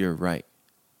like, you're right.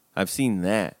 I've seen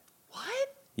that.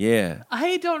 What? Yeah.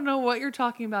 I don't know what you're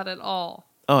talking about at all.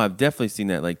 Oh, I've definitely seen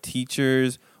that. Like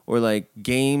teachers or like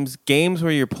games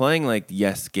where you're playing like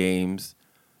yes games.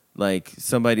 Like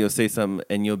somebody will say something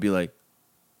and you'll be like,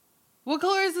 What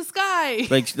color is the sky?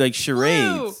 like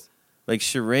charades. Blue. like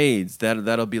charades.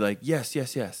 That'll be like yes,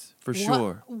 for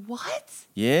sure. What?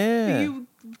 Yeah. Do you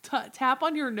tap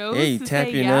on your nose? Yeah, you to tap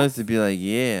say your yes? nose to be like,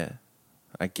 yeah,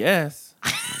 I guess.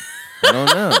 I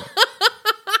don't know.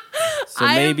 So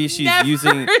maybe she's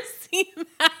using. Seen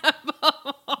that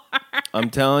before. I'm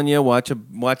telling you, watch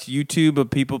YouTube of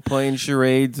people playing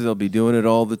charades. They'll be doing it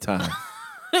all the time.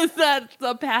 Is that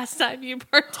the pastime you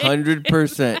partake?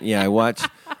 100%. Yeah,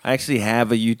 I actually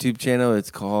have a YouTube channel.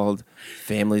 It's called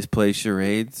Families Play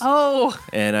Charades. Oh,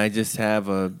 And I just have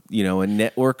a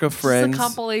network of friends. it's a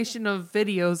compilation of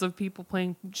videos of people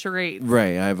playing charades.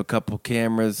 Right. I have a couple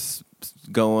cameras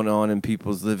going on in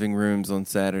people's living rooms on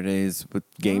Saturdays with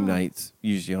game nights,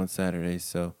 usually on Saturdays.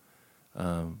 So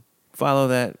follow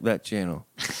that channel.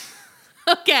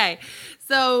 Okay,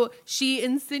 so she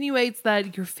insinuates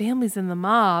that your family's in the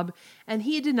mob, and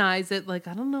he denies it. Like,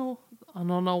 I don't know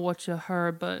what you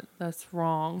heard, but that's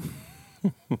wrong.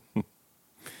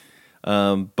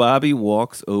 Bobby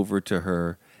walks over to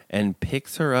her and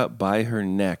picks her up by her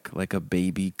neck like a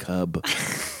baby cub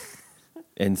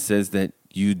and says that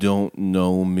you don't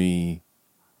know me.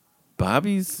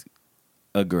 Bobby's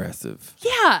aggressive.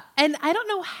 Yeah, and I don't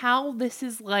know how this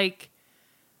is like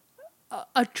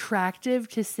attractive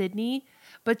to Sydney,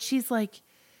 but she's like,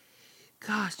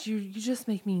 gosh, you just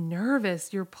make me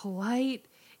nervous. You're polite,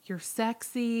 you're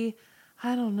sexy.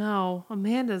 I don't know.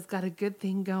 Amanda's got a good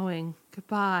thing going.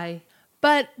 Goodbye.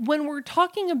 But when we're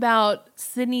talking about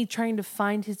Sydney trying to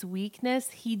find his weakness,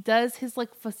 he does his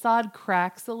like facade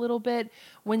cracks a little bit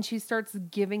when she starts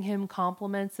giving him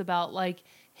compliments about like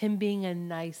him being a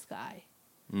nice guy.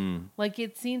 Like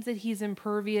it seems that he's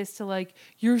impervious to like,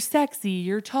 you're sexy,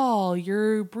 you're tall,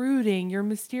 you're brooding, you're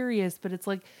mysterious, but it's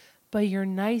like, but you're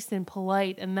nice and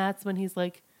polite. And that's when he's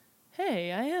like,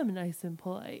 hey, I am nice and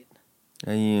polite.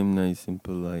 I am nice and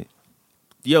polite.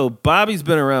 Yo, Bobby's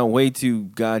been around way too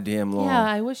goddamn long. Yeah,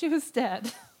 I wish he was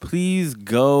dead. Please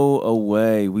go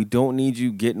away. We don't need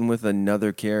you getting with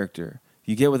another character.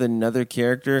 You get with another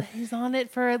character. He's on it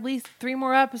for at least 3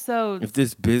 more episodes. If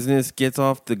this business gets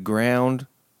off the ground,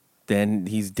 then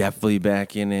he's definitely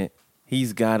back in it.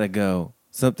 He's got to go.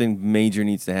 Something major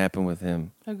needs to happen with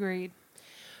him. Agreed.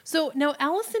 So now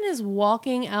Allison is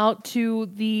walking out to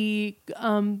the,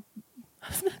 I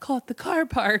was going to call it the car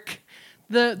park,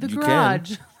 the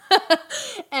garage.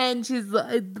 And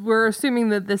we're assuming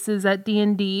that this is at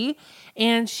D&D,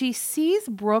 and she sees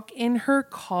Brooke in her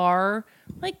car,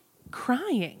 like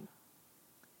crying.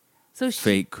 So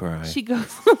Fake cry. She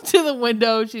goes up to the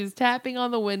window. She's tapping on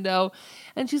the window,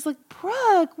 and she's like,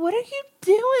 Brooke, what are you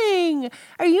doing?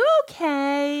 Are you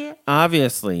okay?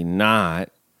 Obviously not.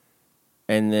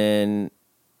 And then,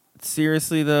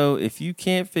 seriously though, if you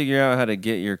can't figure out how to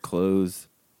get your clothes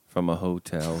from a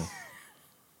hotel,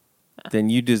 then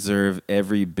you deserve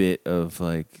every bit of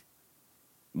like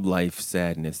life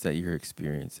sadness that you're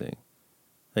experiencing.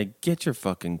 Like, get your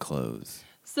fucking clothes.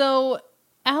 So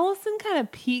Allison kind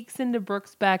of peeks into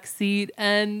Brooke's back seat,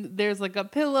 and there's like a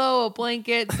pillow, a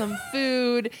blanket, some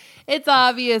food. It's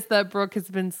obvious that Brooke has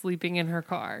been sleeping in her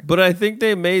car. But I think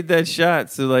they made that shot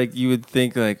so like you would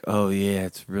think like, oh yeah,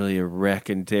 it's really a wreck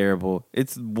and terrible.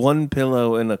 It's one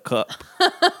pillow and a cup.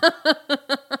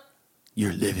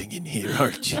 You're living in here,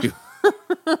 aren't you?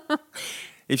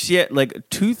 If she had like a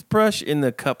toothbrush in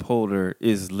the cup holder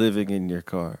is living in your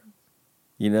car.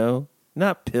 You know?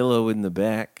 Not pillow in the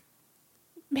back.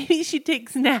 Maybe she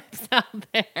takes naps out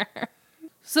there.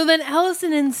 So then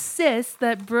Allison insists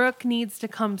that Brooke needs to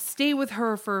come stay with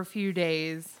her for a few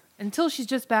days until she's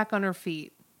just back on her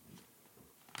feet.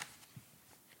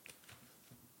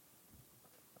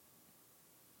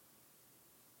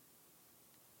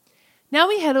 Now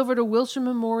we head over to Wilshire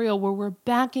Memorial, where we're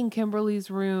back in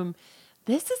Kimberly's room.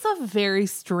 This is a very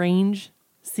strange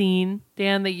scene,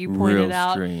 Dan, that you pointed Real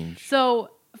out. strange. So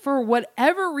for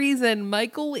whatever reason,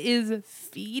 Michael is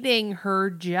feeding her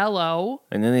Jell-O.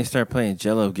 And then they start playing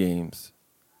Jell-O games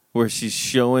where she's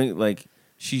showing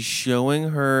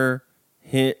her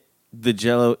the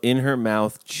Jell-O in her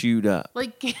mouth chewed up.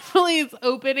 Like Kimberly is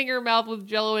opening her mouth with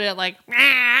Jell-O in it, like,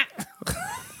 why?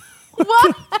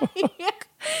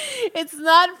 It's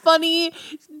not funny.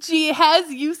 She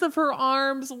has use of her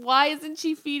arms. Why isn't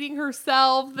she feeding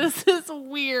herself? This is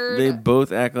weird. They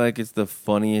both act like it's the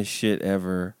funniest shit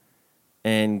ever.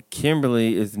 And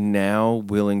Kimberly is now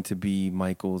willing to be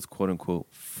Michael's quote-unquote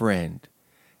friend.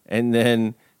 And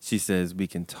then she says, we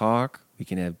can talk, we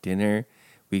can have dinner,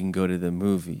 we can go to the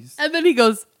movies. And then he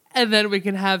goes, and then we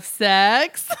can have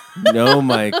sex. No,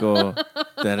 Michael,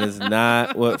 that is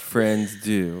not what friends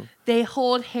do. They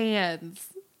hold hands.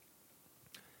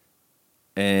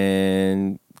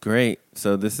 And Great.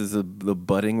 So this is the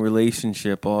budding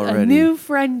relationship already. A new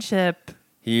friendship.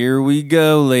 Here we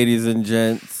go, ladies and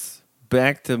gents.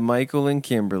 Back to Michael and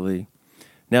Kimberly.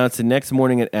 Now it's the next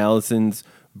morning at Allison's.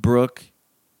 Brooke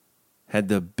had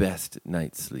the best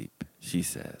night's sleep, she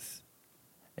says.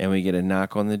 And we get a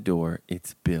knock on the door.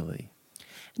 It's Billy.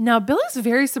 Now, Billy's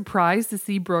very surprised to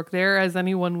see Brooke there, as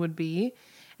anyone would be.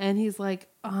 And he's like,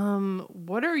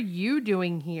 what are you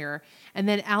doing here? And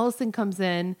then Allison comes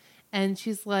in and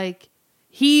she's like,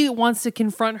 he wants to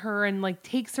confront her and like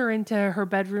takes her into her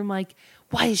bedroom like,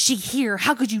 why is she here?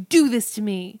 How could you do this to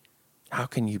me? How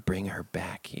can you bring her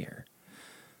back here?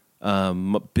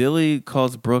 Billy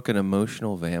calls Brooke an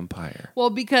emotional vampire. Well,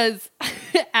 because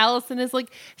Allison is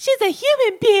like, she's a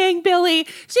human being, Billy.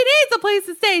 She needs a place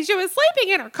to stay. She was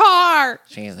sleeping in her car.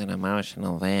 She's an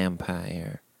emotional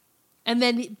vampire. And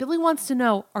then Billy wants to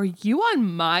know, are you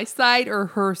on my side or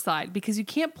her side? Because you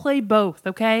can't play both,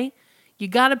 okay? You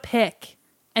got to pick.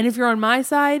 And if you're on my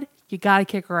side, you got to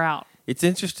kick her out. It's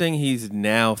interesting he's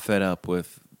now fed up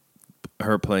with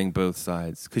her playing both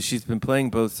sides because she's been playing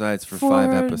both sides for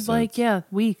 5 episodes. Like, yeah,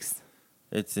 weeks.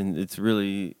 It's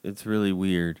really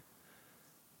weird.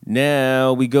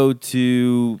 Now we go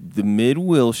to the Mid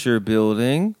Wilshire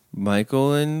building.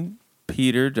 Michael and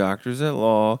Peter, doctors at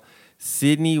law.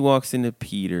 Sydney walks into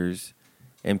Peter's,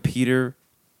 and Peter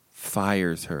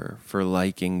fires her for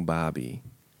liking Bobby.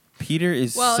 Peter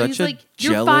is such he's a like,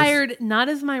 jealous. you're fired not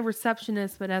as my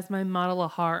receptionist, but as my model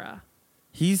Ahara.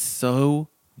 He's so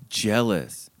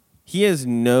jealous. He has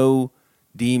no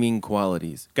redeeming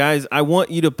qualities. Guys, I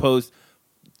want you to post,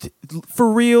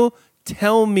 for real,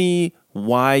 tell me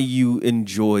why you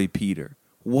enjoy Peter.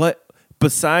 What,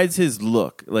 besides his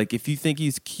look, like if you think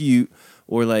he's cute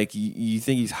or like you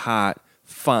think he's hot,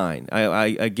 fine.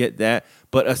 I get that.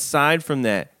 But aside from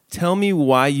that, tell me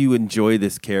why you enjoy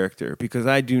this character, because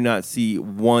I do not see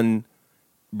one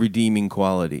redeeming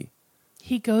quality.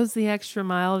 He goes the extra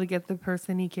mile to get the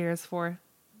person he cares for.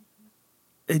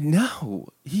 No,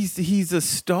 he's a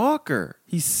stalker.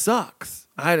 He sucks.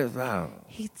 I don't know.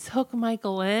 He took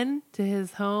Michael in to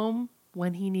his home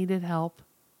when he needed help.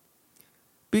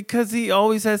 Because he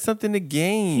always has something to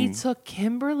gain. He took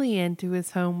Kimberly into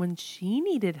his home when she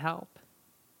needed help.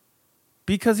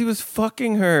 Because he was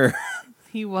fucking her.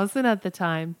 He wasn't at the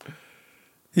time.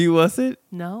 He wasn't?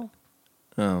 No.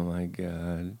 Oh my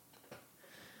God.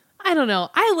 I don't know.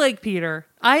 I like Peter.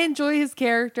 I enjoy his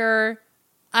character.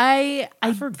 I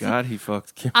forgot he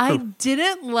fucked Kimberly. I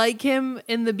didn't like him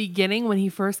in the beginning when he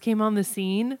first came on the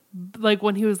scene. Like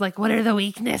when he was like, what are the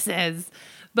weaknesses?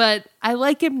 But I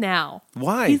like him now.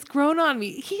 Why? He's grown on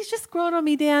me. He's just grown on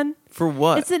me, Dan. For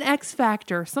what? It's an X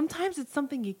factor. Sometimes it's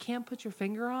something you can't put your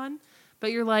finger on,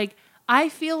 but you're like, I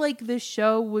feel like this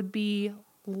show would be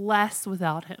less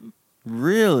without him.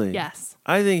 Really? Yes.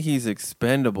 I think he's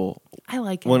expendable. I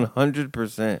like him.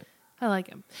 100%. I like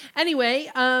him. Anyway,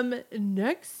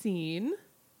 next scene.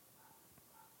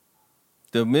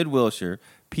 The Mid Wilshire.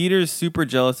 Peter's super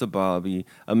jealous of Bobby.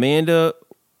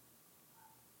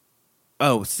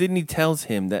 Sydney tells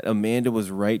him that Amanda was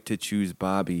right to choose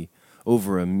Bobby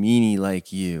over a meanie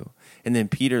like you. And then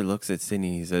Peter looks at Sydney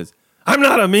and he says, I'm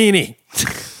not a meanie.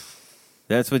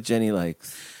 That's what Jenny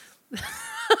likes.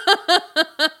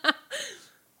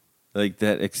 Like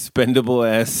that expendable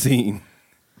ass scene.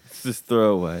 It's just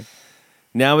throwaway.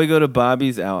 Now we go to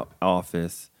Bobby's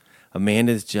office.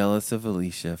 Amanda's jealous of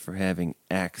Alicia for having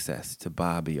access to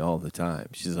Bobby all the time.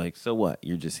 She's like, so what?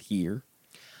 You're just here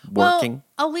working?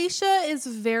 Well, Alicia is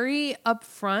very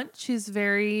upfront. She's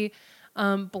very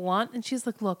blunt. And she's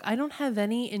like, look, I don't have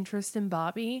any interest in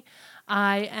Bobby.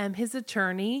 I am his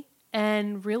attorney.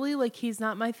 And really, like, he's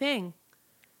not my thing.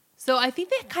 So I think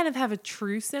they kind of have a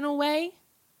truce in a way.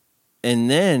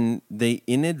 And then they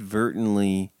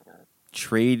inadvertently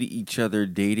trade each other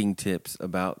dating tips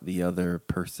about the other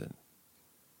person.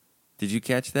 Did you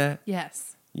catch that?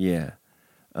 Yes. Yeah.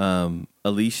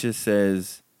 Alicia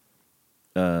says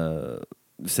that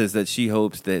she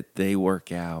hopes that they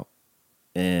work out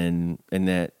and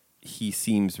that he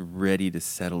seems ready to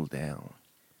settle down.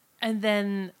 And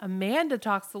then Amanda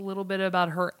talks a little bit about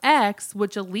her ex,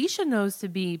 which Alicia knows to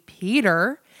be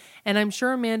Peter. And I'm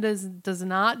sure Amanda does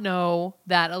not know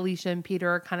that Alicia and Peter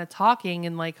are kind of talking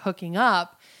and like hooking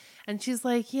up. And she's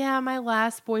like, yeah, my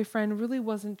last boyfriend really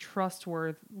wasn't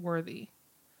trustworthy.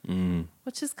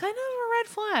 Which is kind of a red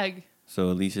flag.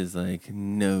 So Alicia's like,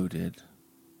 noted.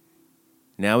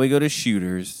 Now we go to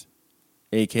Shooters,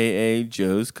 a.k.a.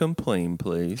 Joe's Complain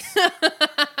Place.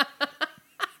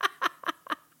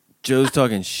 Joe's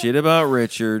talking shit about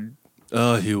Richard.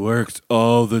 Oh, he works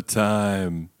all the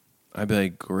time. I'd be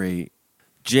like, great.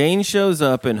 Jane shows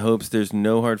up and hopes there's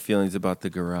no hard feelings about the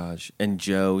garage, and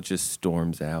Joe just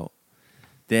storms out.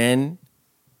 Then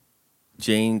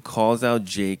Jane calls out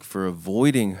Jake for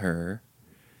avoiding her,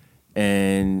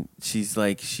 and she's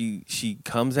like, she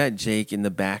comes at Jake in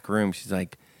the back room. She's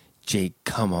like, Jake,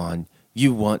 come on.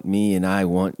 You want me and I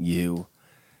want you.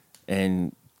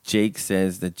 And Jake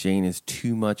says that Jane is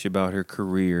too much about her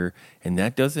career, and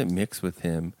that doesn't mix with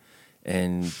him.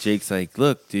 And Jake's like,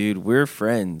 look, dude, we're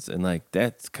friends. And, like,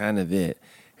 that's kind of it.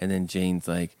 And then Jane's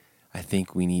like, I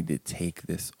think we need to take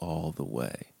this all the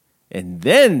way. And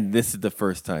then this is the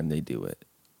first time they do it.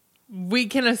 We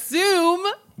can assume.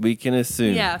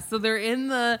 Yeah, so they're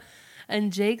in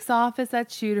Jake's office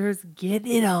at Shooter's. Get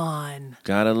it on.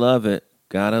 Gotta love it.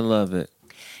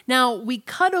 Now, we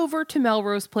cut over to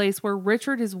Melrose Place where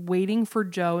Richard is waiting for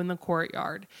Joe in the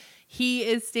courtyard. He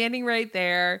is standing right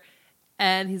there,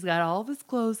 and he's got all of his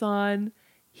clothes on.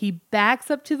 He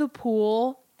backs up to the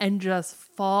pool and just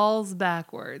falls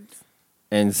backwards.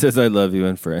 And says, I love you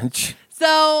in French.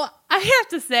 So, I have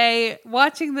to say,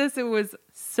 watching this, it was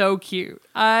so cute.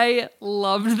 I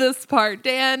loved this part,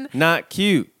 Dan. Not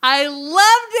cute. I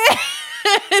loved it.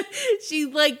 She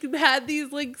had these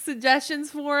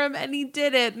suggestions for him, and he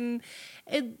did it, and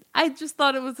I just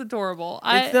thought it was adorable.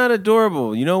 It's not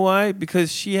adorable. You know why?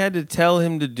 Because she had to tell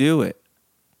him to do it.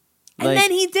 And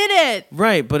then he did it.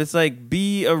 Right, but it's like,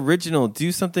 be original.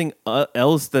 Do something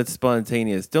else that's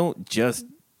spontaneous. Don't just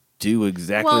do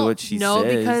exactly what she says. No,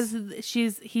 because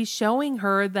he's showing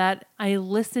her that I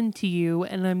listened to you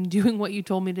and I'm doing what you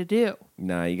told me to do.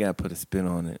 Nah, you gotta put a spin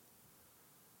on it.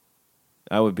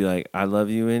 I would be like, I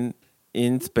love you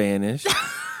in Spanish.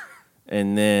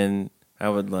 And then I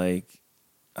would I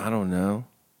don't know,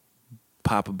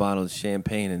 pop a bottle of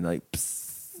champagne and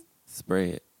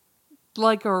spray it.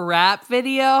 Like a rap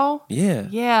video? Yeah.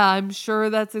 Yeah, I'm sure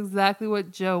that's exactly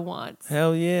what Joe wants.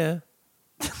 Hell yeah.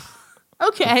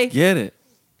 Okay. Let's get it.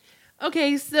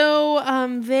 Okay, so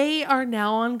they are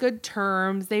now on good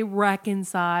terms. They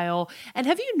reconcile. And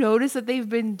have you noticed that they've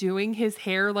been doing his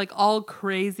hair all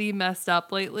crazy messed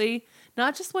up lately?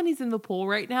 Not just when he's in the pool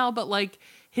right now, but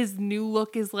his new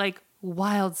look is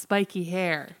wild spiky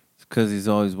hair. It's because he's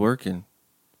always working.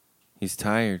 He's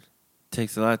tired.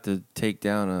 Takes a lot to take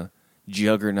down a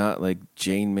juggernaut like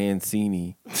Jane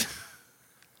Mancini.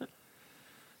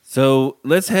 So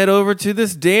let's head over to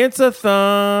this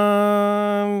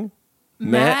dance-a-thon.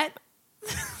 Matt?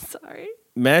 Sorry.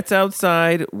 Matt's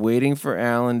outside waiting for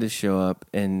Alan to show up,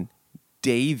 and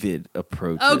David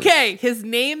approaches. Okay, his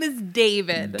name is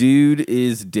David. Dude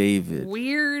is David.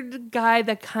 Weird guy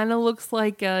that kind of looks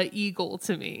like an eagle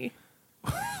to me.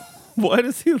 Why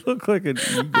does he look like an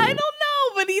eagle? I don't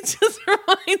know, but he just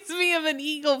reminds me of an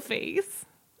eagle face.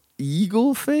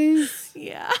 Eagle face?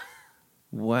 Yeah.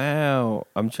 Wow.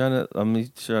 Let me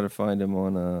try to find him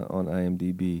on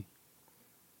IMDb.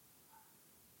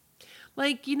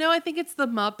 I think it's the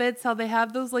Muppets, how they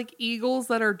have those eagles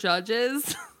that are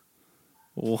judges.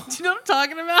 Do you know what I'm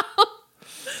talking about?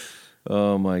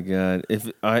 Oh my God.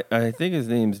 I think his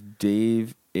name's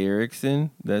Dave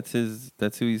Erickson. That's who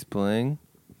he's playing.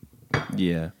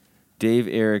 Yeah. Dave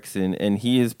Erickson, and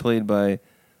he is played by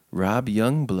Rob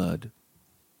Youngblood.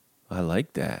 I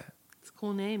like that. It's a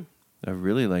cool name. I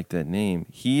really like that name.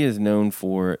 He is known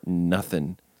for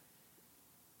nothing.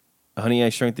 Honey, I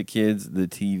Shrunk the Kids, the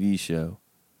TV show.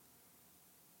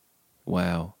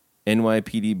 Wow.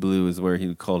 NYPD Blue is where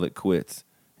he called it quits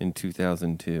in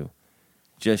 2002.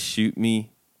 Just Shoot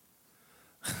Me.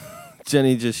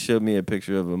 Jenny just showed me a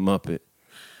picture of a Muppet.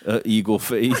 Eagle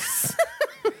face.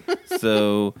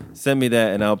 So send me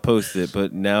that and I'll post it.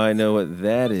 But now I know what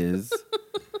that is.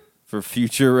 For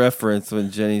future reference,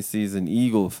 when Jenny sees an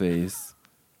eagle face,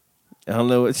 I don't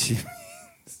know what she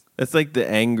means. That's like the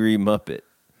angry Muppet.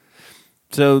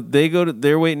 So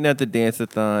they're waiting at the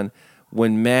dance-a-thon.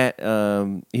 When Matt,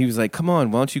 he was like, come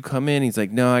on, why don't you come in? He's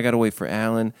like, no, I got to wait for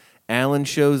Alan. Alan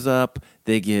shows up.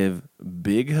 They give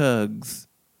big hugs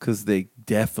because they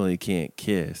definitely can't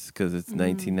kiss because it's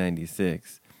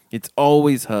 1996. It's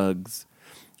always hugs.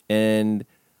 And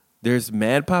there's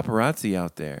mad paparazzi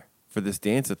out there for this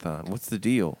dance-a-thon. What's the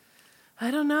deal?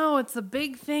 I don't know. It's a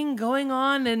big thing going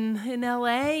on in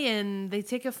LA, and they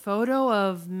take a photo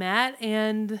of Matt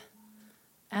and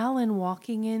Alan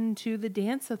walking into the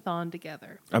dance-a-thon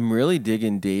together. I'm really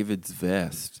digging David's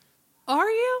vest. Are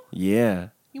you? Yeah.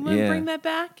 You want to bring that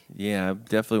back? Yeah, I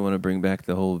definitely want to bring back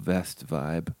the whole vest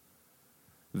vibe.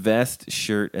 Vest,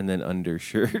 shirt, and then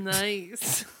undershirt.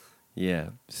 Nice.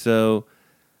 Yeah. So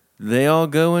they all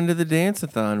go into the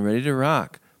dance-a-thon ready to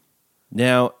rock.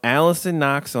 Now, Allison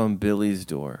knocks on Billy's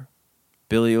door.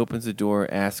 Billy opens the door,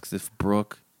 asks if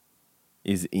Brooke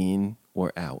is in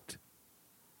or out.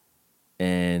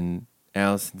 And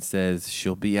Allison says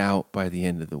she'll be out by the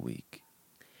end of the week.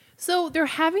 So they're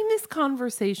having this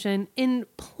conversation in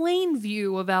plain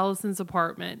view of Allison's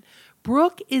apartment.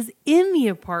 Brooke is in the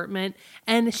apartment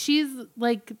and she's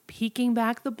like peeking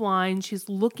back the blind. She's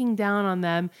looking down on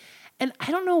them. And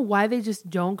I don't know why they just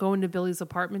don't go into Billy's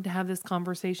apartment to have this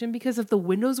conversation, because if the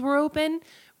windows were open,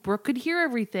 Brooke could hear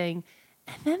everything.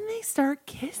 And then they start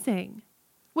kissing,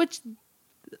 which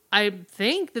I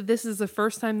think that this is the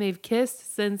first time they've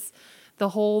kissed since the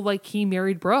whole, like, he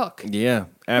married Brooke. Yeah.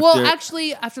 Well,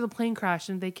 actually, after the plane crash,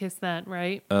 and they kissed then,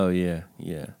 right? Oh, yeah.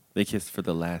 Yeah. They kissed for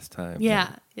the last time.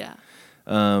 Yeah. Yeah.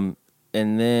 And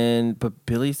then, but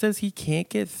Billy says he can't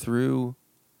get through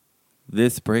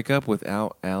this breakup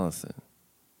without Allison.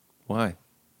 Why?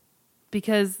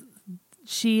 Because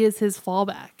she is his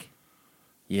fallback.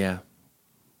 Yeah.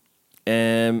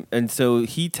 And so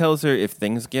he tells her, if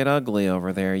things get ugly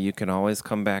over there, you can always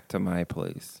come back to my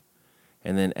place.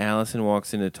 And then Allison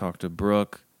walks in to talk to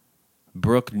Brooke.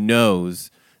 Brooke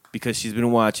knows, because she's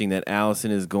been watching, that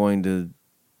Allison is going to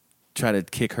try to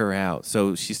kick her out.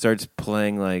 So she starts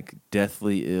playing like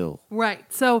deathly ill. Right.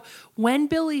 So when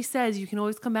Billy says you can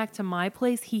always come back to my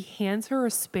place, he hands her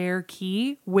a spare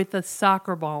key with a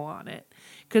soccer ball on it.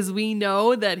 Because we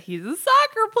know that he's a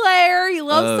soccer player. He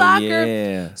loves soccer.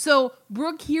 Yeah. So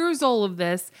Brooke hears all of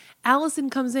this. Allison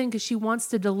comes in because she wants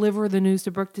to deliver the news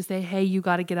to Brooke to say, hey, you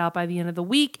got to get out by the end of the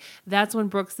week. That's when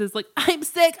Brooke says, like, I'm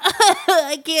sick.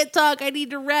 I can't talk. I need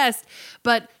to rest.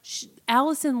 But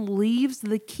Allison leaves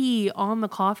the key on the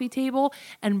coffee table,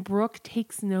 and Brooke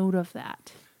takes note of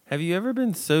that. Have you ever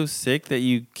been so sick that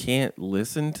you can't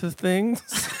listen to things?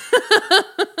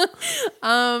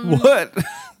 What?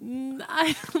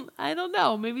 I don't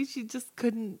know. Maybe she just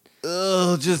couldn't.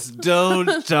 Oh, just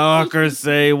don't talk or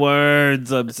say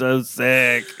words. I'm so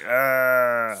sick.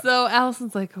 So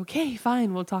Allison's like, okay,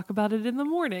 fine. We'll talk about it in the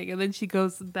morning. And then she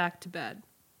goes back to bed.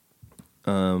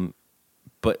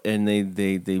 But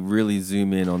they really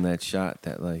zoom in on that shot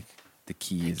that, like, the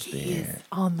key is there.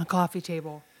 On the coffee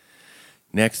table.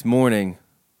 Next morning,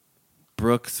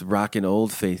 Brooke's rocking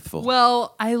Old Faithful.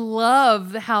 Well, I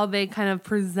love how they kind of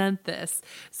present this.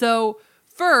 So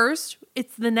first,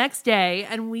 it's the next day,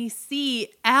 and we see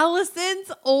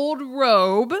Allison's old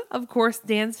robe. Of course,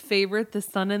 Dan's favorite, the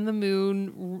sun and the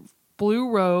moon blue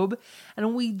robe.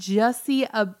 And we just see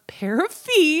a pair of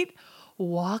feet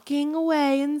walking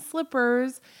away in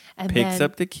slippers. And Picks then,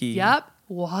 up the key. Yep.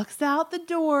 Walks out the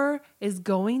door, is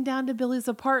going down to Billy's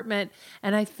apartment,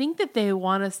 and I think that they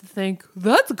want us to think,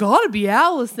 that's gotta be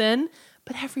Allison,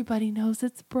 but everybody knows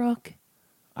it's Brooke.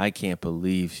 I can't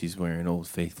believe she's wearing Old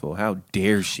Faithful. How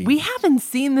dare she? We haven't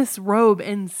seen this robe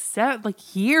in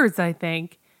years, I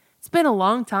think. It's been a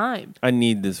long time. I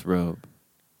need this robe.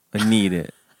 I need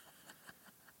it.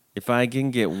 If I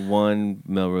can get one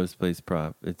Melrose Place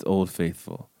prop, it's Old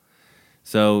Faithful.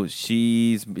 So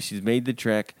she's made the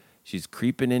trek. She's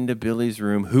creeping into Billy's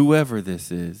room, whoever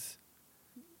this is,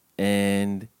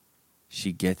 and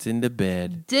she gets into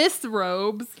bed.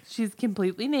 Disrobes. She's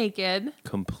completely naked.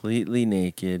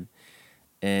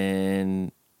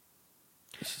 And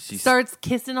she starts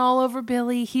kissing all over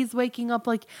Billy. He's waking up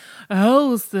like,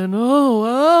 Allison, oh,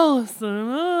 Allison,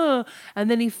 oh. And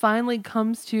then he finally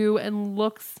comes to and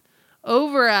looks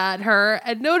over at her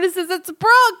and notices it's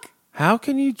Brooke. How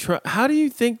do you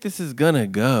think this is gonna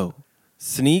go?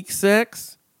 Sneak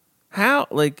sex? How?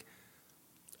 Like,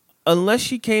 unless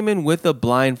she came in with a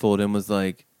blindfold and was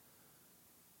like,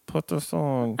 put this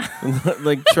on.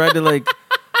 Like, tried to, like,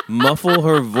 muffle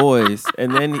her voice,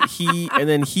 and then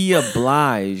he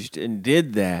obliged and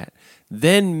did that.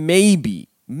 Then maybe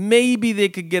they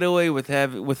could get away with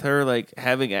her, like,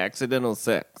 having accidental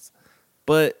sex.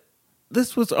 But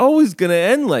this was always gonna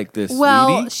end like this,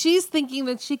 Well, sweetie. she's thinking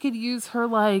that she could use her,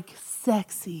 like,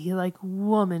 sexy, like,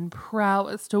 woman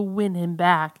prowess to win him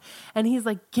back. And he's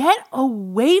like, get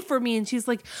away from me. And she's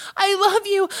like, I love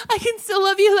you. I can still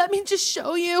love you. Let me just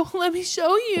show you. Let me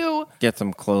show you. Get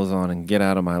some clothes on and get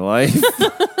out of my life.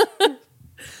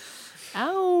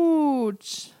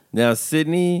 Ouch. Now,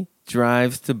 Sydney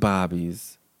drives to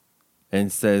Bobby's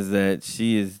and says that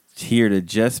she is here to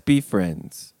just be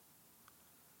friends.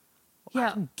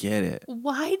 Yeah. I don't get it.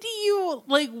 Why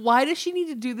does she need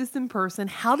to do this in person?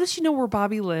 How does she know where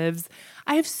Bobby lives?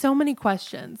 I have so many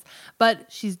questions. But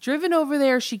she's driven over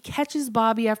there. She catches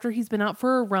Bobby after he's been out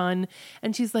for a run.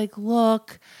 And she's like,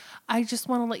 look, I just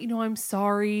want to let you know I'm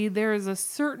sorry. There is a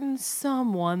certain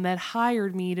someone that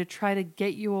hired me to try to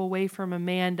get you away from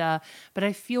Amanda, but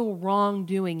I feel wrong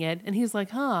doing it. And he's like,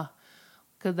 huh,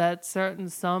 Could that certain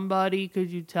somebody,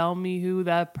 could you tell me who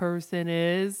that person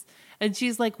is? And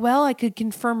she's like, well, I could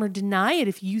confirm or deny it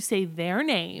if you say their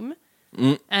name.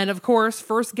 And of course,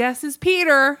 first guess is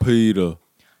Peter. Peter.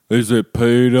 Is it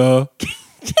Peter?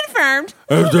 Confirmed.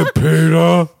 Is it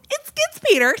Peter? It's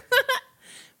Peter.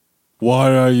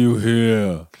 Why are you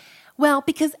here? Well,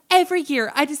 because every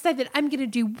year I decide that I'm going to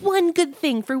do one good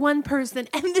thing for one person,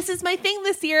 and this is my thing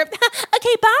this year.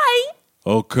 Okay, bye.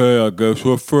 Okay, I guess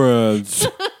we're friends.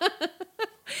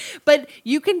 But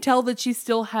you can tell that she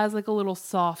still has like a little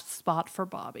soft spot for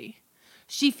Bobby.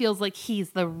 She feels like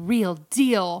he's the real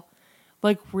deal.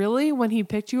 Like, really? When he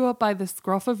picked you up by the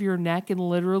scruff of your neck and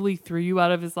literally threw you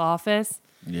out of his office?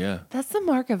 Yeah. That's the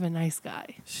mark of a nice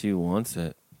guy. She wants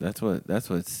it. That's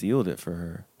what sealed it for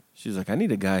her. She's like, I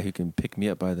need a guy who can pick me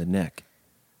up by the neck.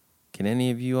 Can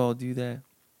any of you all do that?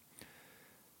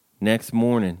 Next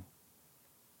morning.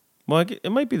 Well,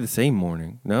 it might be the same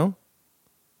morning, no?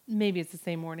 Maybe it's the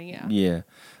same morning, yeah. Yeah.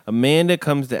 Amanda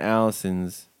comes to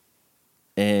Allison's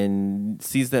and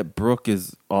sees that Brooke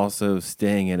is also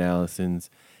staying at Allison's.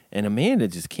 And Amanda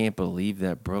just can't believe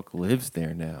that Brooke lives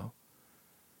there now.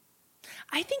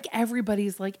 I think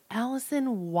everybody's like,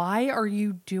 Allison, why are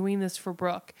you doing this for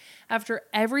Brooke? After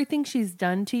everything she's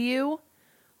done to you,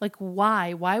 like,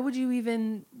 why? Why would you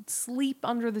even sleep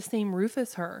under the same roof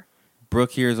as her?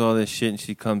 Brooke hears all this shit and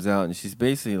she comes out and she's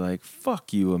basically like,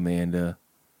 fuck you, Amanda.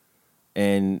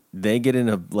 And they get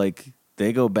in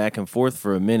they go back and forth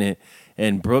for a minute.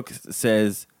 And Brooke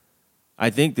says, I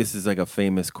think this is like a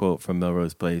famous quote from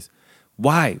Melrose Place.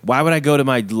 Why? Why would I go to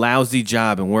my lousy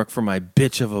job and work for my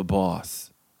bitch of a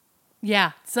boss?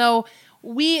 Yeah. So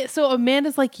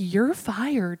Amanda's like, you're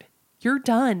fired. You're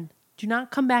done. Do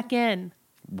not come back in.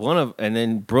 And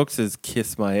then Brooke says,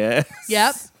 kiss my ass.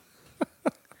 Yep.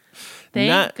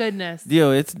 Thank goodness.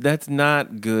 That's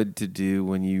not good to do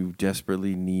when you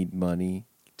desperately need money.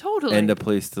 Totally. And a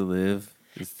place to live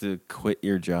is to quit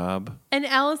your job. And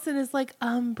Allison is like,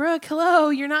 Brooke, hello,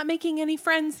 you're not making any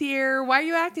friends here. Why are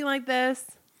you acting like this?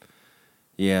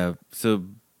 Yeah, so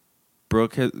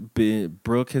Brooke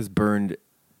has burned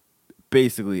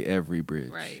basically every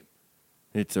bridge. Right.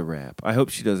 It's a wrap. I hope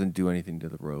she doesn't do anything to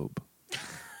the robe.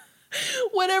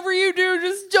 Whatever you do,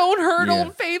 just don't hurt Yeah.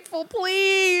 Old Faithful,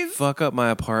 please. Fuck up my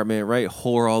apartment, write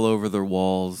whore all over the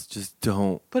walls. Just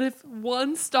don't. But if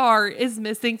one star is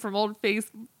missing from Old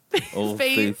Faithful,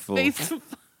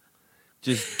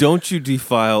 Just don't you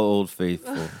defile Old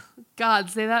Faithful. God,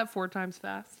 say that 4 times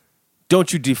fast.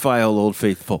 Don't you defile Old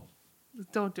Faithful.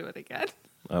 Don't do it again.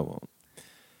 I won't.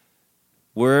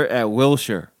 We're at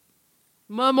Wilshire.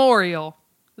 Memorial,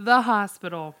 the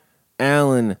hospital.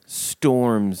 Alan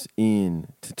storms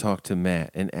in to talk to Matt,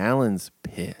 and Alan's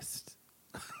pissed.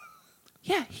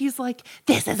 Yeah, he's like,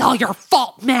 this is all your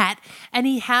fault, Matt. And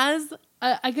he has,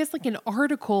 I guess, like an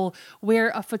article where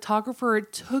a photographer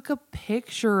took a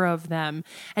picture of them.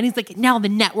 And he's like, now the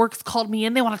network's called me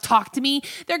in. They want to talk to me.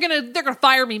 They're gonna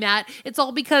fire me, Matt. It's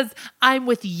all because I'm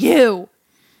with you.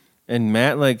 And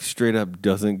Matt, like, straight up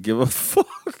doesn't give a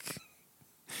fuck.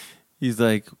 He's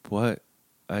like, what?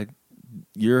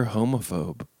 You're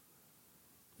homophobe.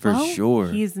 For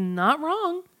sure. He's not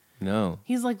wrong. No.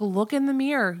 He's like, look in the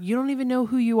mirror. You don't even know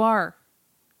who you are.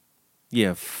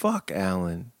 Yeah, fuck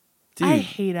Alan. Dude, I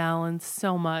hate Alan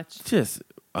so much. just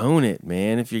own it,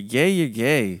 man. If you're gay, you're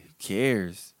gay. Who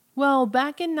cares? Well,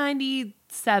 back in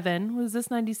 97, was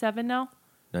this 97 now?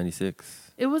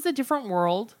 96. It was a different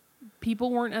world.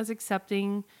 People weren't as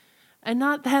accepting. And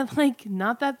not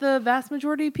that the vast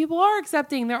majority of people are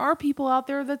accepting. There are people out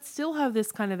there that still have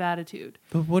this kind of attitude.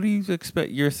 But what do you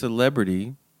expect? You're a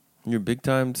celebrity. You're a big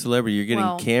time celebrity. You're getting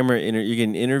you're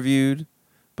getting interviewed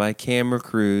by camera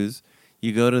crews.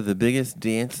 You go to the biggest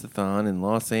dance-a-thon in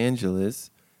Los Angeles.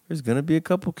 There's gonna be a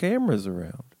couple cameras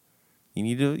around. You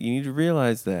need to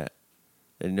realize that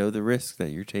and know the risk that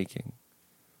you're taking,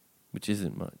 which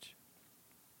isn't much.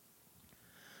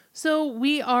 So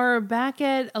we are back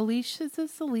at Alicia's. Is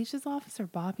this Alicia's office or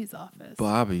Bobby's office?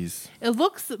 Bobby's. It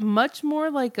looks much more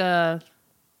like a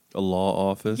law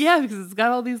office. Yeah, because it's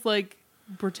got all these like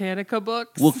Britannica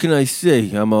books. What can I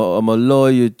say? I'm a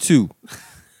lawyer too.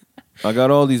 I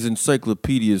got all these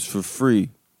encyclopedias for free.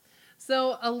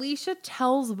 So Alicia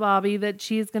tells Bobby that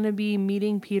she's going to be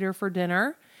meeting Peter for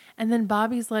dinner. And then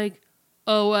Bobby's like,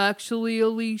 oh, actually,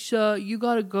 Alicia, you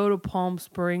got to go to Palm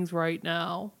Springs right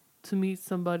now to meet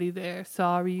somebody there.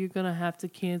 Sorry, you're going to have to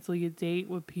cancel your date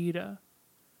with Peter.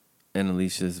 And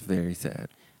Alicia's very sad.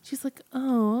 She's like,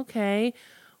 oh, okay.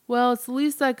 Well, it's the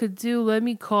least I could do. Let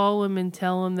me call him and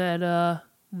tell him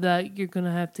that you're going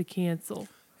to have to cancel.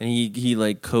 And he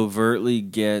like covertly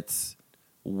gets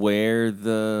where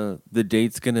the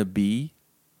date's gonna be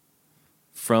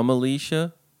from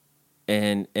Alicia,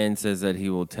 and says that he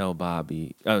will tell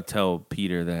tell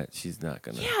Peter that she's not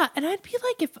gonna. Yeah, and I'd be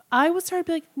like, if I was her, I'd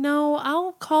be like, no,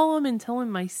 I'll call him and tell him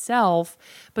myself.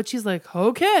 But she's like,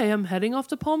 okay, I'm heading off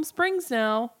to Palm Springs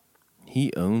now.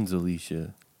 He owns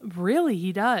Alicia. Really,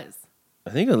 he does. I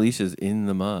think Alicia's in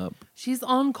the mob. She's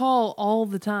on call all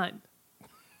the time.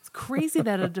 It's crazy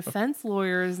that a defense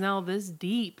lawyer is now this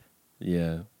deep.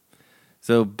 Yeah.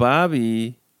 So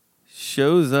Bobby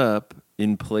shows up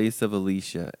in place of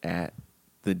Alicia at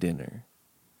the dinner.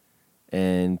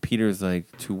 And Peter's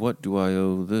like, to what do I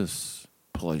owe this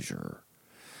pleasure?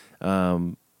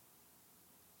 Bobby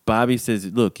says,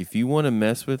 look, if you want to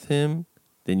mess with him,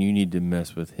 then you need to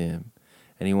mess with him.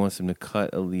 And he wants him to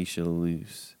cut Alicia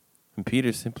loose. And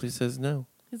Peter simply says no.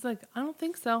 He's like, I don't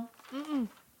think so. Mm-mm.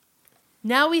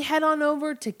 Now we head on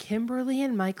over to Kimberly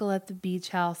and Michael at the beach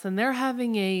house, and they're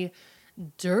having a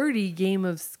dirty game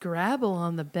of Scrabble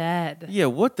on the bed. Yeah,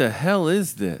 what the hell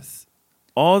is this?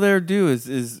 All they're do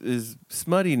is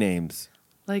smutty names.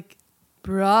 Like,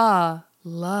 bra,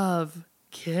 love,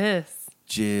 kiss.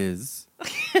 Jizz.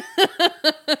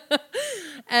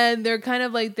 And they're kind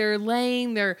of like,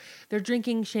 they're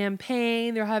drinking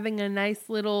champagne. They're having a nice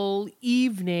little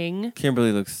evening.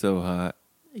 Kimberly looks so hot.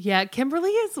 Yeah, Kimberly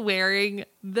is wearing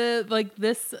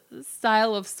this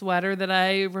style of sweater that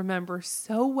I remember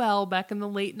so well back in the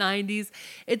late 90s.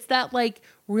 It's that like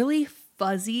really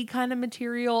fuzzy kind of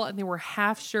material, and they were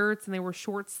half shirts and they were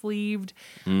short sleeved.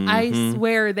 Mm-hmm. I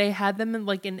swear they had them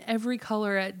in every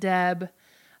color at Deb.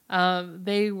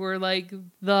 They were like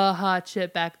the hot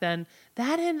shit back then.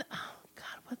 That and oh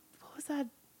god, what was that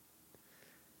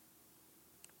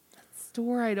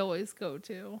store I'd always go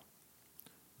to?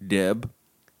 Deb.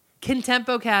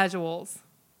 Contempo Casuals.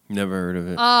 Never heard of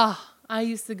it. I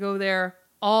used to go there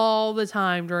all the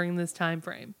time during this time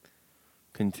frame.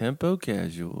 Contempo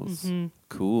Casuals. Mm-hmm.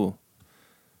 Cool.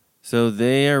 So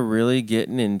they are really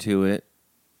getting into it.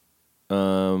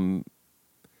 They're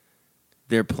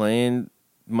playing.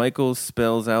 Michael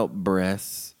spells out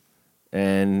breasts,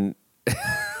 and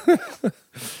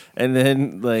and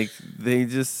then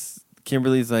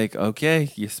Kimberly's like, okay,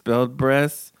 you spelled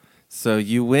breasts, so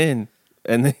you win.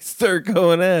 And they start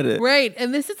going at it. Right.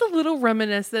 And this is a little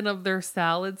reminiscent of their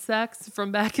salad sex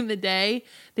from back in the day.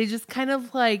 They just kind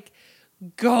of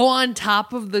go on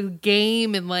top of the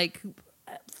game and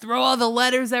throw all the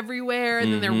letters everywhere.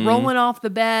 And then they're rolling off the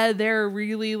bed. They're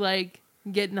really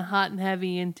getting hot and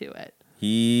heavy into it.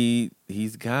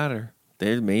 He's got her.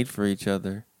 They're made for each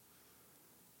other.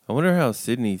 I wonder how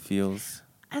Sydney feels.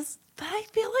 I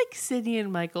feel like Sydney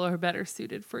and Michael are better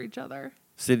suited for each other.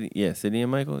 Sydney and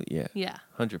Michael? Yeah. Yeah.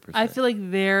 100%. I feel like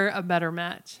they're a better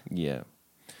match. Yeah.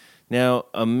 Now,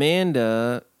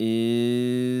 Amanda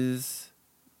is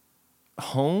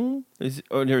home? She's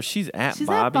at Bobby's?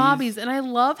 At Bobby's, and I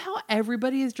love how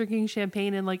everybody is drinking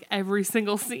champagne in every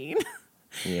single scene.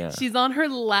 Yeah. She's on her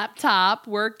laptop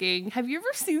working. Have you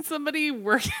ever seen somebody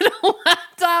work at a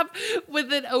laptop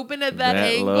with it open at that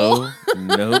angle? Low?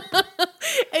 Nope.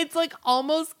 It's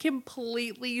almost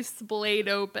completely splayed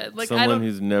open. Someone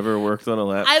who's never worked on a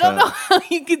laptop. I don't know how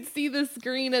you can see the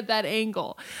screen at that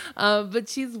angle. But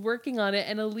she's working on it,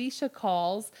 and Alicia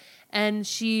calls, and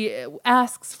she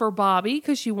asks for Bobby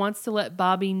because she wants to let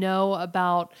Bobby know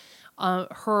about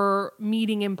her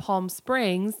meeting in Palm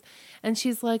Springs. And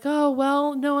she's like, oh,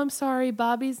 well, no, I'm sorry.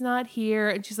 Bobby's not here.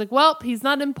 And she's like, well, he's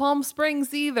not in Palm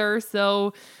Springs either.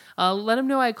 So let him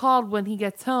know I called when he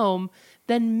gets home.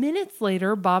 Then minutes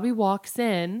later, Bobby walks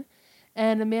in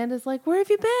and Amanda's like, where have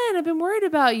you been? I've been worried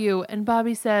about you. And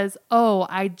Bobby says, oh,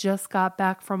 I just got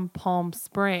back from Palm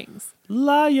Springs.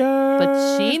 Liar.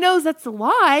 But she knows that's a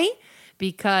lie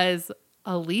because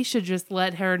Alicia just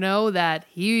let her know that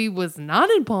he was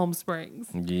not in Palm Springs.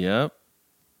 Yep.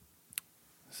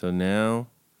 So now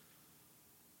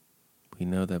we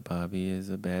know that Bobby is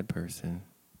a bad person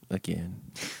again.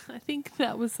 I think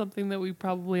that was something that we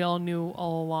probably all knew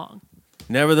all along.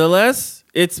 Nevertheless,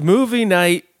 it's movie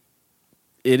night.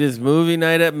 It is movie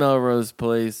night at Melrose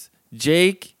Place.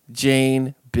 Jake,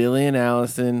 Jane, Billy, and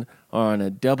Allison are on a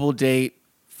double date,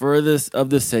 furthest of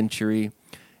the century.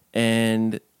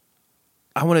 And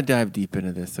I want to dive deep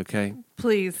into this, okay?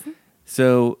 Please.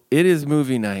 So it is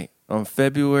movie night. On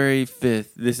February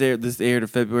 5th, this aired on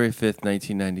February 5th,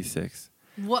 1996.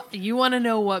 What you want to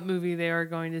know what movie they are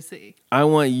going to see? I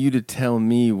want you to tell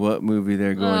me what movie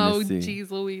they're going to see. Oh,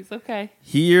 geez Louise. Okay.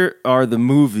 Here are the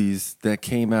movies that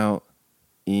came out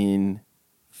in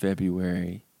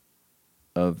February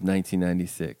of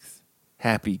 1996.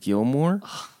 Happy Gilmore.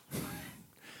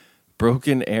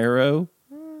 Broken Arrow.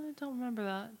 I don't remember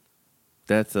remember that.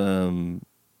 That's John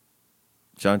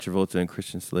Travolta and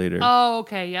Christian Slater. Oh,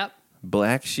 okay. Yep.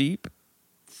 Black Sheep,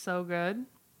 So good.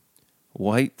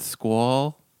 White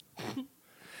Squall,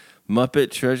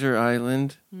 Muppet Treasure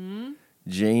Island,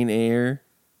 Jane Eyre,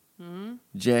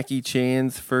 Jackie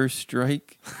Chan's First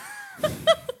Strike,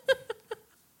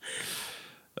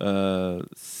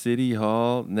 City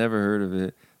Hall. Never heard of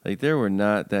it. Like, there were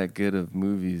not that good of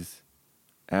movies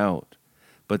out.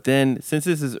 But then, since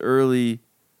this is early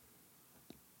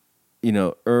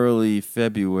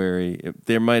February,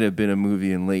 there might have been a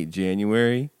movie in late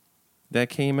January that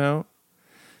came out.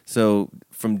 So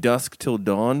From Dusk Till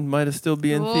Dawn might have still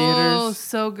be in Oh, theaters.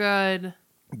 so good.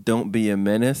 Don't Be a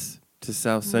Menace to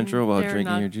South Central while they're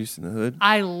drinking not- your juice in the hood.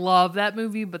 I love that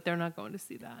movie, but they're not going to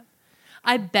see that.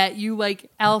 I bet you,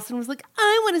 like, Allison was like,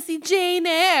 I want to see Jane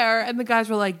Eyre. And the guys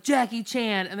were like, Jackie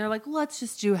Chan. And they're like, let's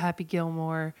just do Happy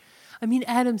Gilmore. I mean,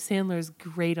 Adam Sandler is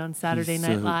great on Saturday He's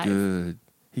Night so Live. good.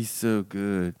 He's so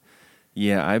good.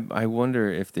 Yeah, I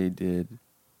wonder if they did.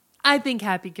 I think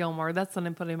Happy Gilmore. That's what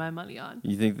I'm putting my money on.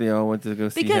 You think they all went to go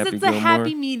see Because Happy it's Gilmore? a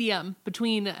happy medium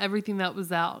between everything that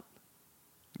was out.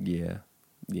 Yeah.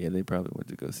 Yeah, they probably went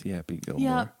to go see Happy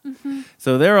Gilmore. Yeah.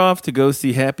 So they're off to go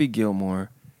see Happy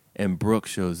Gilmore, and Brooke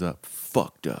shows up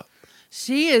fucked up.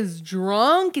 She is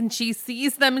drunk and she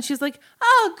sees them and she's like,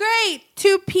 oh, great.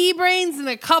 2 pea brains and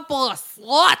a couple of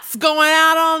sluts going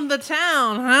out on the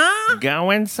town, huh?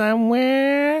 Going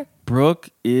somewhere? Brooke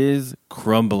is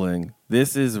crumbling.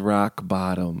 This is rock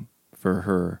bottom for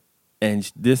her. And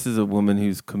this is a woman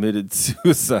who's committed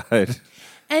suicide.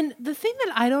 And the thing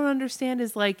that I don't understand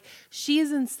is, like, she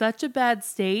is in such a bad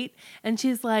state and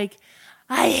she's like,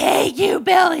 I hate you,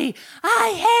 Billy.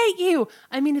 I hate you.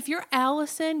 I mean, if you're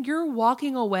Allison, you're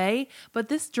walking away, but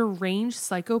this deranged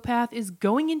psychopath is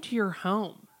going into your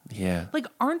home. Yeah. Like,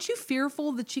 aren't you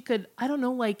fearful that she could, I don't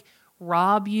know, like,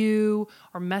 rob you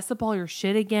or mess up all your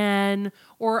shit again?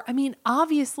 Or, I mean,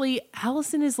 obviously,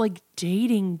 Allison is, like,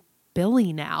 dating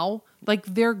Billy now. Like,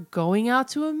 they're going out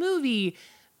to a movie.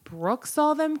 Brooke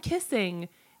saw them kissing.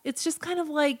 It's just kind of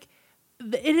like,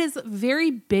 it is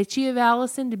very bitchy of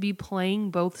Allison to be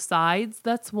playing both sides.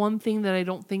 That's one thing that I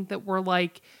don't think that we're,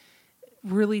 like,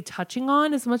 really touching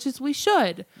on as much as we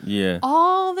should. Yeah.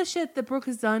 All the shit that Brooke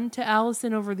has done to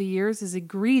Allison over the years is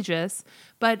egregious,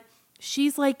 but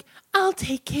she's like, I'll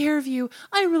take care of you.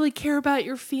 I really care about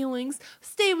your feelings.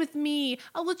 Stay with me.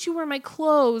 I'll let you wear my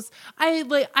clothes.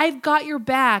 I've got your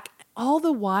back. All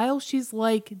the while she's,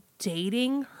 like,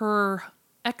 dating her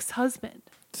ex-husband.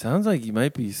 Sounds like you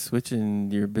might be switching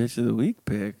your bitch of the week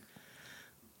pick.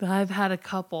 I've had a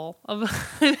couple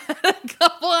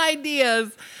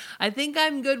ideas. I think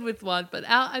I'm good with one, but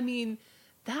I mean,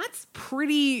 that's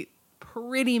pretty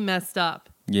messed up.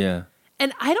 Yeah.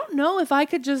 And I don't know if I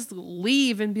could just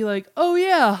leave and be like, oh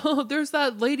yeah, there's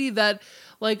that lady that,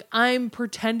 like, I'm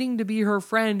pretending to be her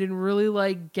friend and really,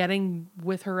 like, getting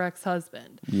with her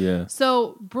ex-husband. Yeah.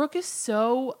 So Brooke is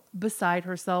so beside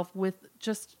herself with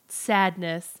just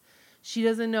sadness. She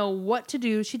doesn't know what to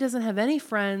do. She doesn't have any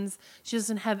friends. She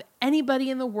doesn't have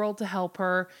anybody in the world to help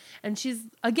her. And she's,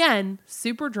 again,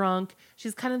 super drunk.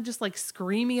 She's kind of just, like,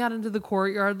 screaming out into the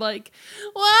courtyard like,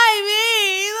 why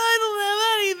me? I don't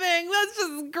have anything. That's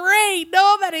just great.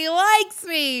 Nobody likes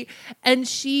me. And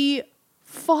she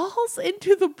falls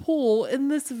into the pool in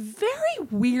this very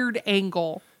weird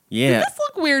angle. Yeah. Does this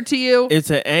look weird to you?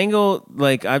 It's an angle,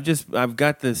 like, I've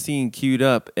got the scene queued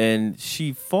up, and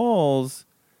she falls,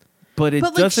 but it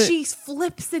But, like, doesn't. she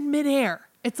flips in midair.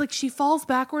 It's like she falls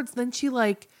backwards, then she,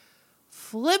 like,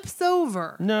 flips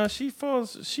over. No, she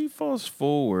falls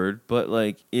forward, but,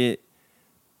 like, it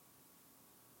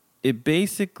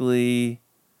basically,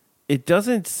 it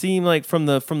doesn't seem like from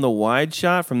the wide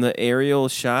shot, from the aerial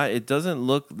shot, it doesn't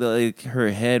look like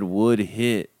her head would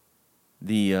hit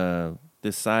the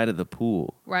side of the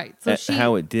pool. Right. So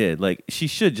How it did. Like, she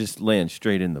should just land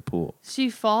straight in the pool. she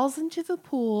falls into the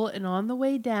pool and on the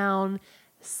way down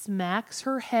smacks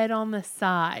her head on the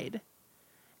side.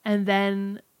 And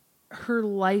then her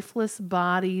lifeless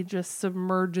body just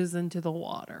submerges into the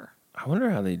water. I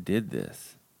wonder how they did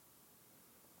this.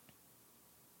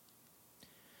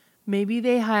 Maybe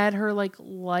they had her, like,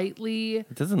 lightly.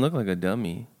 It doesn't look like a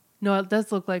dummy. No, it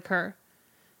does look like her.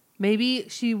 Maybe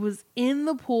she was in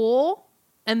the pool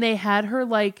and they had her,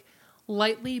 like,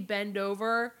 lightly bend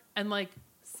over and, like,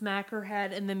 smack her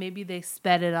head, and then maybe they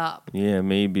sped it up. Yeah,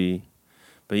 maybe.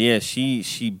 But yeah,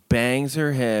 she bangs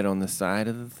her head on the side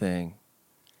of the thing.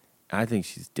 I think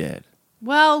she's dead.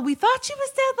 Well, we thought she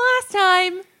was dead last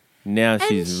time. Now And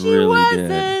she's she really wasn't.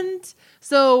 dead.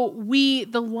 So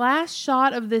the last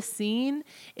shot of this scene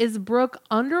is Brooke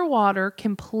underwater,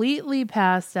 completely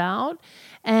passed out,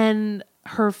 and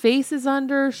her face is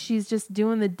under. She's just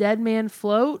doing the dead man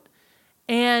float.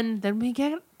 And then we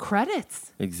get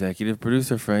credits. Executive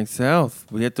producer Frank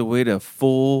South. We have to wait a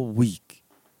full week.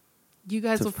 You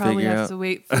guys will probably have to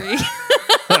wait 3.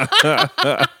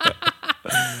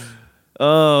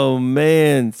 Oh,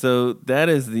 man. So that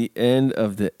is the end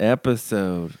of the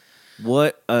episode.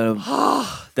 What a...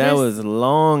 that was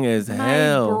long as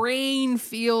hell. My brain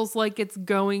feels like it's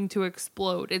going to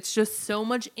explode. It's just so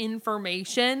much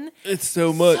information. It's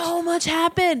so much. So much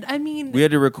happened. I mean... We had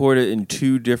to record it in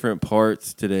 2 different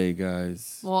parts today,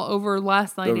 guys. Well, over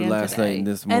last night and last today. night and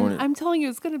this morning. And I'm telling you,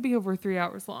 it's going to be over 3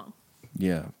 hours long.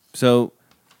 Yeah. So...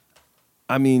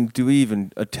 I mean, do we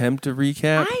even attempt to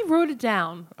recap? I wrote it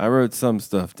down. I wrote some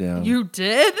stuff down. You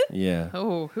did? Yeah.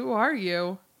 Oh, who are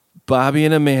you? Bobby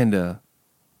and Amanda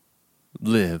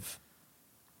live.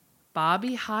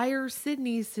 Bobby hires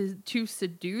Sydney to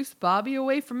seduce Bobby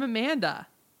away from Amanda.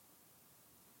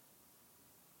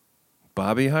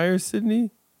 Bobby hires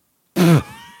Sydney? I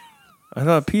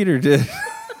thought Peter did.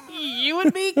 You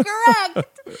would be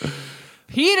correct.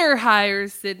 Peter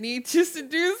hires Sydney to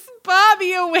seduce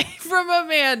Bobby away from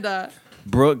Amanda.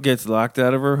 Brooke gets locked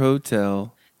out of her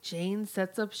hotel. Jane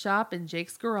sets up shop in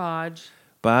Jake's garage.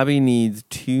 Bobby needs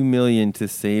 $2 million to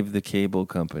save the cable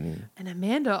company. And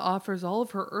Amanda offers all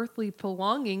of her earthly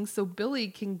belongings so Billy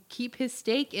can keep his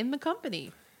stake in the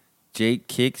company. Jake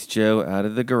kicks Joe out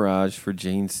of the garage for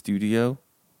Jane's studio.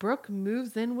 Brooke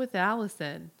moves in with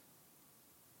Allison.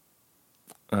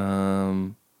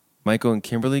 Michael and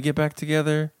Kimberly get back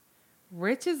together.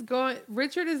 Richard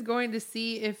is going to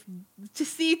see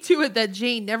to it that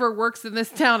Jane never works in this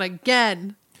town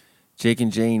again. Jake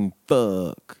and Jane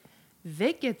fuck.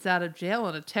 Vic gets out of jail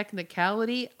on a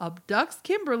technicality, abducts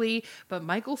Kimberly, but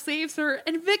Michael saves her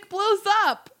and Vic blows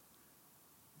up.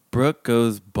 Brooke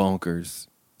goes bonkers.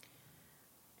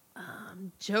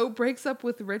 Joe breaks up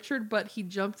with Richard, but he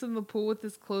jumps in the pool with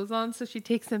his clothes on, so she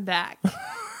takes him back.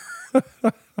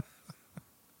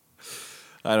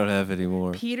 I don't have any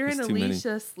more. Peter and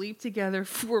Alicia sleep together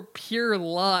for pure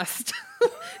lust.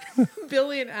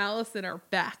 Billy and Allison are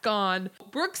back on.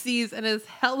 Brooke sees and is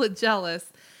hella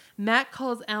jealous. Matt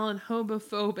calls Alan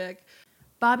homophobic.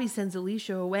 Bobby sends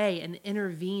Alicia away and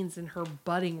intervenes in her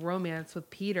budding romance with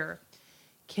Peter.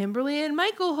 Kimberly and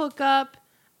Michael hook up.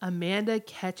 Amanda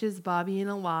catches Bobby in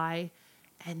a lie.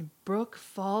 And Brooke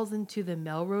falls into the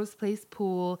Melrose Place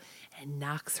pool and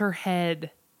knocks her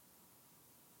head.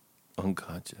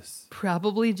 Unconscious.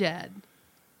 Probably dead.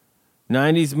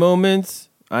 90s moments.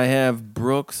 I have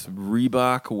Brooke's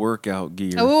Reebok workout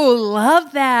gear. Oh,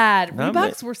 love that. Not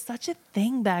Reeboks were such a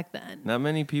thing back then. Not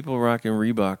many people rocking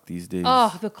Reebok these days.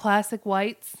 Oh, the classic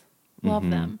whites. Love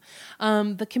them.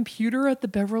 The computer at the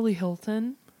Beverly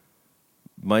Hilton.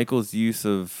 Michael's use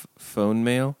of phone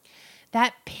mail.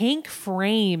 That pink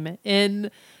frame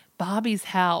in Bobby's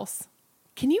house.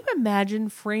 Can you imagine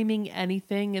framing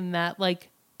anything in that like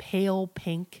pale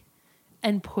pink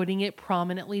and putting it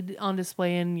prominently on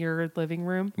display in your living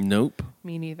room? Nope.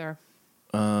 Me neither.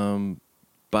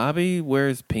 Bobby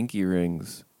wears pinky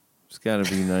rings. It's got to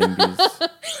be 90s.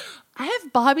 I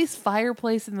have Bobby's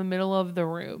fireplace in the middle of the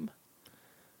room.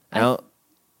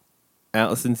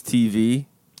 Allison's TV.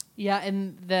 Yeah,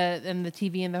 and the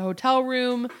TV in the hotel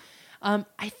room.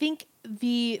 I think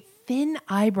the thin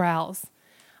eyebrows.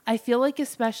 I feel like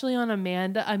especially on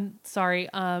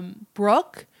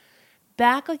Brooke,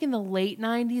 back like in the late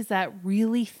 90s, that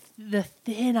really the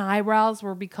thin eyebrows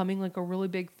were becoming like a really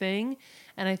big thing,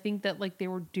 and I think that like they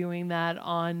were doing that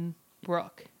on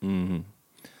Brooke. Mm-hmm.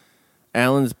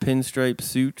 Alan's pinstripe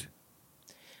suit.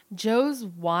 Joe's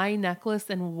Y necklace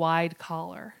and wide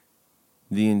collar.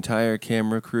 The entire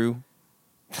camera crew.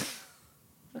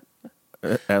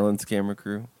 Alan's camera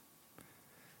crew.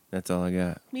 That's all I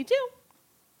got. Me too.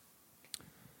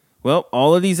 Well,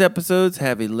 all of these episodes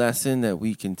have a lesson that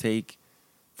we can take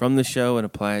from the show and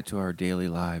apply it to our daily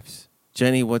lives.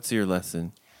 Jenny, what's your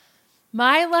lesson?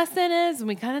 My lesson is, and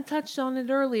we kind of touched on it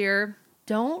earlier,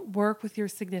 don't work with your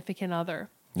significant other.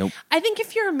 Nope. I think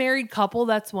if you're a married couple,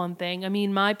 that's one thing. I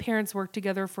mean, my parents worked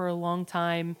together for a long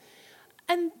time,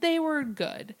 and they were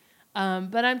good.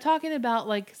 But I'm talking about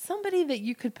like somebody that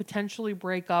you could potentially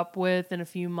break up with in a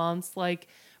few months, like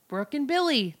Brooke and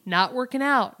Billy not working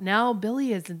out. Now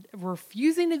Billy is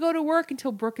refusing to go to work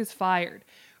until Brooke is fired.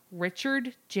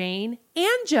 Richard, Jane,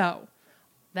 and Joe.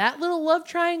 That little love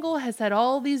triangle has had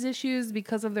all these issues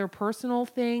because of their personal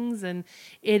things, and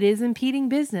it is impeding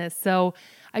business. So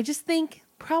I just think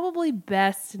probably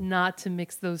best not to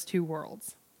mix those two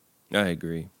worlds. I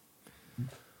agree.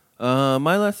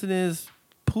 My lesson is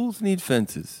pools need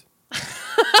fences.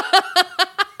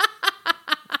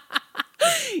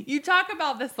 You talk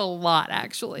about this a lot,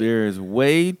 actually. There's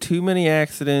way too many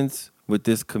accidents with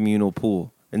this communal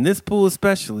pool. And this pool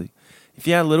especially. If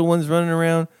you have little ones running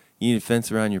around, you need a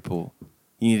fence around your pool.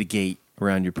 You need a gate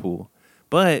around your pool.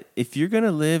 But if you're going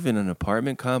to live in an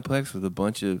apartment complex with a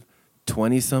bunch of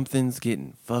 20-somethings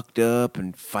getting fucked up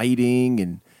and fighting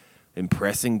and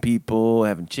impressing people,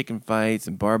 having chicken fights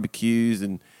and barbecues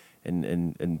and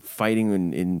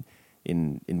fighting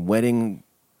in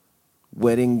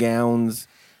wedding gowns.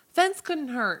 Fence couldn't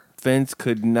hurt. Fence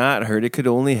could not hurt. It could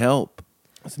only help.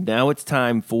 So now it's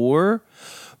time for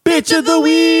Bitch of the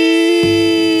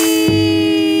Week.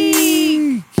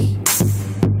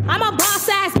 I'm a boss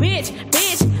ass bitch.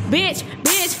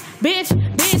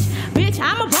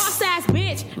 I'm a boss ass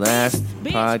bitch. Last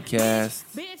podcast,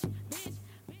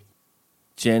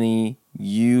 Jenny,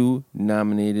 you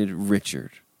nominated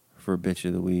Richard for Bitch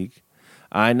of the Week.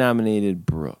 I nominated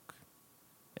Brooke.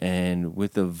 And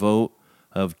with a vote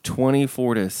of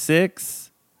 24-6,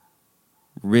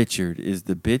 Richard is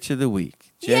the Bitch of the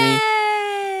Week.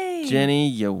 Jenny,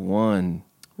 you won.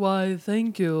 Why,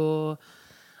 thank you.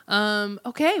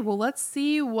 Okay, well, let's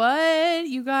see what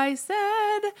you guys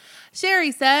said.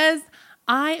 Sherry says,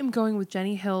 I am going with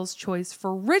Jenny Hill's choice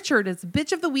for Richard as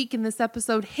Bitch of the Week in this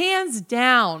episode, hands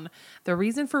down. The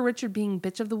reason for Richard being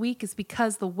Bitch of the Week is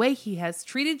because the way he has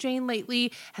treated Jane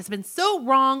lately has been so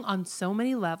wrong on so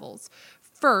many levels.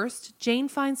 First, Jane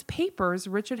finds papers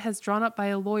Richard has drawn up by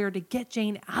a lawyer to get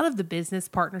Jane out of the business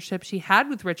partnership she had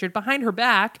with Richard behind her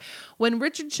back, when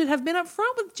Richard should have been up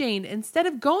front with Jane instead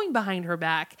of going behind her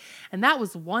back. And that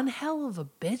was one hell of a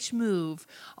bitch move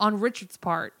on Richard's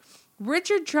part.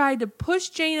 Richard tried to push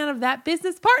Jane out of that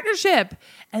business partnership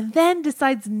and then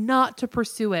decides not to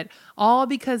pursue it, all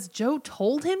because Joe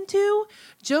told him to.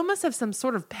 Joe must have some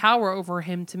sort of power over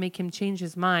him to make him change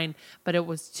his mind, but it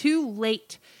was too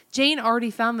late. Jane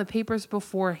already found the papers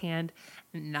beforehand.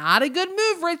 Not a good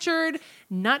move, Richard.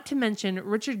 Not to mention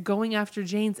Richard going after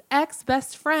Jane's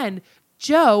ex-best friend,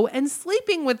 Joe, and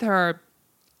sleeping with her.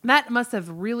 That must have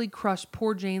really crushed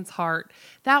poor Jane's heart.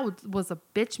 That was a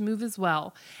bitch move as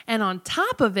well. And on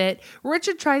top of it,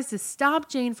 Richard tries to stop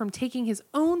Jane from taking his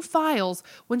own files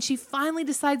when she finally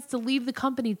decides to leave the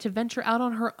company to venture out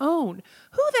on her own.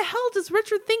 Who the hell does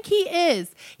Richard think he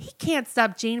is? He can't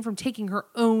stop Jane from taking her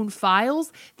own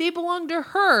files. They belong to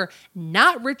her,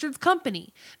 not Richard's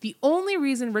company. The only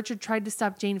reason Richard tried to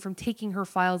stop Jane from taking her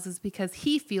files is because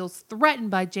he feels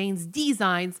threatened by Jane's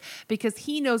designs, because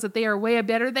he knows that they are way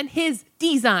better than his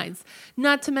designs.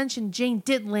 Not to mention Jane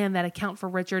did land that account for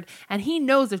Richard, and he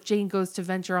knows if Jane goes to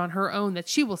venture on her own that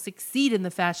she will succeed in the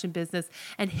fashion business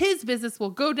and his business will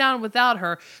go down without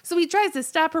her. So he tries to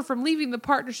stop her from leaving the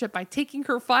partnership by taking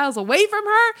her files away from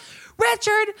her.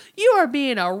 Richard, you are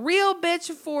being a real bitch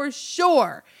for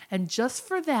sure. And just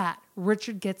for that,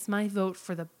 Richard gets my vote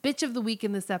for the Bitch of the Week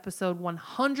in this episode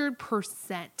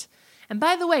 100%. And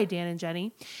by the way, Dan and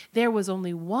Jenny, there was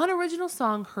only one original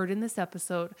song heard in this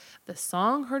episode. The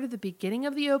song heard at the beginning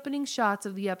of the opening shots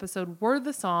of the episode were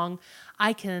the song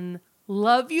I Can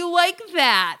Love You Like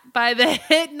That by the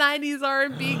hit 90s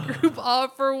R&B group All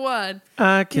For One.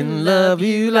 I can love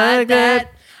you like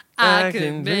that. I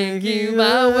can make you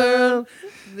my world.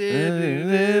 If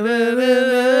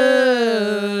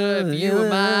you were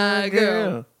my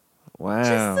girl. Wow.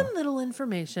 Just some little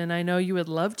information I know you would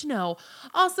love to know.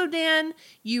 Also, Dan,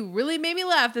 you really made me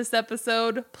laugh this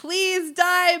episode. Please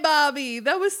die, Bobby.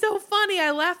 That was so funny. I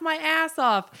laughed my ass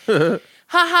off.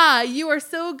 Haha, you are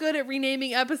so good at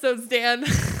renaming episodes, Dan.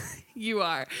 You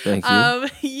are. Thank you.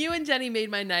 You and Jenny made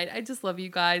my night. I just love you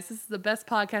guys. This is the best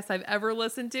podcast I've ever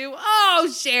listened to.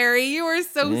 Oh, Sherry, you are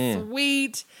so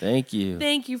sweet. Thank you.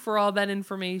 Thank you for all that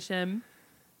information.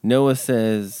 Noah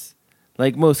says,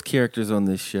 like most characters on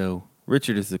this show,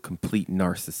 Richard is a complete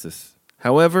narcissist.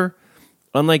 However,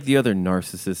 unlike the other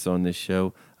narcissists on this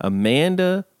show,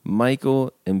 Amanda,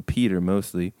 Michael, and Peter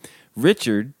mostly,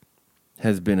 Richard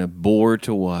has been a bore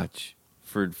to watch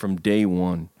from day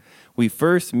one. We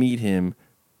first meet him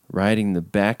riding the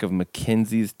back of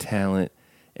Mackenzie's talent,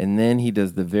 and then he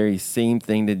does the very same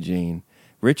thing to Jane.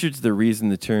 Richard's the reason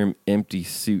the term empty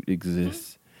suit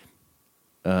exists.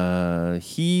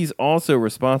 He's also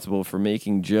responsible for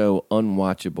making Joe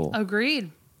unwatchable. Agreed.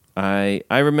 I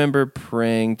remember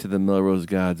praying to the Melrose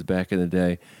gods back in the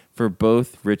day for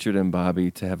both Richard and Bobby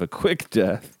to have a quick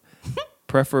death,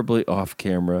 preferably off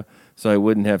camera, so I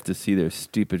wouldn't have to see their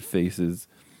stupid faces.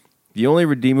 The only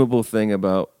redeemable thing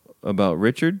about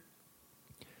Richard,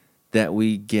 that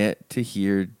we get to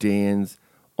hear Dan's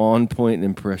on point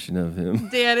impression of him.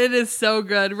 Dan, it is so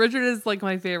good. Richard is like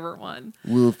my favorite one.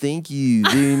 Well, thank you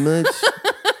very much.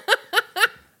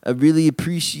 I really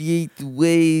appreciate the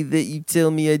way that you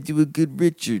tell me I do a good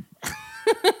Richard.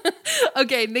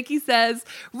 Okay, Nikki says,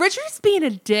 Richard's being a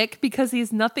dick because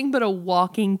he's nothing but a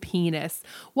walking penis.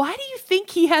 Why do you think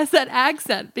he has that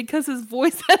accent? Because his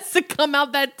voice has to come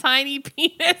out that tiny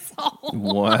penis hole.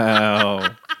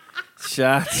 Wow.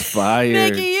 Shots fired.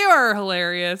 Nikki, you are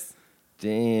hilarious.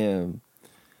 Damn.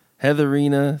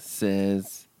 Heatherina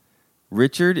says,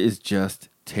 Richard is just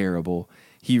terrible.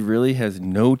 He really has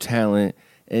no talent,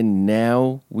 and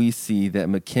now we see that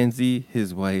Mackenzie,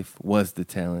 his wife, was the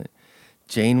talent.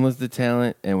 Jane was the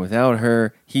talent, and without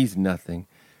her, he's nothing.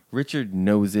 Richard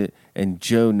knows it, and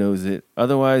Joe knows it.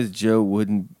 Otherwise, Joe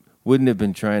wouldn't have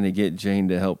been trying to get Jane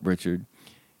to help Richard.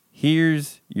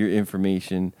 Here's your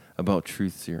information about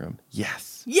truth serum.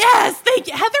 Yes. Yes, thank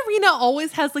you. Heatherina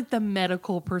always has like the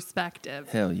medical perspective.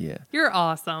 Hell yeah. You're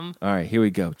awesome. All right, here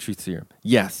we go. Truth serum.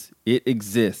 Yes, it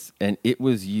exists, and it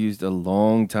was used a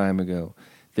long time ago.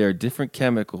 There are different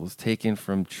chemicals taken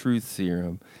from truth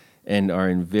serum and are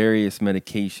in various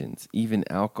medications, even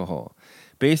alcohol.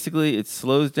 Basically, it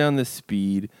slows down the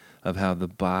speed of how the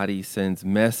body sends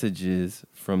messages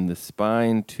from the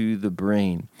spine to the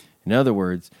brain. In other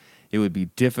words, it would be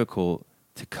difficult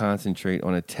to concentrate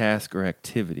on a task or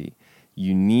activity.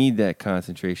 You need that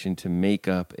concentration to make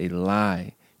up a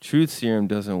lie. Truth serum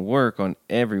doesn't work on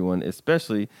everyone,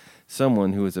 especially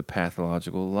someone who is a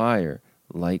pathological liar,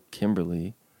 like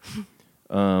Kimberly.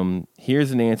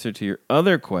 Here's an answer to your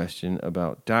other question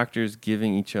about doctors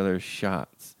giving each other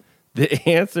shots. The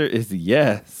answer is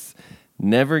yes.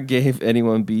 Never gave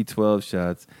anyone B12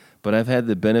 shots, but I've had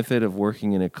the benefit of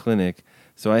working in a clinic,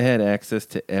 so I had access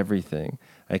to everything.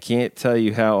 I can't tell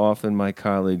you how often my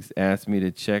colleagues asked me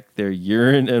to check their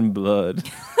urine and blood.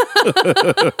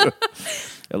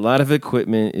 A lot of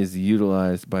equipment is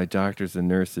utilized by doctors and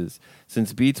nurses.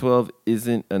 Since B12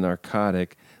 isn't a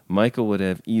narcotic, Michael would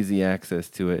have easy access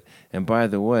to it. And by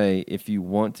the way, if you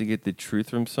want to get the truth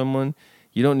from someone,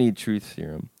 you don't need truth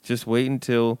serum. Just wait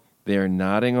until they are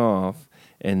nodding off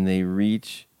and they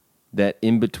reach that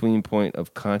in-between point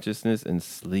of consciousness and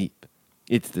sleep.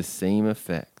 It's the same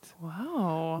effect.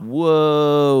 Wow.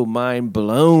 Whoa, mind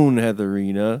blown,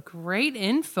 Heatherina. Great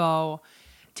info.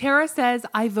 Tara says,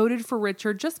 I voted for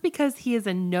Richard just because he is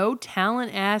a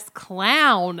no-talent ass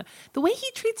clown. The way he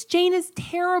treats Jane is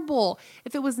terrible.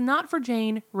 If it was not for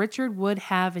Jane, Richard would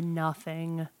have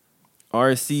nothing.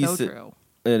 RC So true.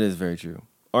 It is very true.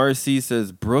 RC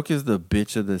says, Brooke is the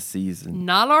bitch of the season.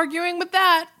 Not arguing with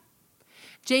that.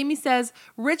 Jamie says,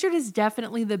 Richard is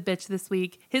definitely the bitch this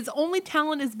week. His only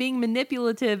talent is being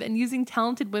manipulative and using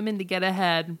talented women to get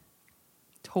ahead.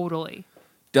 Totally.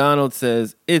 Donald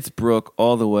says, it's Brooke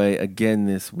all the way again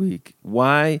this week.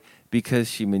 Why?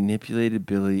 Because she manipulated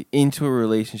Billy into a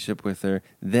relationship with her,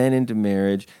 then into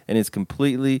marriage, and is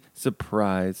completely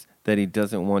surprised that he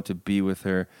doesn't want to be with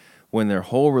her when their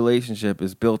whole relationship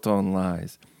is built on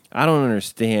lies. I don't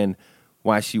understand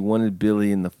why she wanted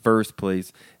Billy in the first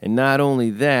place. And not only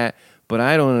that, but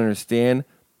I don't understand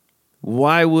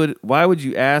why would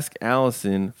you ask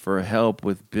Allison for help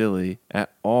with Billy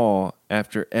at all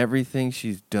after everything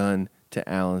she's done to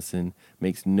Allison?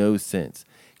 Makes no sense.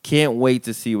 Can't wait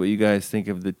to see what you guys think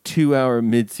of the 2-hour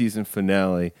mid-season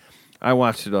finale. I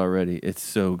watched it already. It's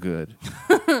so good.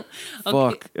 Okay.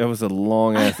 Fuck, that was a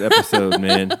long-ass episode,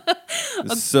 man.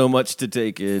 There's so much to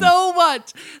take in. So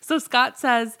much. So Scott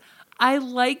says, I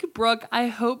like Brooke. I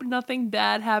hope nothing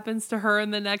bad happens to her in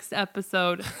the next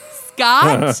episode.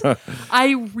 Scott,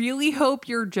 I really hope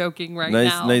you're joking right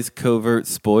now. Nice covert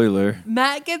spoiler.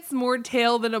 Matt gets more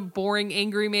tail than a boring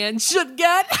angry man should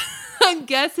get. I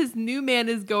guess his new man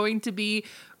is going to be,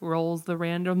 rolls the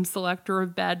random selector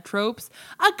of bad tropes,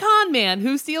 a con man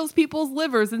who steals people's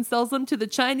livers and sells them to the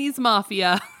Chinese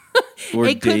mafia.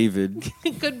 Or David.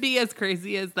 It could be as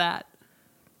crazy as that.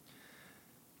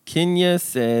 Kenya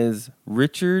says,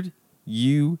 Richard,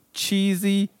 you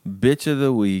cheesy bitch of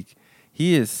the week.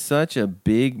 He is such a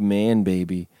big man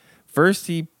baby. First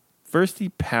he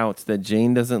pouts that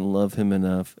Jane doesn't love him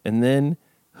enough, and then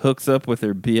hooks up with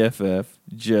her BFF,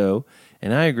 Joe.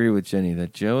 And I agree with Jenny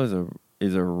that Joe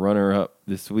is a runner-up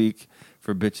this week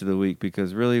for bitch of the week,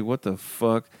 because really, what the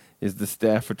fuck is the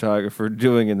staff photographer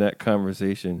doing in that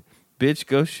conversation? Bitch,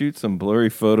 go shoot some blurry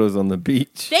photos on the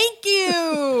beach. Thank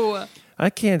you. I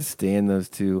can't stand those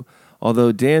two.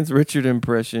 Although Dan's Richard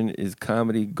impression is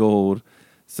comedy gold,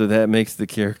 so that makes the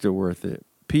character worth it.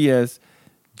 P.S.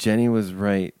 Jenny was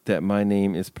right that my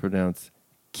name is pronounced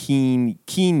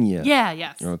Kenya. Yeah,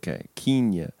 yes. Okay,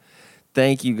 Kenya.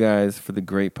 Thank you guys for the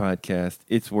great podcast.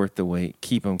 It's worth the wait.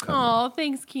 Keep them coming. Oh,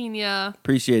 thanks, Kenya.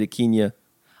 Appreciate it, Kenya.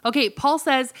 Okay, Paul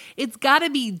says it's got to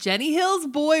be Jenny Hill's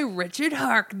boy, Richard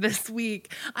Hark, this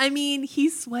week. I mean,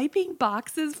 he's swiping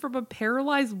boxes from a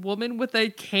paralyzed woman with a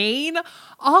cane.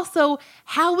 Also,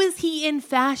 how is he in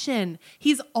fashion?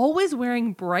 He's always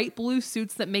wearing bright blue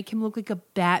suits that make him look like a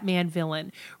Batman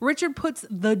villain. Richard puts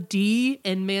the D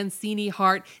in Mancini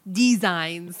Hart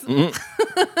designs.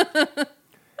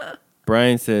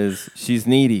 Brian says, she's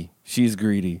needy, she's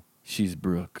greedy, she's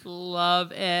Brooke.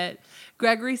 Love it.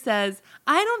 Gregory says,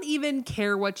 I don't even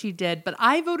care what she did, but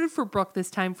I voted for Brooke this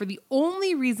time for the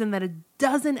only reason that a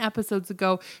dozen episodes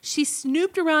ago, she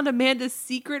snooped around Amanda's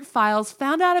secret files,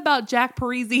 found out about Jack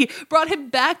Parisi, brought him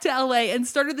back to LA, and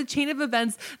started the chain of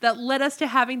events that led us to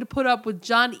having to put up with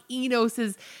John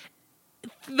Enos's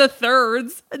the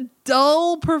Third's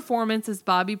dull performance as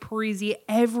Bobby Parisi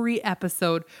every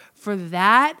episode. For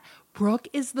that, Brooke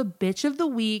is the bitch of the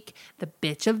week, the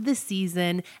bitch of the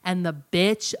season, and the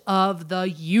bitch of the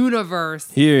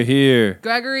universe. Here, here.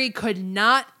 Gregory could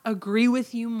not agree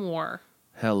with you more.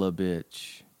 Hella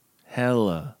bitch.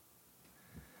 Hella.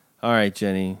 All right,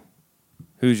 Jenny.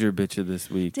 Who's your bitch of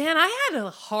this week? Dan, I had a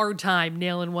hard time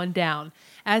nailing one down.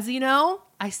 As you know,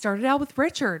 I started out with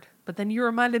Richard, but then you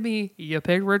reminded me, you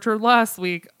picked Richard last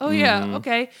week. Oh, yeah,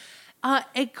 okay.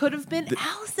 It could have been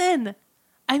Allison.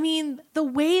 I mean, the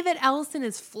way that Allison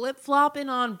is flip-flopping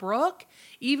on Brooke,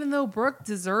 even though Brooke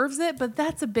deserves it, but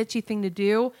that's a bitchy thing to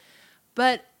do.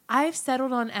 But I've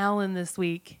settled on Alan this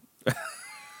week.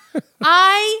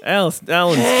 Alan's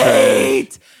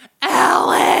hate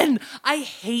Alan. I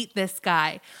hate this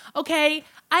guy. Okay,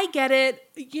 I get it.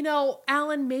 You know,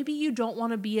 Alan, maybe you don't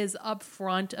want to be as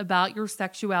upfront about your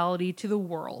sexuality to the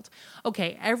world.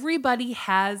 Okay, everybody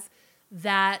has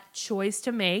that choice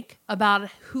to make about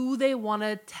who they want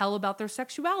to tell about their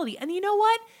sexuality. And you know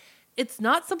what? It's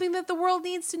not something that the world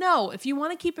needs to know. If you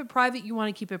want to keep it private, you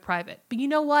want to keep it private. But you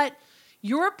know what?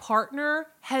 Your partner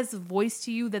has voiced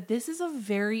to you that this is a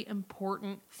very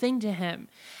important thing to him.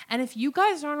 And if you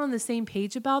guys aren't on the same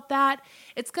page about that,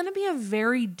 it's going to be a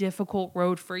very difficult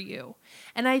road for you.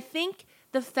 And I think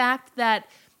the fact that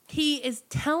he is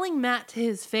telling Matt to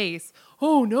his face,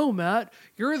 oh no, Matt,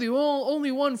 you're the only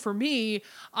one for me.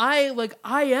 I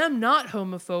am not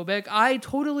homophobic. I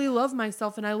totally love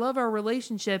myself and I love our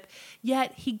relationship.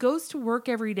 Yet he goes to work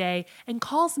every day and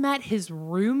calls Matt his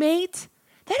roommate.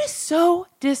 That is so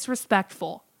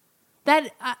disrespectful.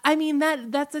 That's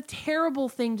a terrible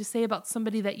thing to say about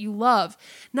somebody that you love,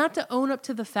 not to own up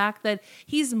to the fact that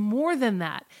he's more than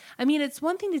that. I mean, it's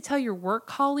one thing to tell your work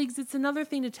colleagues. It's another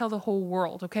thing to tell the whole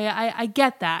world. Okay. I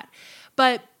get that.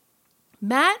 But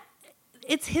Matt,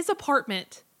 it's his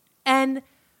apartment, and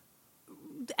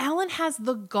Alan has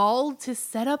the gall to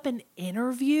set up an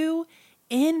interview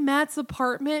in Matt's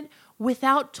apartment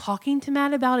without talking to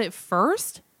Matt about it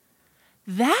first.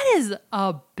 That is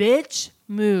a bitch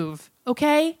move,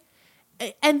 okay?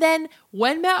 And then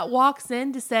when Matt walks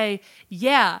in to say,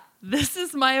 yeah, this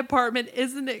is my apartment,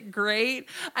 isn't it great?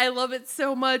 I love it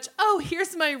so much. Oh,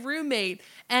 here's my roommate.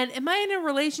 And am I in a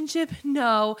relationship?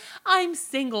 No, I'm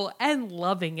single and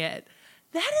loving it.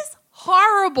 That is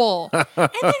horrible. And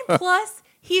then plus,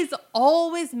 he's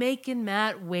always making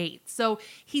Matt wait. So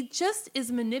he just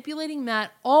is manipulating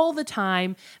Matt all the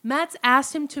time. Matt's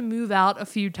asked him to move out a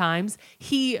few times.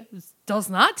 He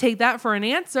does not take that for an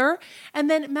answer. And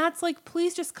then Matt's like,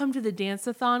 please just come to the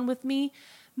dance-a-thon with me.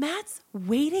 Matt's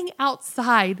waiting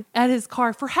outside at his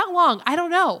car for how long? I don't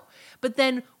know. But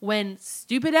then when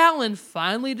stupid Alan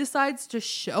finally decides to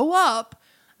show up,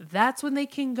 that's when they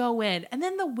can go in. And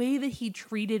then the way that he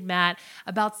treated Matt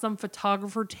about some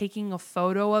photographer taking a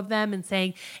photo of them and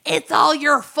saying, it's all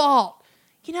your fault.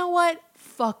 You know what?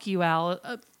 Fuck you,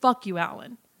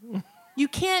 Alan. You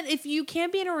can't, if you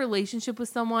can't be in a relationship with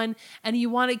someone and you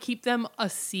want to keep them a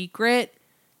secret,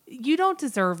 you don't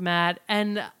deserve Matt.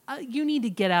 And you need to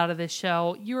get out of this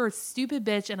show. You're a stupid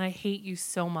bitch and I hate you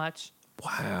so much.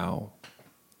 Wow.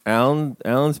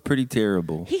 Alan's pretty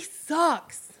terrible. He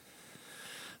sucks.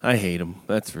 I hate him,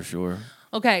 that's for sure.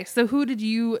 Okay, so who did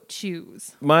you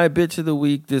choose? My bitch of the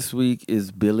week this week is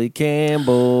Billy Campbell.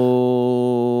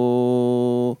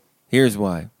 Here's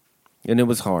why. And it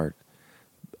was hard.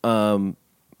 Everyone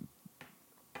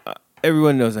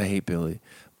knows I hate Billy.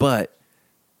 But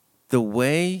the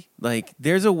way,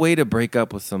 there's a way to break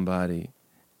up with somebody.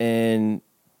 And,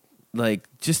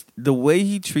 just the way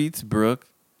he treats Brooke,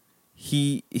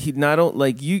 he not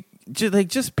only,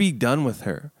 just be done with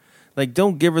her.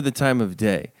 Don't give her the time of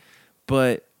day.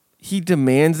 But he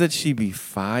demands that she be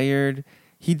fired.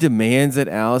 He demands that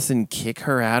Allison kick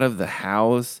her out of the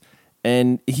house.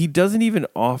 And he doesn't even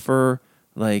offer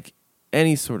like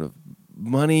any sort of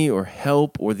money or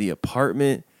help or the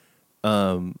apartment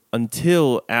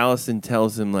until Allison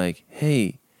tells him like,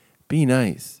 hey, be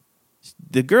nice.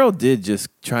 The girl did just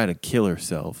try to kill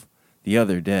herself the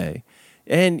other day.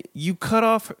 And you cut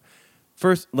off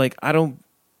first, like, I don't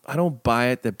buy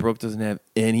it that Brooke doesn't have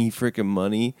any freaking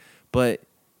money, but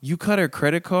you cut her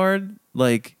credit card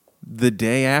like the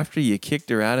day after you kicked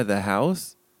her out of the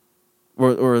house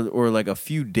or like a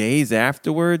few days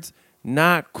afterwards.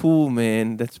 Not cool,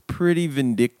 man. That's pretty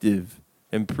vindictive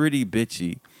and pretty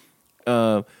bitchy.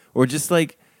 Or just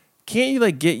like, can't you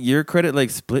like get your credit like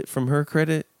split from her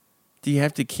credit? Do you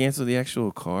have to cancel the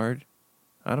actual card?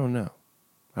 I don't know.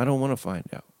 I don't want to find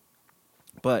out.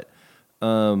 But,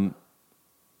 and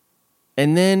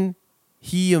then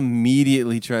he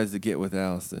immediately tries to get with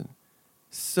Allison.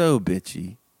 So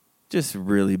bitchy. Just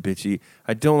really bitchy.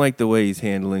 I don't like the way he's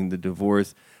handling the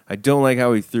divorce. I don't like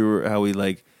how he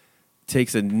like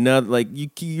takes another, like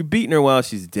you're beating her while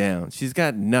she's down. She's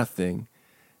got nothing.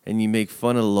 And you make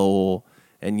fun of Lowell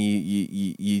and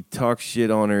you talk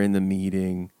shit on her in the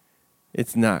meeting.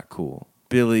 It's not cool.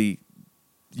 Billy,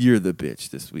 you're the bitch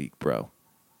this week, bro.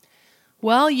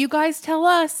 Well, you guys tell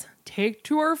us. Take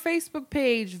to our Facebook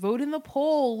page, vote in the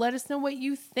poll, let us know what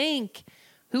you think.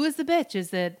 Who is the bitch?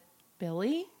 Is it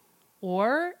Billy?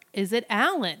 Or is it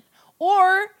Alan?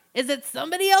 Or is it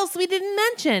somebody else we didn't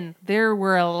mention? There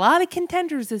were a lot of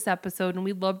contenders this episode, and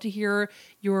we'd love to hear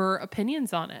your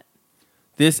opinions on it.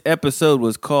 This episode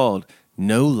was called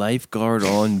No Lifeguard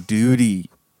on Duty.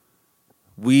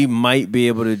 We might be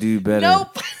able to do better.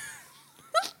 Nope.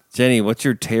 Jenny, what's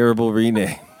your terrible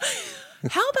rename?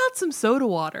 How about some soda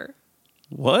water?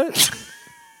 What?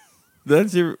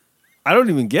 That's your... I don't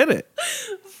even get it.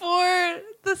 For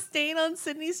the stain on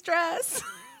Sydney's dress.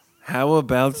 How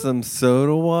about some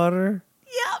soda water?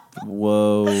 Yep.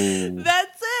 Whoa.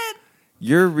 That's it.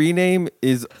 Your rename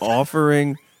is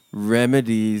offering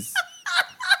remedies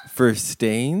for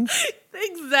stains?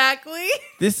 Exactly.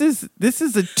 This is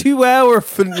a 2-hour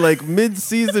like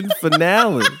mid-season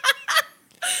finale.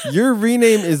 Your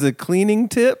rename is a cleaning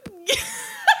tip?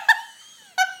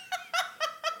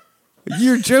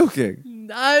 You're joking.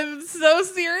 I'm so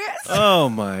serious. Oh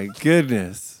my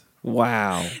goodness.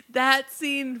 Wow. That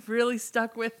scene really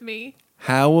stuck with me.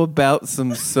 How about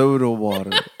some soda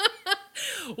water?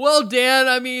 Well, Dan,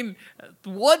 I mean,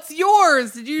 what's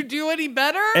yours? Did you do any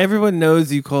better? Everyone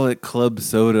knows you call it club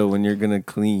soda when you're going to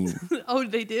clean. Oh,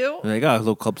 they do? They're like, oh, a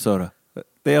little club soda.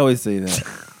 They always say that.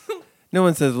 No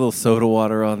one says a little soda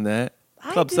water on that.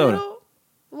 Club I do. soda.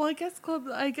 Well, I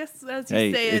guess as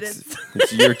you say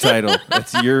it's your title.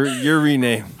 That's your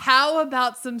rename. How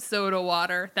about some soda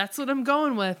water? That's what I'm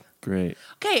going with. Great.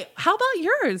 Okay, how about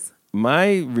yours?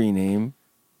 My rename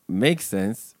makes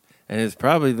sense and is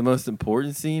probably the most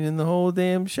important scene in the whole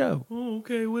damn show. Oh,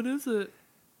 okay. What is it?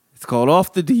 It's called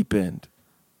Off the Deep End.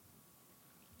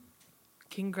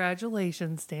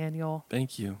 Congratulations, Daniel.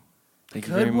 Thank you. Thank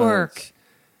you Good very work.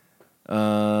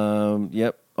 much.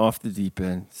 Yep, Off the Deep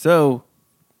End. So,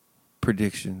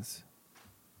 predictions.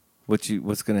 What's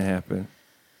going to happen?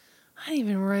 I didn't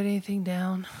even write anything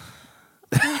down.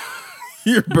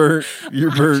 You're burnt.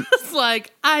 You're burnt. It's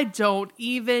like, I don't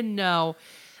even know.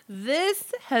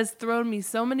 This has thrown me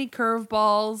so many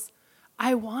curveballs.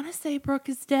 I want to say Brooke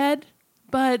is dead,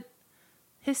 but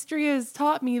history has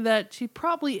taught me that she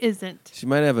probably isn't. She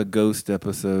might have a ghost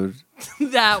episode.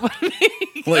 That would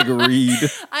be Like Reed.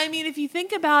 I mean, if you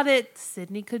think about it,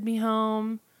 Sydney could be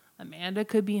home. Amanda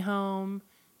could be home.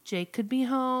 Jake could be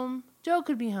home. Joe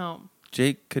could be home.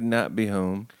 Jake could not be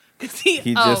home.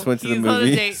 He just went to the he's on a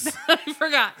movies. date. I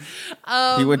forgot.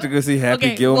 He went to go see Happy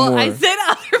Okay, Gilmore. well, I said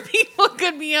other people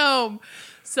could be home.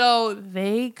 So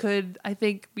they could, I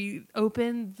think, be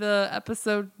open the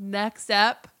episode next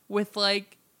ep with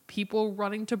like people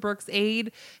running to Brooke's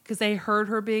aid because they heard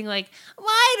her being like,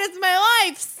 why does my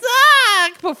life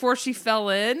suck? Before she fell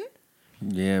in.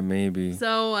 Yeah, maybe.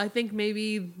 So I think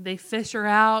maybe they fish her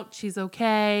out. She's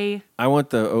okay. I want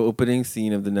the opening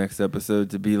scene of the next episode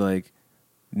to be like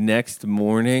next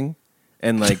morning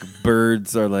and like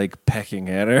birds are like pecking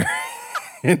at her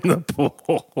in the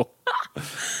pool.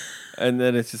 And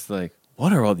then it's just like,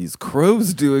 what are all these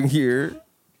crows doing here?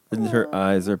 And her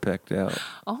eyes are pecked out.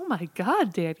 Oh my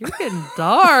God, Dan, you're getting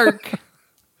dark.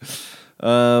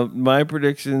 My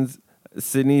predictions,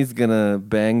 Sydney's gonna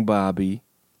bang Bobby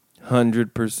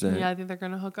 100%. Yeah, I think they're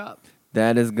going to hook up.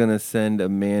 That is gonna send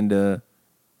Amanda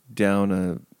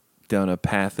down a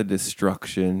path of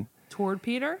destruction Toward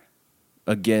Peter?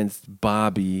 against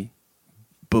Bobby.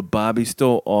 But Bobby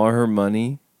stole all her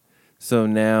money. So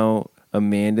now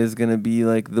Amanda's gonna be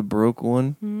like the broke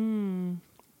one,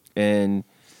 and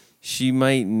she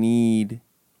might need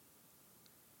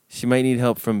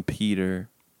help from Peter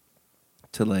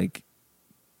to like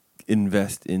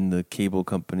invest in the cable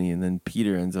company, and then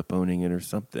Peter ends up owning it or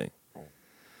something.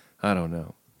 I don't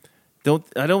know.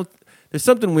 There's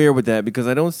something weird with that because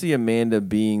I don't see Amanda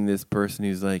being this person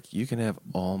who's like, you can have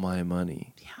all my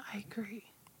money. Yeah, I agree.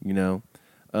 You know,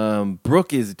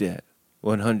 Brooke is dead.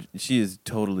 100. She is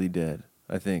totally dead.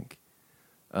 I think.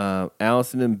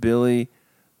 Allison and Billy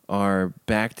are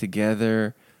back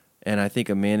together, and I think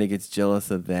Amanda gets jealous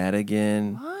of that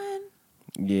again. What?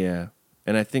 Yeah,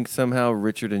 and I think somehow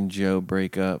Richard and Joe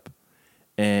break up,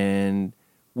 and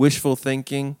wishful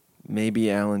thinking.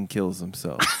 Maybe Alan kills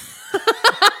himself.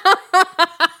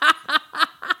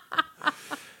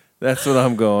 That's what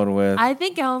I'm going with. I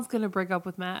think Alan's going to break up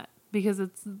with Matt because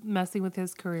it's messing with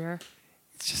his career.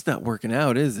 It's just not working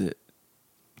out, is it?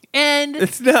 And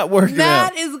it's not working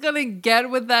Matt out. is going to get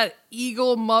with that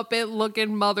Eagle Muppet looking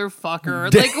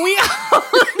motherfucker. Like, we all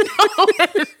know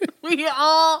it. We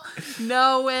all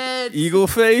know it. Eagle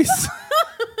face?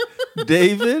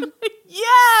 David?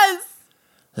 Yes.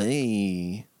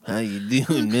 Hey, how you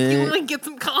doing, You man? want to get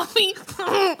some coffee?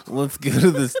 Let's go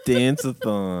to this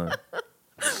dance-a-thon.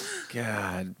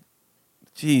 God.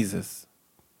 Jesus.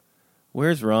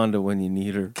 Where's Rhonda when you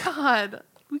need her? God,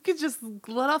 we could just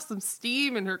let off some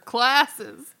steam in her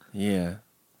classes. Yeah.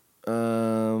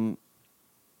 Oh,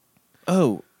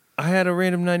 I had a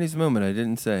random 90s moment I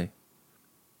didn't say.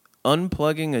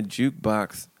 Unplugging a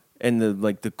jukebox and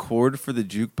the cord for the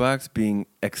jukebox being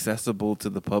accessible to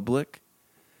the public.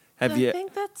 I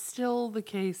think that's still the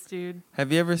case, dude.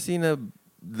 Have you ever seen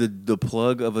the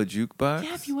plug of a jukebox?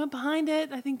 Yeah, if you went behind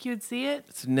it, I think you'd see it.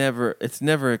 It's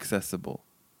never accessible.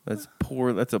 That's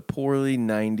poor. That's a poorly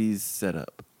 90s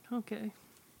setup. Okay.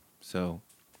 So,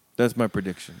 that's my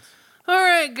predictions. All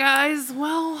right, guys.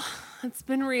 Well, it's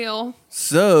been real.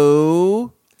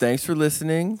 So, thanks for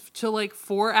listening. To like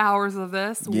 4 hours of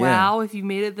this. Yeah. Wow, if you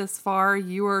made it this far,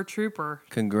 you are a trooper.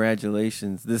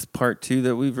 Congratulations. This part 2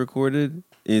 that we've recorded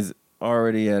is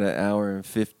already at 1 hour and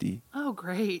 50. Oh,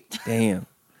 great. Damn.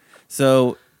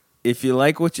 So, if you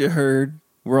like what you heard,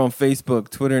 we're on Facebook,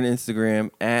 Twitter, and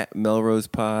Instagram at Melrose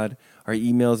Pod. Our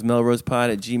email is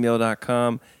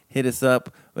melrosepod@gmail.com. Hit us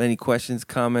up with any questions,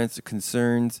 comments, or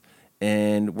concerns.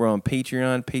 And we're on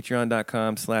Patreon,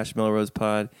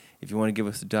 patreon.com/MelrosePod. If you want to give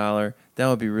us $1, that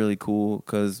would be really cool.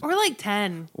 Or like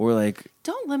 10. Or like,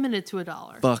 Don't limit it to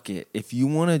 $1. fuck it. If you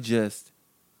want to just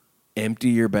empty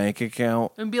your bank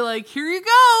account, And be like, here you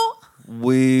go.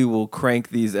 we will crank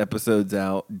these episodes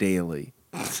out daily.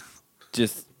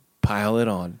 Just pile it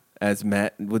on, as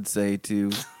Matt would say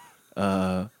to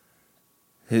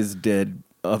his dead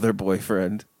other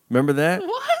boyfriend. Remember that?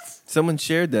 What? Someone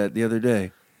shared that the other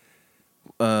day.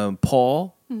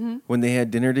 Paul, when they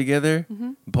had dinner together,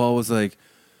 Paul was like,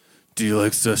 do you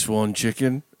like Szechuan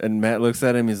chicken? And Matt looks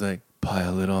at him, he's like,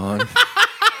 pile it on.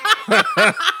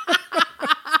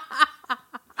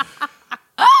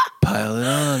 Pile it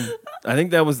on. I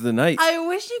think that was the night. I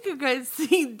wish you could guys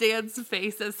see Dan's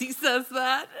face as he says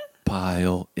that.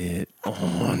 Pile it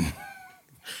on.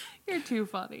 You're too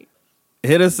funny.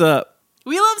 Hit us up,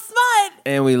 We love smut.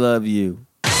 and we love you.